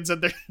Philadelphians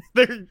and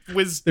their cheese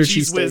whiz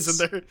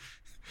cheesesteaks.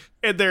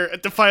 and their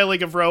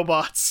defiling of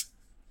robots.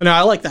 No,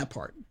 I like that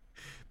part.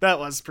 That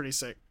was pretty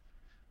sick.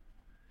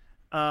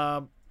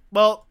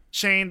 Well,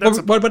 Shane,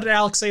 What did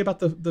Alex say about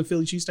the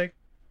Philly cheesesteak?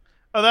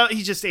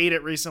 He just ate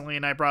it recently,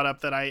 and I brought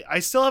up that I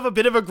still have a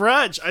bit of a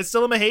grudge. I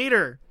still am a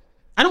hater.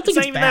 I don't think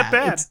It's it's not even bad.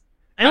 that bad.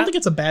 I don't think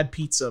it's a bad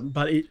pizza,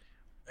 but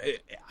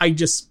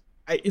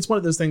it's one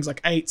of those things.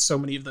 Like I ate so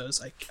many of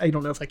those, I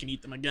don't know if I can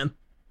eat them again.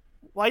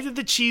 Why did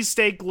the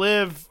cheesesteak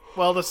live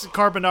while the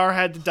carbonara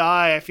had to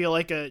die? I feel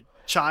like a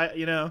child,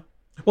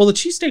 Well, the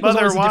cheesesteak was Mother,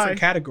 always a why? different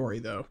category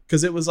though,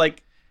 because it was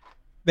like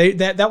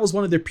that was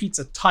one of their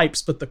pizza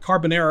types, but the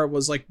carbonara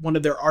was like one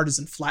of their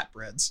artisan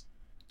flatbreads.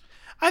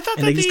 I thought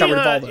And that they just got rid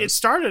of all those. it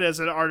started as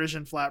an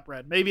artisan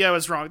flatbread. Maybe I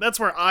was wrong. That's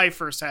where I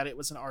first had it,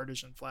 was an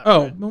artisan flatbread.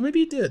 Oh, well,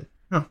 maybe it did.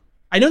 Huh.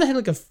 I know they had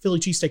like a Philly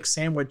cheesesteak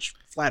sandwich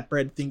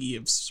flatbread thingy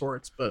of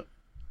sorts, but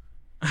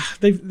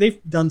they've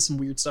done some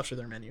weird stuff to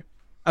their menu.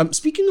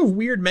 Speaking of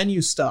weird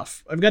menu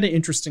stuff, I've got an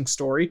interesting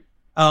story.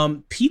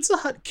 Pizza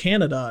Hut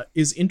Canada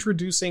is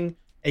introducing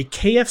a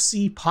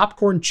KFC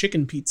popcorn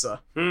chicken pizza.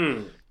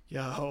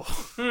 Yo.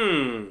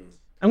 I'm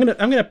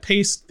gonna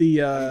paste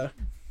the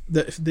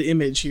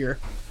image here.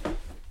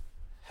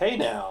 Hey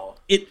now.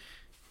 It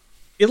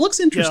looks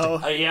interesting.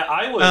 Yo. Yeah,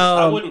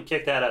 I wouldn't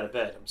kick that out of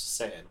bed. I'm just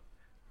saying.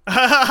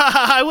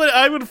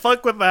 I would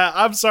fuck with that.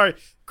 I'm sorry.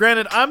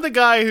 Granted, I'm the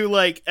guy who,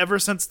 like, ever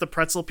since the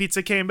pretzel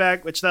pizza came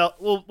back, which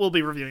we'll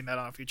be reviewing that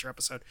on a future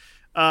episode.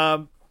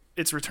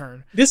 Its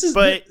return. This is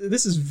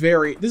a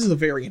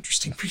very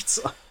interesting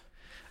pizza.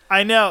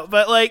 I know,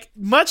 but like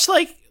much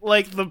like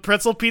like the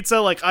pretzel pizza,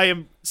 like I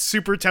am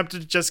super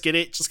tempted to just get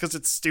it just because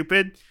it's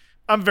stupid.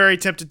 I'm very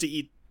tempted to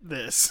eat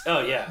this.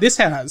 Oh yeah. This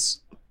has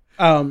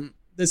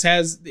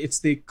it's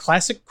the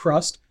classic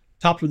crust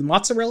topped with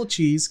mozzarella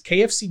cheese,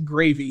 KFC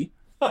gravy,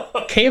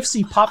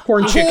 KFC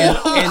popcorn chicken,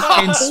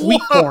 and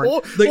sweet corn.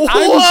 Like,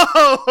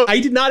 I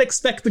did not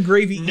expect the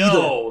gravy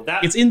either.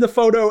 It's in the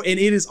photo and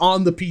it is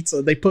on the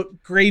pizza. They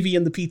put gravy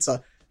in the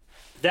pizza.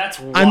 That's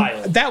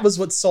wild. That was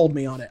what sold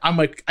me on it. I'm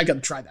like, I gotta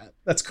try that.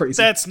 That's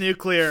crazy. That's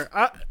nuclear.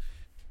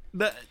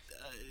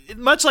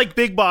 Much like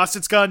Big Boss,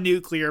 it's gone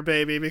nuclear,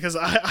 baby. Because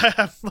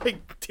I'm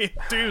like,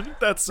 dude,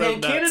 that's so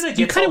nuts. Canada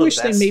You kind of wish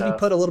they maybe stuff.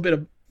 put a little bit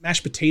of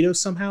mashed potatoes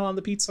somehow on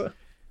the pizza.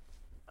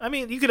 I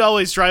mean, you could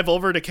always drive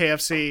over to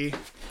KFC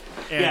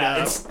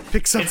and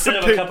pick some. Instead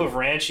of a cup of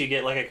ranch, you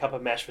get like a cup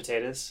of mashed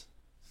potatoes.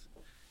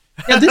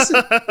 Yeah, this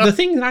is the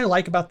thing that I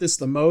like about this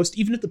the most.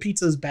 Even if the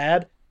pizza is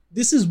bad,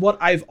 this is what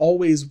I've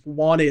always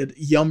wanted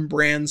Yum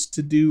Brands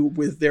to do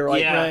with their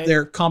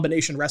their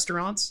combination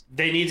restaurants.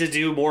 They need to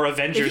do more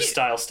Avengers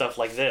style stuff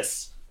like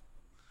this.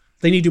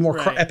 They need to do more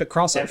epic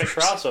crossovers. Epic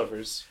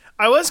crossovers.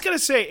 I was gonna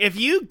say, if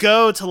you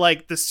go to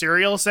like the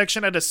cereal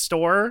section at a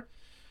store,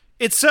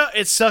 it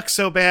sucks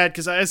so bad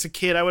because as a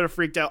kid I would have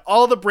freaked out.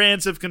 All the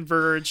brands have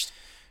converged.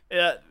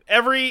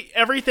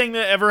 Everything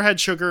that ever had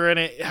sugar in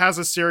it has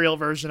a cereal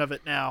version of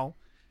it now.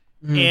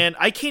 And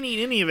I can't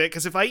eat any of it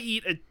because if I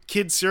eat a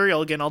kid's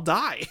cereal again, I'll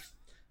die.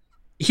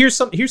 Here's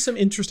some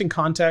interesting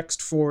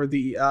context for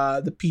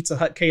the Pizza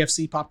Hut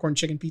KFC popcorn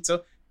chicken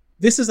pizza.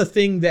 This is a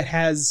thing that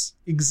has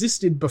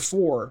existed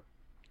before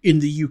in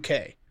the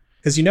UK,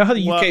 because you know how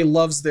the UK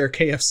loves their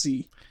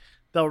KFC.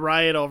 They'll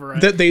riot over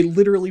it. That they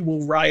literally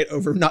will riot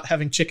over not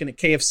having chicken at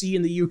KFC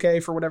in the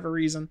UK for whatever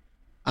reason.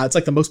 It's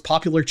like the most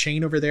popular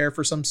chain over there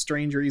for some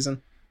strange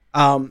reason.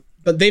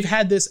 But they've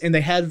had this, and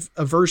they have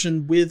a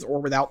version with or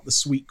without the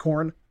sweet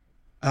corn.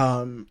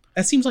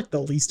 That seems like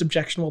the least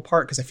objectionable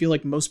part, because I feel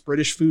like most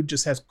British food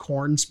just has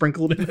corn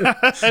sprinkled in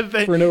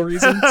it for no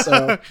reason.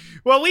 So,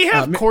 well, we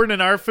have corn in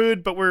our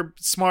food, but we're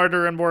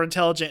smarter and more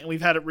intelligent, and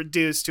we've had it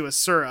reduced to a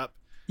syrup.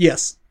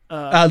 Yes.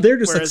 They're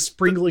just like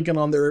sprinkling it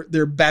on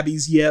their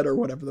babbies yet or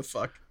whatever the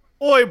fuck.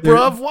 Oi,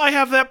 bruv, why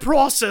have that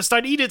processed?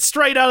 I'd eat it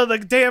straight out of the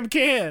damn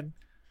can.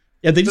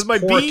 Yeah, they just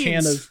pour a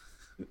can of...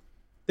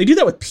 They do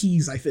that with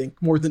peas, I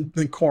think, more than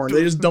corn.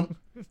 They just dump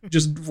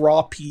just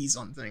raw peas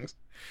on things.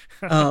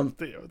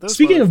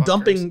 Speaking of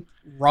dumping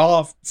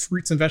raw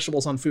fruits and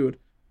vegetables on food,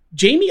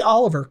 Jamie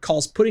Oliver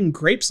calls putting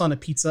grapes on a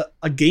pizza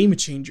a game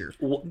changer.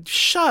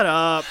 Shut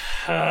up.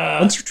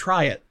 Once you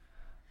try it,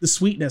 the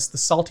sweetness, the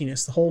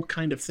saltiness, the whole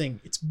kind of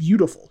thing, it's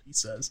beautiful, he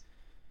says.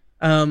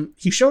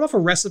 He showed off a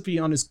recipe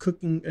on his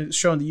cooking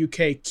show in the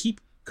UK, Keep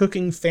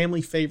Cooking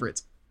Family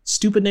Favorites.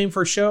 Stupid name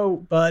for a show,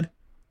 bud.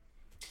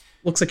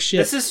 Looks like shit.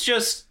 This is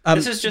just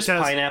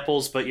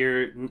pineapples, but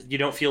you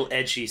don't feel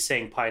edgy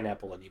saying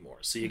pineapple anymore,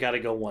 so you got to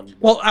go one more.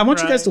 Well, I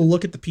want you guys to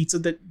look at the pizza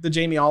that the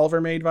Jamie Oliver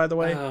made, by the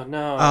way. Oh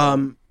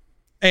no.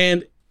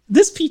 And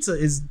this pizza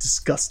is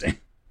disgusting.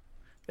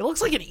 It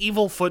looks like an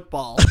evil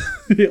football.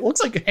 It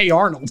looks like Hey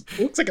Arnold.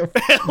 It looks like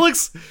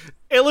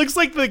it looks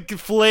like the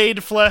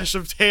flayed flesh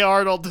of Hey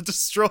Arnold that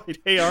destroyed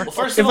Hey Arnold.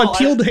 Well, if I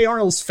peeled Hey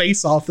Arnold's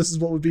face off, this is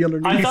what would be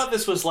underneath. I thought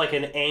this was like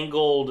an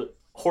angled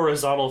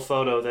horizontal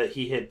photo that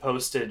he had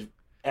posted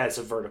as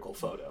a vertical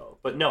photo,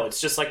 but no,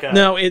 it's just like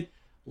a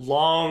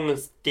long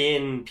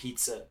thin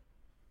pizza.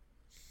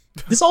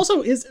 This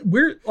also is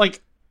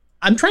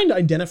I'm trying to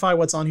identify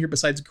what's on here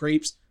besides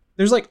grapes.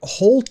 There's like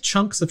whole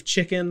chunks of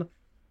chicken.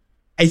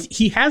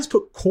 He has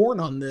put corn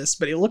on this,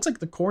 but it looks like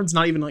the corn's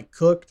not even like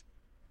cooked.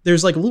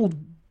 There's like little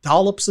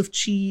dollops of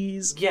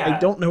cheese. Yeah, I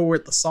don't know where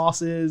the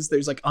sauce is.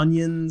 There's like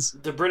onions.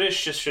 The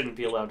British just shouldn't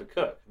be allowed to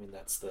cook. I mean,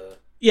 that's the...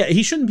 Yeah,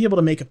 he shouldn't be able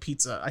to make a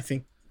pizza, I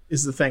think,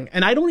 is the thing.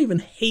 And I don't even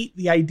hate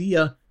the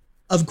idea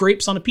of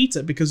grapes on a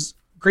pizza, because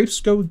grapes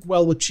go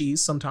well with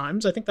cheese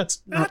sometimes. I think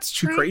that's not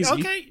too crazy.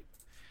 Okay.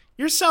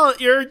 You're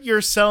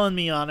selling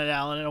me on it,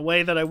 Alan, in a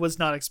way that I was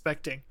not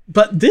expecting.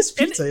 But this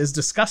pizza is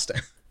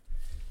disgusting.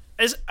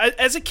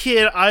 As a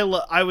kid, I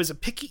was a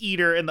picky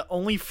eater, and the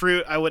only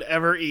fruit I would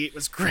ever eat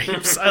was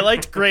grapes. I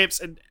liked grapes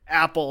and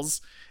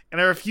apples,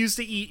 and I refused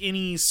to eat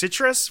any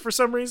citrus for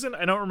some reason.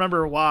 I don't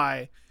remember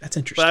why. That's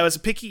interesting. But I was a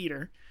picky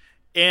eater,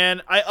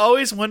 and I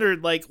always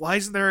wondered, like, why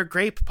isn't there a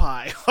grape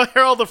pie? Why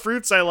are all the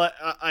fruits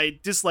I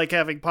dislike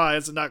having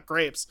pies and not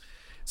grapes?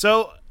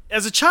 So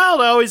as a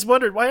child, I always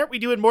wondered, why aren't we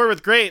doing more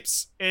with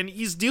grapes? And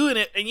he's doing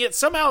it, and yet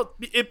somehow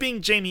it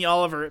being Jamie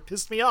Oliver, it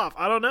pissed me off.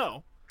 I don't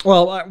know.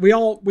 Well, we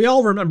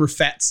all remember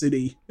Fat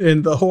City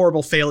and the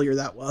horrible failure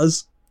that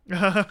was.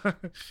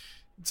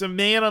 It's a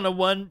man on a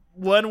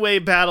one-way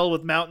battle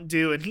with Mountain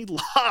Dew, and he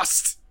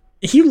lost.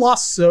 He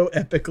lost so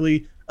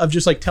epically of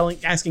just like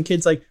asking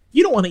kids like,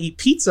 you don't want to eat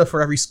pizza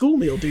for every school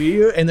meal, do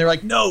you? And they're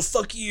like, no,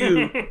 fuck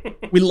you.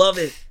 We love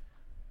it.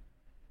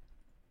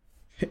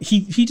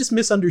 He just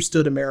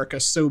misunderstood America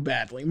so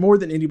badly, more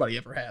than anybody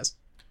ever has.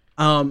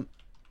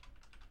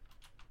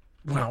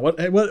 Wow, what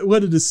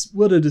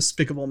a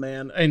despicable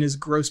man and his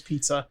gross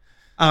pizza.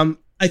 I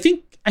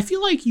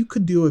feel like you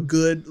could do a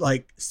good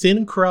like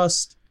thin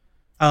crust,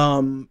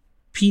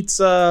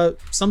 pizza,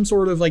 some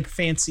sort of like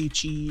fancy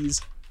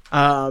cheese,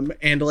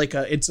 and like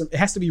it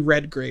has to be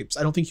red grapes.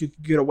 I don't think you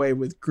could get away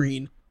with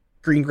green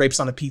grapes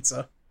on a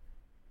pizza.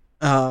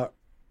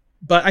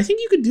 But I think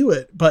you could do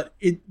it. But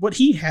what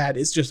he had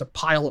is just a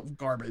pile of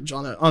garbage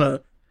on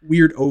a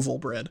weird oval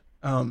bread.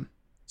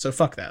 So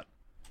fuck that.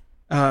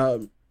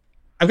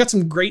 I've got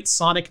some great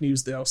Sonic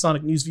news though.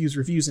 Sonic news, views,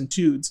 reviews, and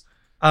tudes.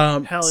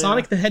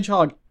 Sonic the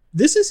Hedgehog.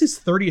 This is his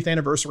 30th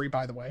anniversary,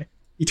 by the way.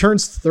 He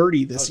turns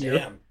 30 this year.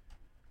 Damn.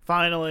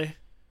 Finally.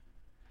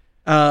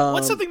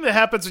 What's something that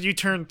happens when you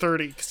turn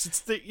 30?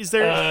 Because is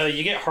there?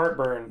 You get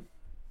heartburn,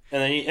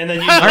 and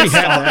then you already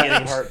stop had that.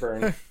 getting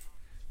heartburn.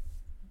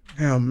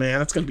 Oh man,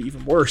 that's gonna be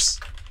even worse.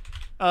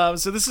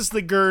 So this is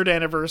the GERD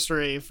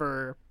anniversary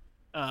for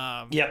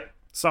Yep.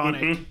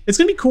 Sonic. Mm-hmm. It's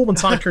gonna be cool when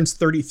Sonic turns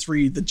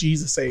 33, the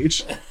Jesus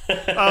age.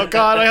 Oh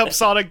god, I hope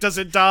Sonic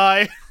doesn't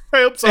die.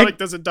 I hope Sonic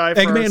doesn't die for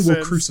our Eggman will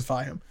sins.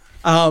 crucify him.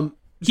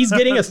 He's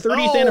getting a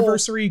 30th No.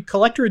 anniversary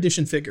collector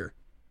edition figure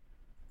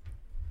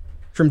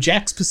from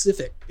Jakks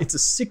Pacific. It's a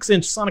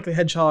 6-inch Sonic the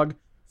Hedgehog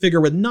figure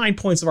with 9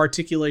 points of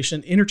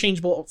articulation,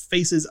 interchangeable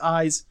faces,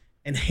 eyes,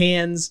 and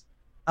hands.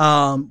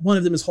 One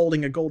of them is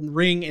holding a golden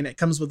ring, and it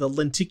comes with a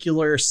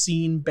lenticular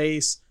scene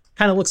base.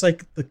 Kind of looks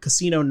like the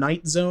Casino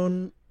Night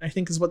Zone, I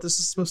think is what this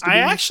is supposed to be. I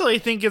actually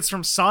think it's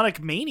from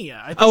Sonic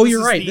Mania. I think Oh, this you're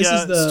is right. The, This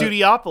is the-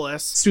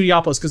 Studiopolis.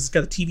 Studiopolis, because it's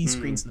got the TV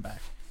screens in the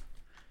back.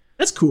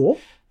 That's cool.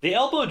 The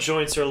elbow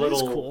joints are a That is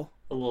little cool.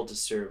 a little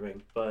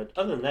disturbing, but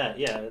other than that,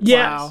 yeah. It's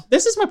Yeah, Wow.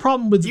 this is my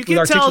problem with You with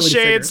can tell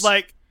articulated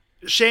figures.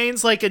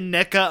 Shane's like a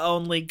NECA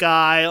only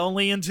guy,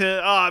 only into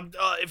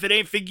if it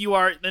ain't figure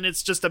art, then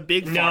it's just a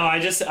big No,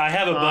 fart. I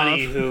have a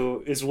buddy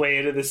who is way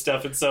into this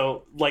stuff, and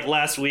so like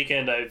last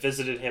weekend I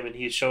visited him and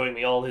he's showing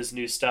me all his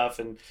new stuff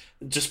and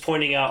just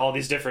pointing out all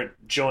these different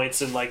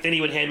joints, and like then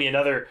he would hand me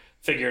another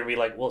figure and be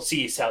like, "Well,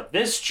 see how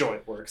this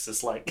joint works."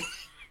 It's like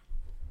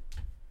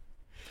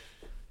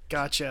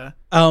Gotcha.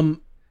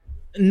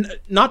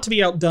 Not to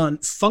be outdone,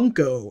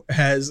 Funko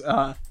has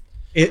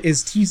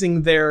is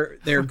teasing their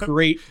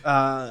great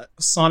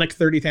Sonic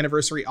 30th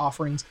anniversary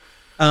offerings.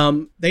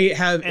 They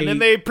have And then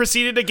they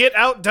proceeded to get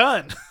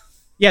outdone.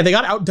 they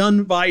got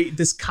outdone by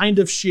this kind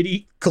of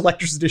shitty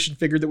collector's edition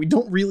figure that we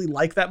don't really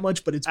like that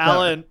much, but it's better.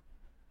 Alan,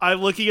 I'm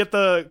looking at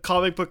the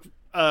comic book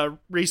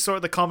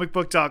resource, the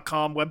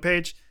comicbook.com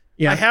webpage.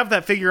 Yeah. I have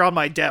that figure on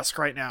my desk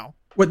right now.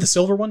 What, the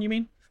silver one you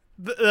mean?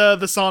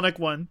 The Sonic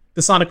one.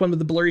 The Sonic one with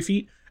the blurry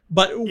feet?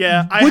 But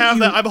Yeah, I would have you-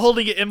 that. I'm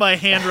holding it in my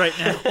hand right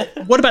now.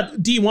 What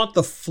about, do you want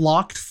the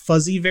flocked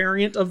fuzzy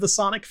variant of the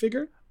Sonic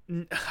figure?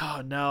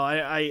 Oh no,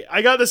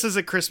 I got this as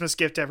a Christmas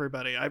gift to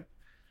everybody. That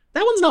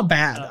one's not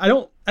bad. I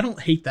don't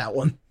hate that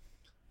one.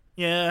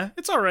 Yeah,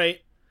 it's all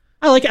right.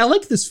 I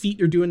like this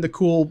feet are doing the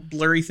cool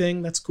blurry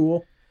thing. That's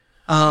cool.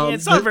 Yeah,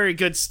 it's not a but- very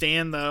good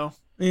stand though.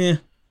 They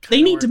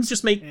Kinda need to works.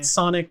 just make Yeah.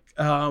 Sonic.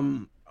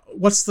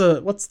 What's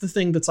the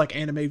thing that's like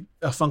anime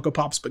Funko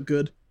Pops but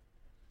good?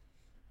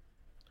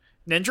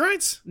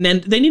 Nendroids?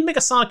 They need to make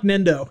a Sonic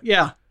Nendo.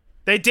 Yeah,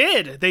 They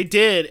did,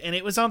 and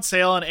it was on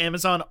sale on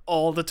Amazon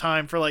all the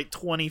time for like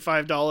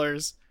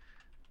 $25.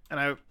 And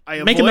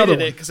I Make another avoided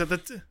one. it because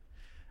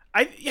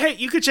hey,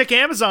 you could check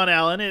Amazon,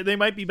 Alan. They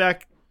might be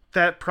back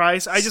that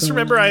price. I just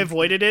remember I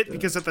avoided it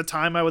because at the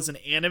time I was an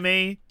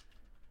anime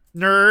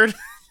nerd.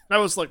 I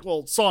was like,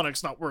 well,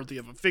 Sonic's not worthy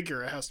of a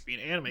figure. It has to be an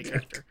anime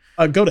character.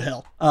 go to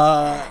hell.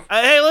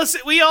 Hey,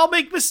 listen, we all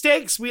make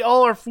mistakes. We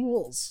all are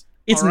fools.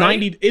 It's all right?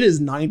 $90. It is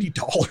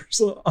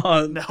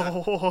 $90.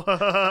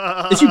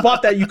 No. If you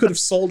bought that, you could have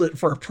sold it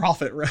for a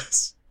profit,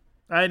 Russ.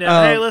 I know.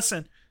 Um, Hey,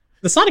 listen.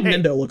 The Sonic Hey.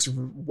 Nendo looks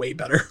way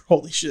better.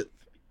 Holy shit.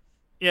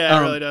 Yeah,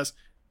 it really does.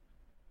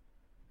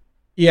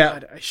 Yeah.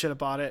 God, I should have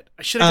bought it.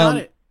 I should have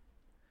got it.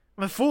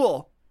 I'm a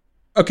fool.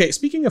 Okay,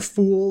 speaking of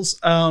fools,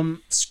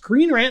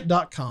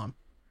 ScreenRant.com.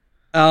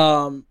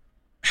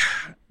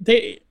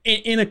 They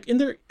in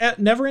their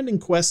never-ending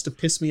quest to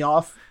piss me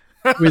off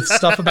with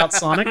stuff about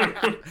Sonic.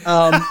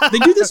 They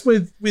do this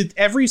with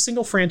every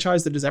single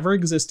franchise that has ever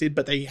existed,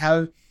 but they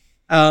have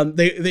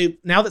they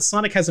now that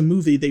Sonic has a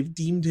movie, they've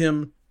deemed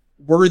him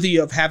worthy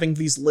of having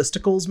these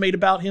listicles made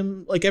about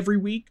him like every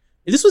week.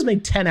 This was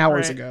made 10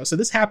 hours Right. ago, so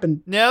this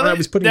happened Now when I that,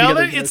 was putting now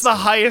together that the it's list. the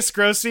highest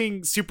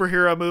grossing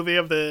superhero movie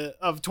of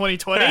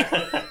 2020.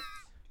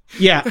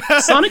 Yeah,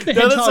 Sonic the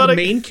Now that Hedgehog Sonic-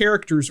 main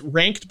characters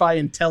ranked by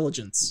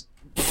intelligence.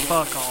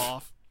 Fuck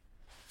off.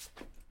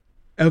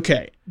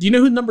 Okay, do you know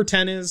who number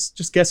 10 is?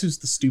 Just guess who's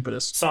the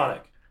stupidest.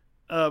 Sonic.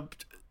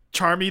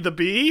 Charmy the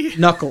Bee?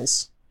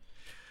 Knuckles.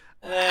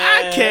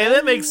 Okay,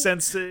 that makes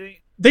sense to me.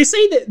 They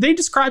say that they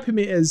describe him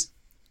as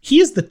he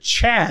is the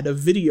Chad of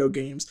video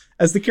games,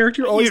 as the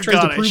character always You tries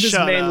to gotta prove his shut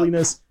up.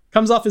 manliness,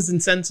 comes off as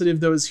insensitive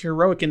though is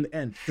heroic in the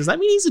end. Does that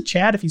mean he's a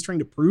Chad if he's trying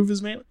to prove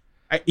his man?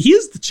 He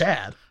is the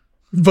Chad,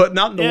 but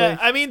not in the Yeah, way.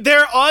 I mean,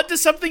 they're on to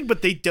something,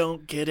 but they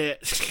don't get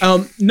it.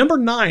 Number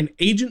 9,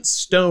 Agent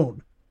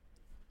Stone.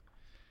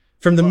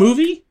 From the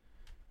movie?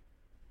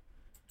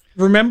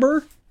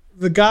 Remember?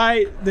 The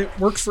guy that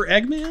works for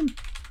Eggman?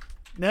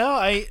 No,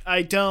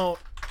 I don't.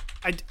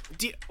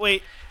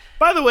 Wait.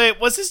 By the way,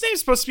 was his name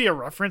supposed to be a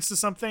reference to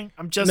something?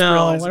 I'm just No,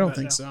 realizing I don't that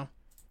think now. so.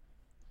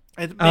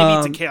 Maybe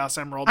it's a Chaos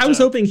Emerald. I was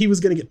joke. hoping he was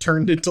going to get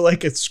turned into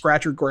like a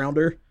Scratcher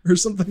Grounder or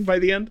something by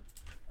the end,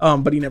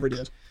 but he never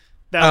did.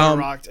 That would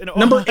rocked. And,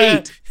 number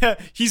 8.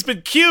 He's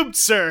been cubed,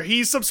 sir.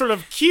 He's some sort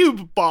of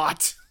cube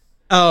bot.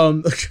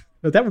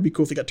 That would be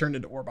cool if he got turned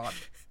into Orbot.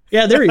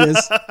 Yeah, there he is.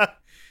 Look at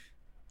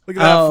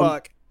that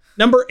fuck.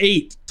 Number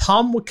 8,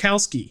 Tom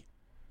Wachowski,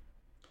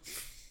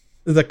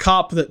 the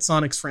cop that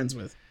Sonic's friends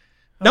with.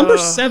 Number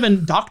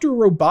 7, Dr.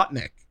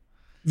 Robotnik.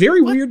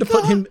 Very weird to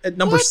put him at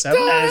number 7.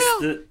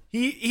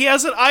 He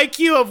has an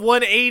IQ of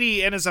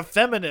 180 and is a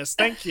feminist.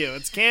 Thank you.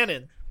 It's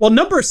canon. Well,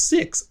 number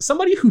 6,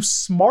 somebody who's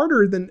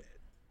smarter than,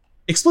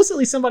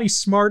 explicitly somebody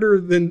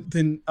smarter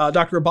than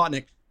Dr.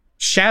 Robotnik.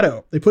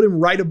 Shadow. They put him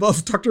right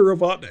above Dr.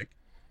 Robotnik.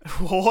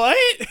 What?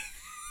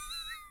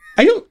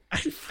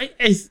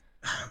 Is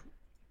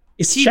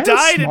He Shadow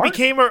died smart?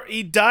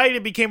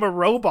 and became a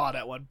robot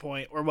at one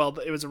point, or well,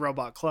 it was a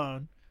robot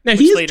clone. Now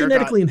which he is later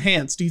genetically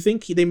enhanced. Do you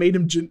think they made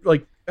him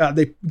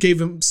they gave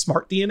him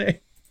smart DNA?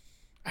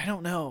 I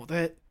don't know.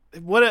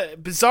 What a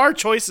bizarre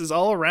choices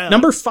all around.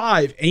 Number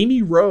 5,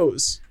 Amy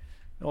Rose.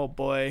 Oh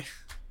boy.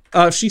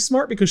 She's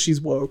smart because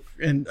she's woke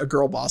and a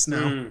girl boss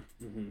now.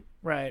 Mm-hmm.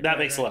 Right. That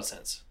makes a lot of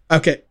sense.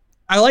 Okay.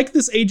 I like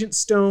this Agent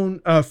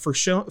Stone for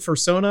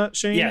Sona,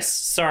 Shane. Yes,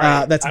 sorry.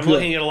 That's I'm good.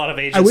 looking at a lot of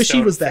Agent I wish he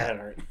Stone was that. fan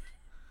art.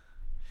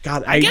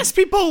 God, I guess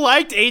people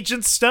liked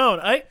Agent Stone.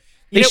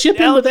 They ship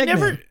him with Alan,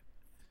 Eggman.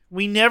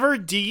 we never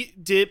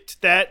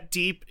dipped that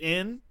deep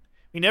in.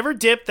 We never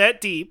dipped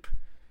that deep.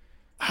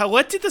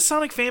 What did the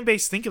Sonic fan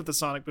base think of the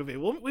Sonic movie?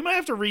 Well, we might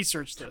have to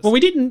research this. Well, we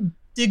didn't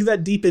dig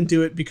that deep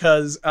into it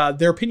because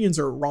their opinions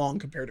are wrong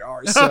compared to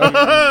ours.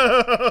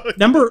 So.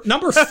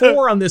 number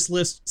 4 on this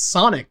list,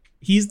 Sonic.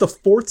 He's the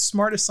 4th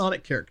smartest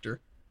Sonic character.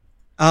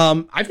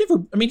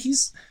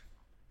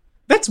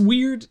 That's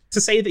weird to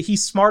say that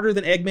he's smarter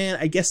than Eggman,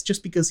 I guess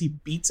just because he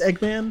beats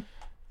Eggman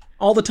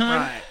all the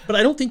time. Right. But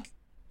I don't think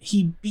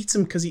he beats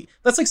him because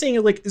that's like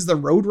saying, like, is the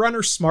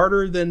Roadrunner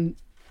smarter than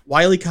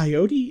Wile E.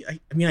 Coyote?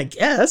 I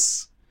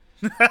guess.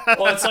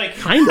 Well, it's like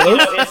Kind of. You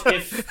know,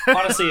 if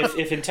honestly,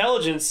 if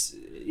intelligence,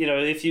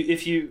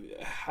 if you,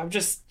 I'm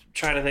just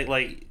trying to think.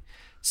 Like,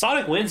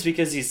 Sonic wins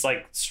because he's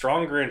like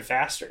stronger and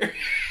faster.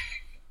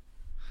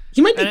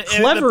 He might be And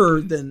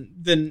cleverer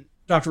than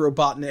Dr.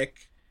 Robotnik,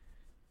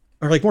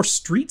 or like more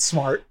street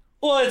smart.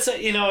 Well, it's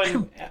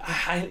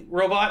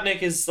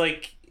Robotnik is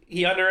like,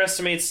 he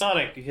underestimates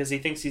Sonic because he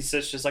thinks he's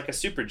just like a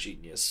super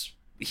genius.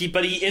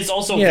 But he is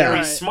also very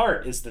Right.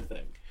 smart. Is the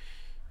thing.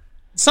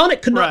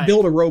 Sonic could not Right.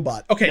 build a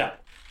robot. Okay. Yeah,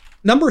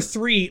 Number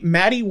 3,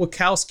 Maddie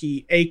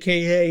Wachowski,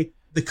 aka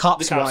the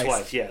cop's, the cop's wife.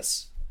 wife.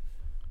 Yes.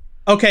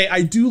 Okay,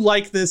 I do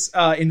like this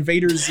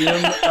Invader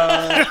Zim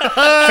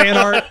fan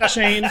art,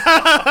 Shane.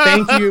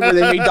 Thank you. Where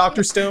they made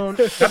Dr. Stone,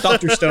 not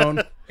Dr.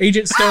 Stone,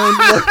 Agent Stone.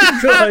 Look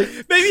like,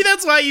 Maybe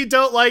that's why you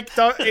don't like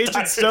Agent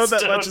Dr. Stone that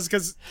Stone. much, is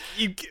because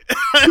you.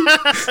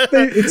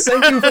 it's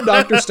Senku from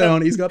Dr.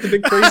 Stone. He's got the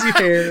big crazy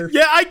hair.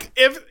 Yeah,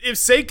 if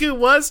Seiko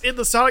was in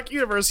the Sonic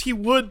universe, he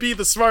would be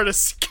the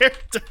smartest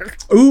character.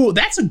 Ooh,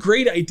 that's a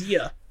great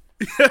idea.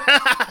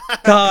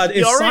 God,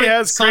 if already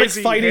has Sonic's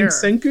crazy fighting hair.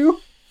 Senku,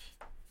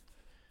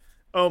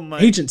 Oh my!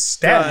 Agent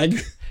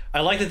Stag.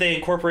 I like that they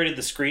incorporated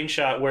the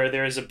screenshot where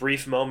there is a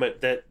brief moment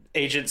that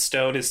Agent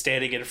Stone is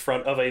standing in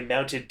front of a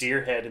mounted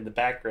deer head in the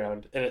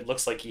background, and it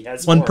looks like he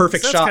has One horns.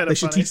 perfect That's shot. kinda They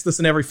should funny. teach this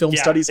in every film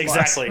Yeah, studies class.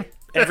 exactly.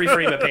 Every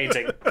frame of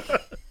painting.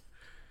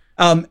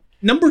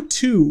 Number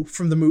 2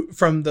 from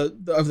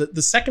the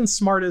second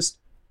smartest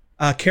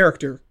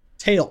character,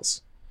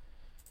 Tails.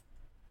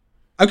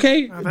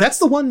 Okay, that's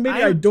the one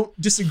maybe I don't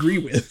disagree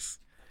with.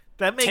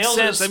 That makes Tails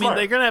sense. is I mean, smart.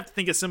 they're gonna have to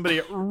think of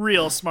somebody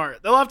real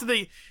smart. They'll have to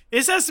think.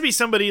 This has to be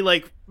somebody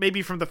like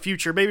maybe from the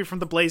future, maybe from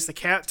the Blaze the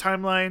Cat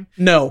timeline.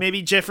 No,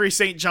 Maybe Jeffrey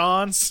St.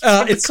 John's.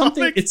 from the it's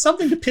something. comic. It's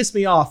something to piss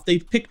me off. They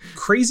picked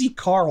Crazy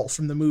Carl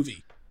from the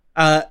movie,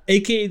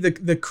 aka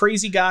the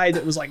crazy guy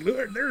that was like,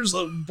 "There's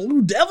a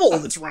blue devil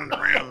that's running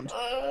around."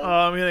 Oh,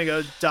 I'm gonna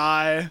go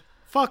die.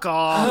 Fuck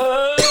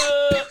off.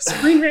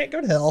 Screen rant,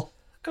 go to hell.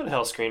 Go to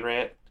hell, Screen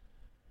Rant.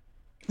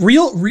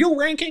 Real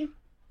ranking,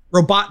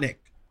 Robotnik,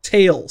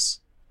 Tails.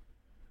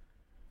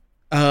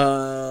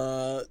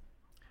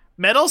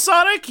 Metal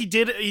Sonic. He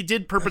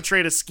did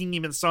perpetrate a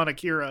scheme in Sonic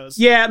Heroes.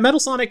 Yeah, Metal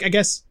Sonic, I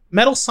guess.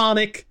 Metal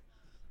Sonic,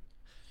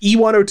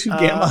 E102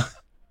 Gamma.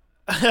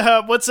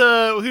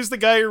 Who's the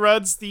guy who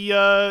runs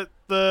the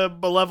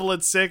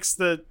Malevolent Six,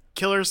 the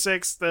Killer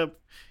Six, the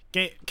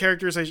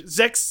characters?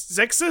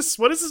 Zexus.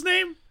 What is his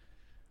name?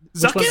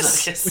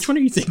 Zuckus. Which one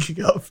are you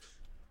thinking of?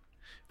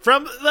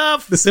 From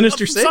the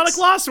Sinister from Six? Sonic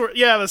Lost World.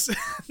 Yeah,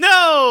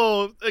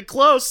 no,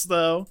 close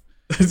though.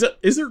 Is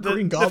there The,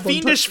 Green the Goblin?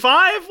 Fiendish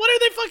Five. What are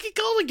they fucking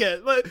calling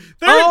it?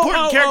 They're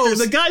important characters.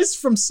 the guys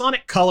from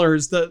Sonic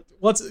Colors.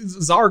 What's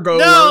Zargo?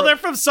 No, or they're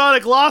from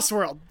Sonic Lost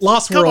World.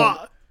 Lost Come World.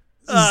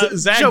 on.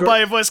 Zagro- Show by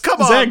your voice.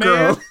 Come on,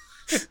 Zagro. man.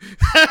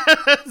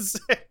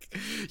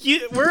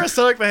 We're a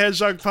Sonic the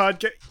Hedgehog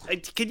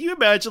podcast. Can you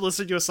imagine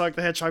listening to a Sonic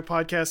the Hedgehog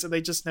podcast and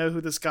they just know who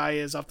this guy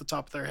is off the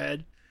top of their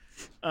head?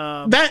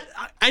 That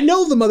I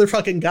know the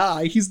motherfucking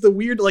guy. He's the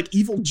weird like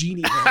evil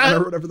genie man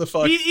or whatever the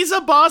fuck. He's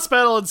a boss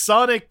battle in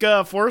Sonic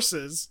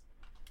Forces.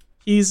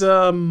 He's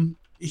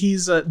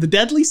the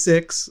Deadly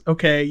Six.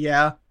 Okay,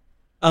 yeah.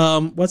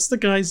 What's the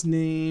guy's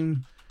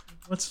name?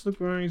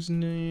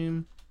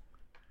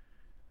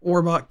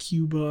 Orbot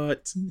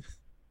Cubot.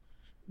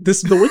 The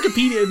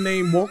Wikipedia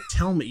name won't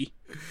tell me.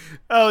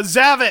 Oh,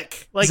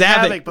 Zavik, like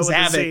Havoc, but with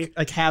a Z.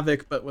 Like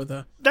Havoc, but with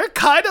a. They're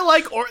kind of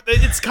like,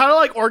 it's kind of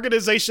like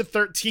Organization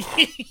 13.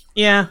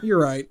 Yeah,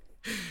 you're right.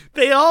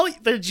 They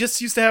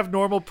just used to have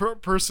normal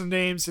person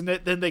names, and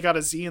then they got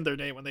a Z in their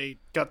name when they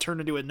got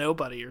turned into a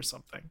nobody or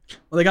something.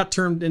 Well, they got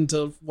turned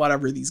into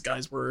whatever these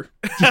guys were.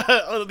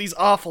 These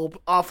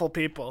awful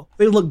people.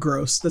 They look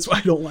gross. That's why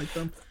I don't like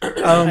them.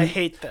 I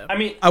hate them. I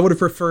mean, I would have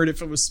preferred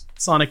if it was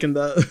Sonic and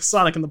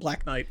the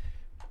Black Knight.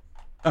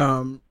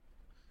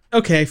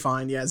 Okay,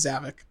 fine. Yeah,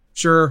 Zavik.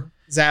 Sure,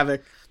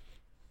 Zavik.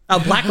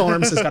 Black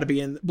Arms has got to be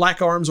in.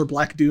 Black Arms or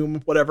Black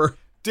Doom, whatever.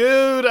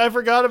 Dude, I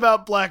forgot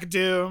about Black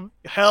Doom.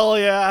 Hell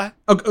yeah.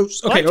 Okay.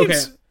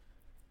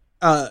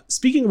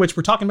 Speaking of which,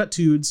 we're talking about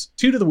Toods.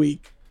 Tood of the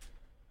week.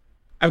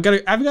 I've got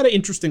an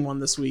interesting one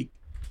this week.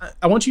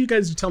 I want you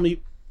guys to tell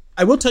me.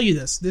 I will tell you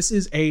this. This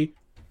is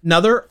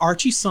another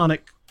Archie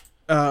Sonic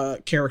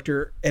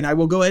character, and I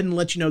will go ahead and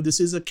let you know this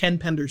is a Ken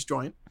Penders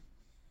joint.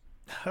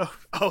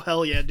 Oh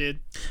hell yeah,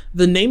 dude.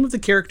 The name of the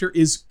character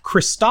is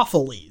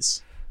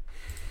Christopheles.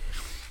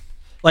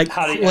 Like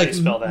how do you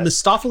spell that?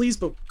 Mistopheles,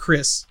 but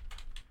Christopheles.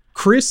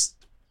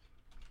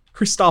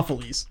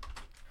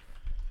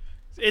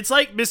 It's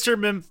like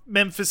Mr.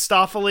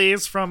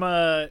 Mephistopheles from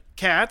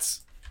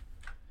Cats.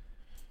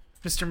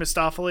 Mr.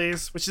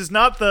 Mistopheles, which is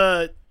not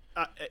the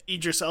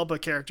Idris Elba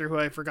character who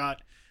I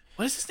forgot.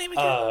 What is his name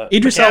again?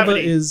 Idris Elba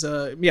is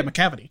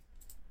Macavity.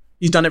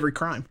 He's done every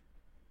crime.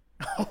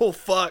 Oh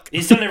fuck!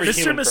 He's done every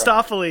Mr.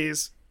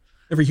 Mistopheles.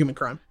 Every human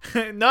crime.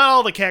 Not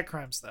all the cat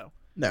crimes though.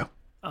 No.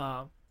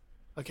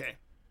 Okay.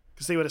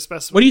 Because they would have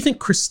specified. What do you think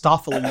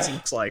Christopheles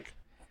looks like?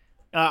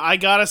 I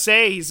gotta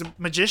say, he's a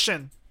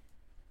magician.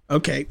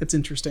 Okay, that's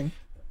interesting.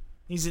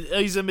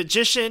 He's a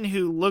magician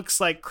who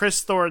looks like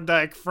Chris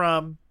Thorndike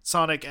from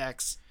Sonic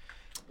X.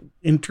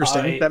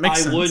 Interesting. That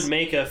makes sense. I would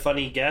make a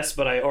funny guess,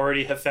 but I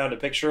already have found a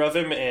picture of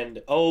him,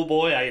 and oh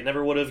boy, I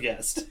never would have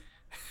guessed.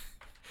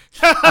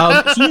 He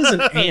is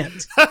an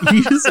ant. He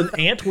is an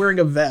ant wearing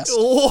a vest.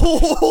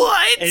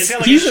 What? And he's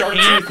got like a shark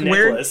tooth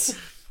necklace.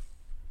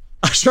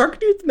 A shark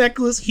tooth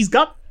necklace. He's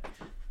got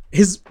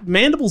his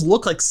mandibles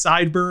look like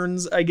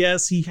sideburns, I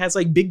guess. He has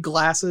like big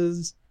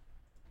glasses.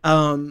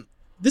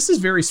 This is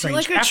very strange.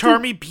 Is he like a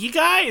Charmy Bee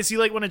guy? Is he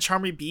like one of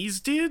Charmy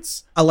Bee's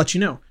dudes? I'll let you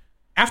know.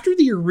 After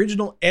the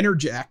original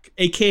Enerjack,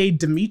 aka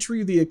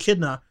Dimitri the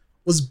Echidna,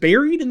 was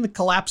buried in the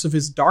collapse of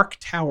his Dark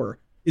Tower,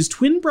 his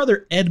twin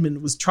brother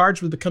Edmund was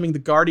charged with becoming the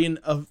guardian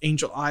of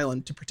Angel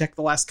Island to protect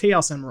the last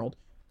Chaos Emerald.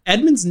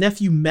 Edmund's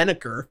nephew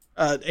Menaker,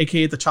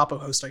 aka the Chapo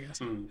host, I guess,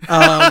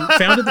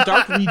 founded the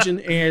Dark Legion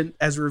and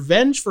as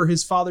revenge for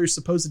his father's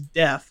supposed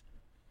death.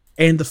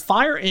 And the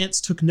Fire Ants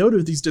took note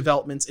of these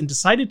developments and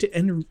decided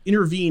to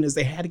intervene as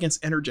they had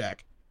against Enerjack.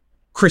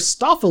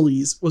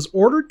 Christopheles was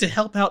ordered to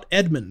help out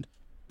Edmund,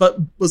 but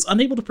was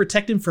unable to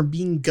protect him from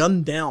being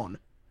gunned down.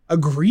 A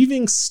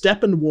grieving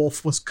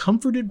Steppenwolf was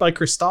comforted by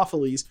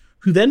Christopheles,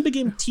 who then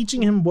began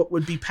teaching him what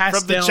would be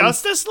passed down. From the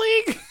Justice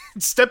League?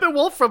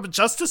 Steppenwolf from the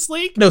Justice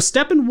League? No,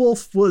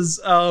 Steppenwolf was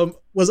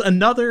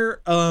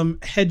another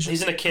hedge.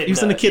 He's an Echidna. He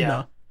was an Echidna.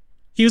 Yeah.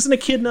 He was an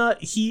Echidna.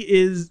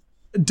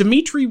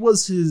 Dimitri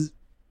was his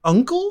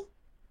uncle,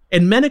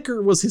 and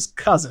Menaker was his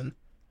cousin.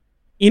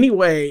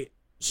 Anyway,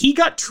 he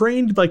got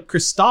trained by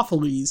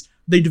Christopheles.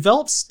 They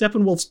developed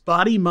Steppenwolf's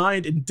body,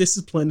 mind, and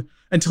discipline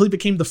until he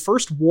became the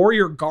first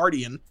warrior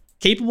guardian,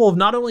 capable of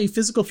not only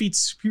physical feats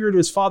superior to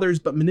his father's,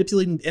 but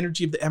manipulating the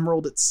energy of the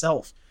Emerald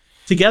itself.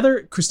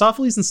 Together,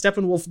 Christopheles and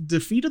Steppenwolf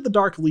defeated the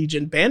Dark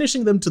Legion,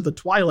 banishing them to the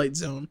Twilight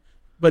Zone.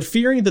 But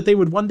fearing that they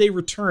would one day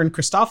return,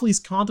 Christopheles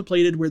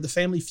contemplated where the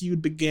family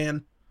feud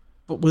began,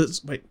 but was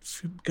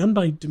begun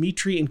by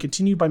Dimitri and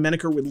continued by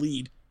Menaker would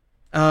lead.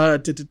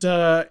 Dr.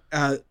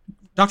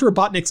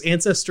 Robotnik's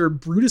ancestor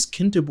Brutus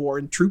Kintobor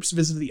and troops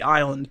visited the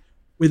island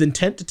with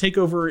intent to take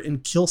over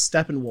and kill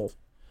Steppenwolf.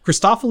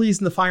 Christopheles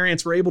and the Fire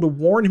Ants were able to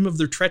warn him of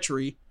their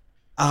treachery.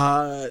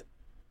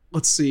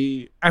 Let's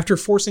see. After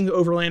forcing the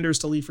Overlanders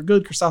to leave for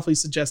good,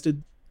 Christopheles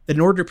suggested that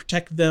in order to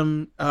protect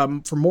them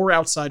from more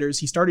outsiders,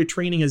 he started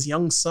training his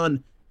young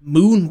son,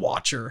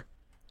 Moonwatcher,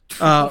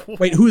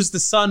 who is the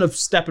son of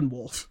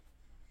Steppenwolf.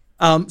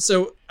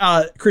 So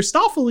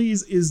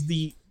Christopheles is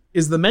the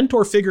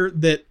mentor figure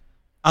that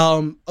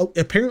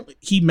apparently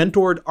he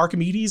mentored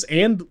Archimedes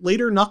and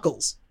later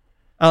Knuckles.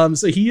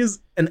 So he is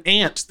an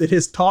ant that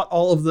has taught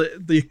all of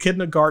the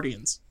Echidna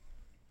Guardians.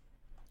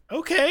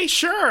 Okay,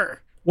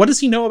 sure. What does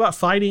he know about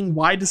fighting?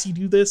 Why does he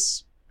do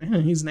this?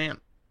 He's an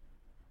ant.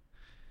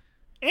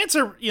 ants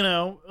are,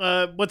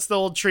 what's the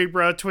old tree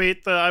bro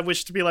tweet? I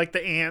wish to be like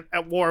the ant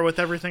at war with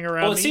everything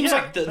around me. Well, it seems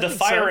like the think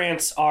fire so.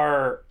 ants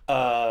are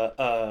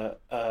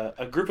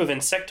a group of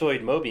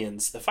insectoid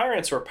Mobians. The fire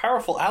ants were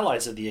powerful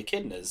allies of the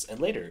echidnas and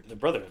later the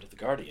Brotherhood of the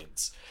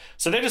Guardians.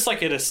 So they're just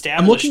like an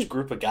established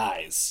group of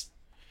guys.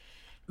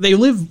 They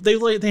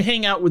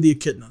hang out with the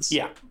echidnas.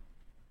 Yeah.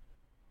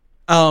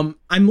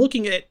 I'm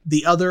looking at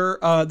the other,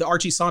 the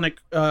Archie Sonic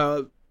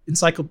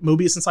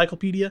Mobius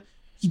Encyclopedia.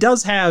 He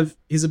does have,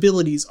 his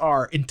abilities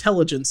are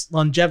intelligence,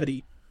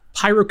 longevity,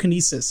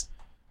 pyrokinesis,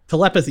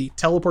 telepathy,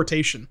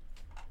 teleportation.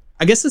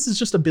 I guess this is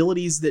just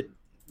abilities that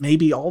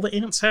maybe all the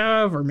ants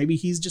have, or maybe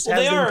he's just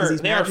has them because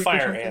he's they are magic or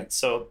fire something. ants,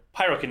 so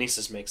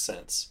pyrokinesis makes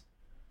sense.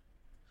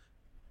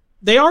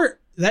 They are,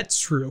 that's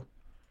true.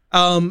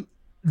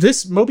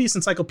 This Mobius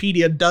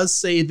Encyclopedia does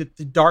say that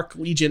the Dark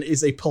Legion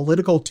is a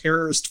political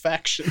terrorist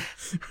faction,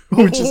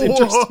 which is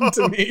interesting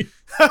to me.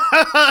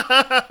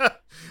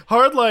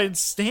 Hardline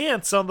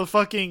stance on the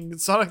fucking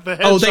Sonic the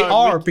Hedgehog. Oh, they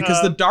are,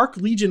 because the Dark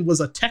Legion was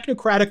a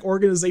technocratic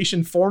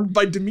organization formed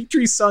by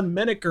Dimitri's son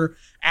Menaker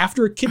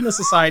after Echidna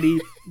Society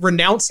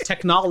renounced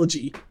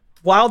technology.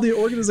 While the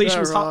organization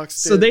was hot.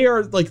 So they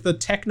are like the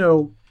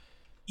techno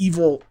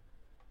evil.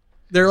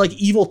 They're like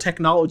evil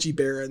technology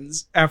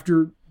barons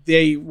after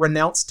they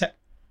renounced tech.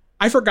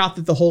 I forgot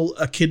that the whole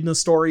Echidna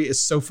story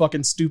is so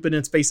fucking stupid.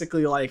 It's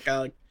basically like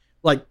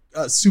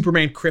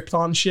Superman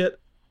Krypton shit,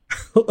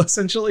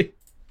 essentially.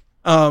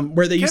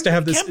 Where they used to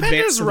have this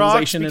advanced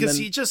civilization, because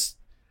and then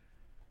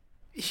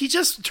he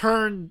just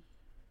turned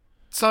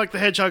Sonic the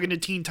Hedgehog into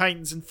Teen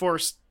Titans and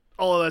forced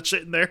all of that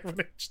shit in there.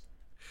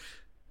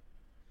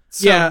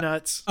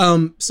 Nuts.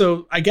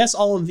 So I guess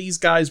all of these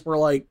guys were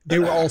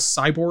all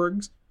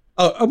cyborgs.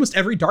 Almost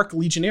every Dark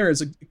Legionnaire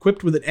is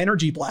equipped with an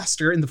energy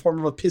blaster in the form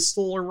of a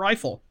pistol or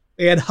rifle.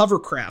 They had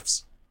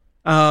hovercrafts,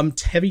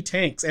 heavy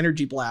tanks,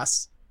 energy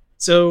blasts.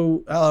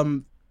 So,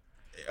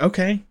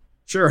 okay,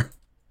 sure.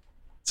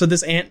 So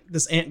this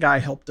ant guy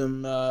helped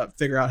him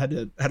figure out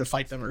how to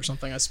fight them or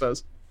something, I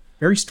suppose.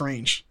 Very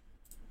strange.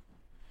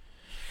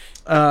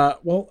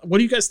 Well, what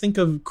do you guys think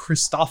of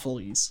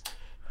Christopheles?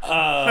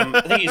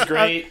 I think he's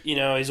great.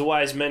 He's a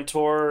wise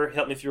mentor.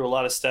 Helped me through a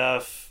lot of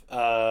stuff. He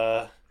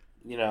got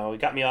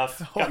me off.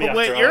 Got me off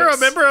wait, drugs. You're a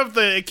member of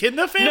the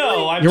Echidna family?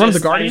 No, one of the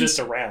Guardians? I'm just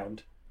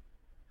around.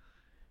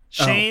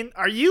 Shane,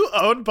 are you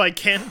owned by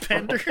Ken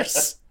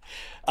Penders?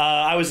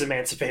 I was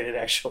emancipated,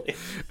 actually.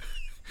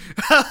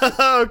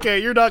 Okay,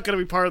 you're not going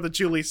to be part of the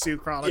Julie Sue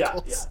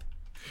Chronicles, Yeah.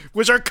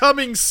 which are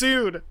coming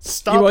soon.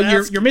 Stop.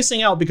 You're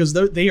missing out because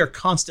they are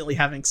constantly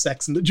having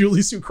sex in the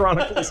Julie Sue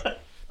Chronicles.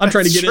 I'm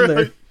trying to get in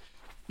there.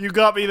 You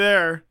got me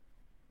there.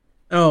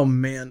 Oh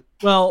man.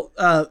 Well,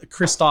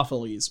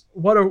 Christopheles.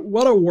 What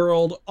a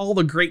world! All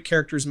the great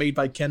characters made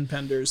by Ken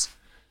Penders.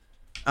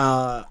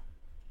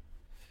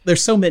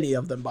 There's so many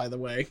of them, by the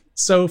way.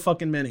 So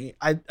fucking many.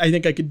 I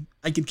think I could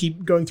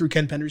keep going through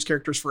Ken Penders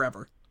characters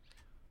forever.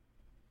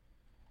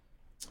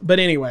 But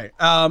anyway,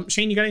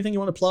 Shane, you got anything you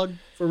want to plug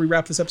before we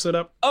wrap this episode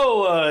up?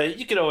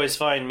 You can always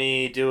find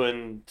me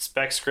doing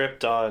spec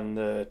script on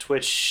the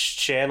Twitch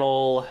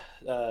channel,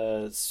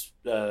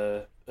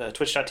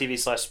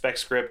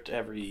 twitch.tv/specscript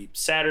every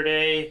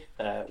Saturday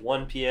at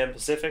 1 p.m.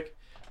 Pacific.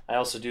 I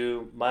also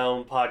do my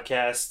own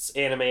podcasts,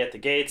 Anime at the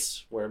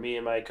Gates, where me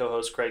and my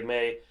co-host Craig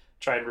May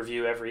try and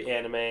review every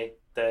anime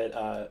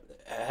that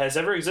has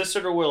ever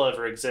existed or will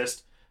ever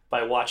exist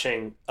by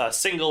watching a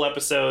single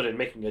episode and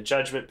making a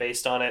judgment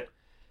based on it.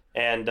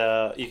 And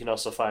you can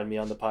also find me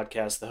on the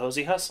podcast The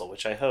Hosey Hustle,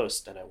 which I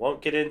host, and I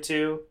won't get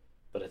into,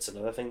 but it's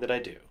another thing that I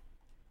do.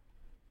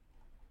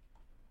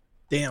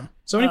 Damn.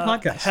 So many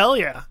podcasts. Hell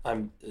yeah.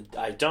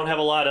 I don't have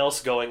a lot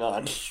else going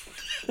on.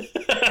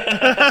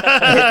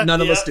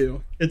 None of us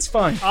do. It's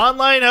fine.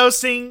 Online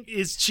hosting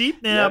is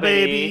cheap now, Yeah,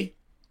 baby.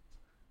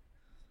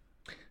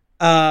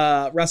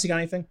 Russ, you got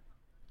anything?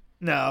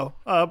 No.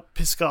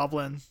 Piss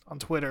Goblin on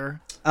Twitter.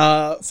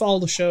 Follow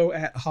the show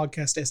at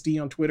HogcastSD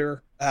on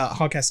Twitter,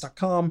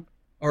 hogcast.com,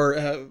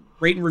 or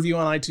rate and review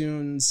on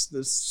iTunes,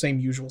 the same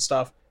usual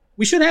stuff.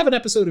 We should have an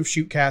episode of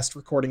Shootcast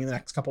recording in the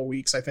next couple of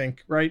weeks, I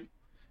think, right?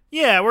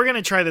 Yeah, we're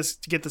gonna try to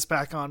get this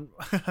back on.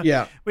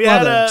 Yeah. we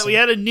had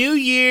a new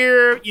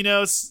year.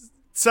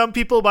 Some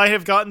people might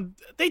have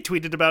they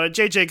tweeted about it.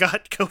 JJ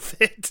got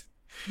COVID.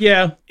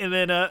 Yeah. And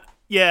then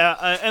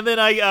and then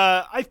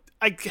I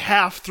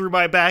half threw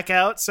my back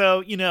out.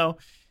 So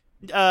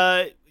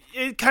it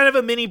kind of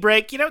a mini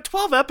break.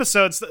 12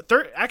 episodes.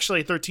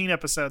 Actually 13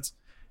 episodes.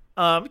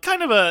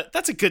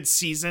 That's a good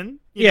season.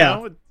 You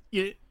know?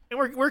 And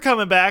we're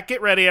coming back.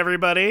 Get ready,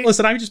 everybody.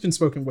 Listen, I've just been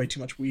smoking way too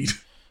much weed.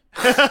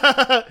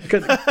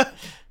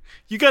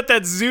 You got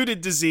that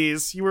zooted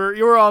disease. You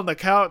were on the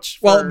couch.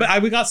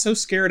 But we got so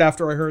scared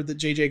after I heard that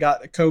JJ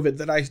got COVID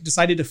that I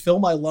decided to fill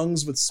my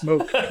lungs with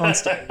smoke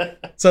constantly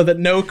so that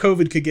no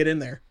COVID could get in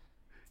there.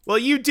 Well,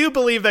 you do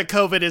believe that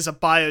COVID is a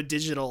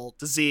biodigital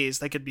disease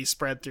that could be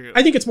spread through.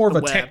 I think it's more of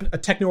the a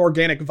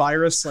techno-organic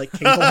virus like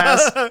Kinkle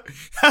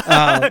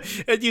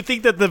has. And you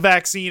think that the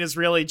vaccine is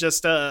really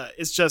just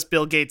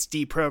Bill Gates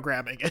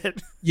deprogramming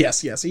it?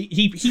 Yes.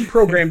 He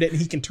programmed it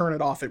and he can turn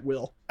it off at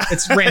will.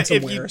 It's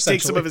ransomware. If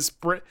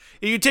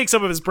you take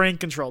some of his brain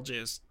control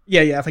juice.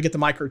 Yeah. If I get the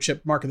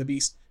microchip Mark of the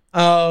Beast.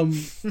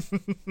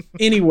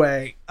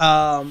 Anyway,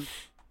 let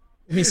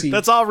me see.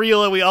 That's all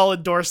real, and we all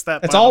endorse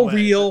that. That's all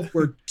real.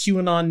 We're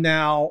QAnon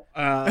now.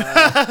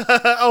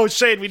 Oh,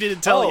 Shane, we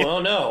didn't tell you. Oh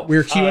no,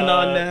 we're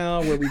QAnon now.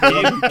 Where we please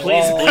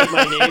bleep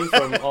my name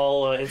from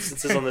all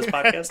instances on this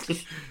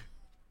podcast.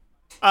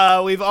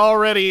 We've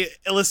already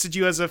enlisted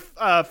you as a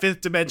fifth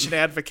dimension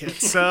advocate,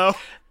 so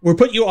we'll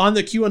put you on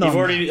the QAnon. You've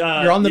already,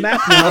 you're on the map.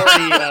 You've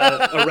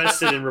already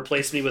arrested and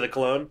replaced me with a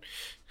clone.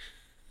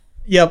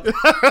 Yep.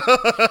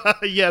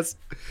 Yes.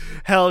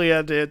 Hell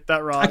yeah, dude.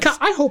 That rocks.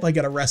 I hope I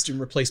get arrested and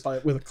replaced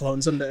with a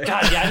clone someday.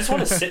 God, yeah, I just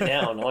want to sit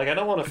down. Like, I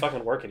don't want to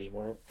fucking work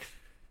anymore.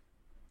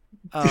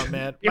 Oh,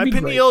 man. My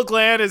pineal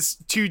gland is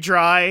too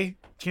dry,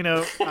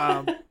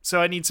 so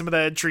I need some of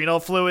the adrenal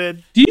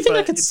fluid. Do you think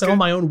I could sell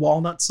my own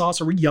walnut sauce?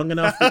 Are we young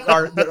enough that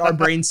our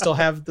brains still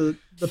have the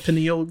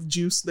pineal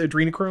juice, the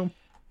adrenochrome?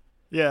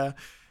 Yeah.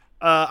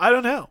 I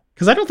don't know.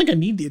 Because I don't think I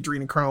need the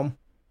adrenochrome.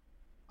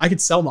 I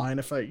could sell mine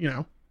if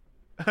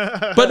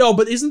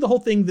but isn't the whole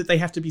thing that they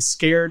have to be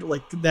scared?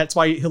 Like, that's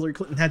why Hillary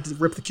Clinton had to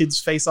rip the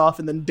kid's face off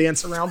and then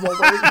dance around while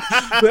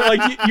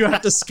like you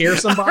have to scare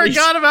somebody. I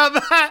forgot about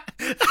that.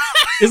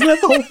 Isn't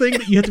that the whole thing,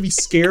 that you have to be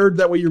scared,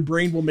 that way your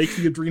brain will make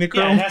the adrenochrome?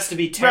 Yeah, it has to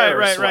be terror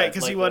right, sweat,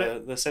 because like you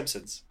want the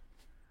Simpsons.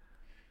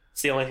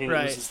 It's the only thing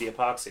that uses the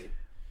epoxy.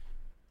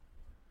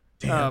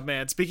 Damn. Oh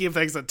man! Speaking of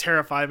things that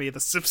terrify me, the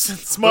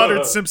Simpsons,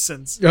 modern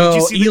Simpsons.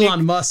 Oh,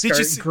 Elon Musk, our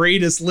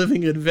greatest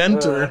living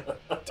inventor.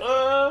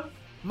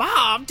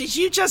 Mom, did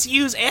you just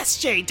use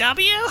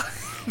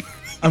SJW?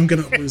 I'm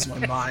gonna lose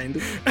my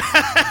mind.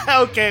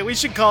 Okay, we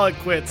should call it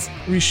quits.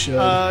 We should.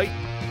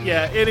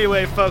 Yeah.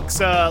 Anyway, folks,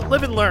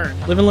 live and learn.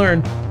 Live and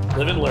learn.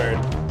 Live and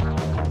learn.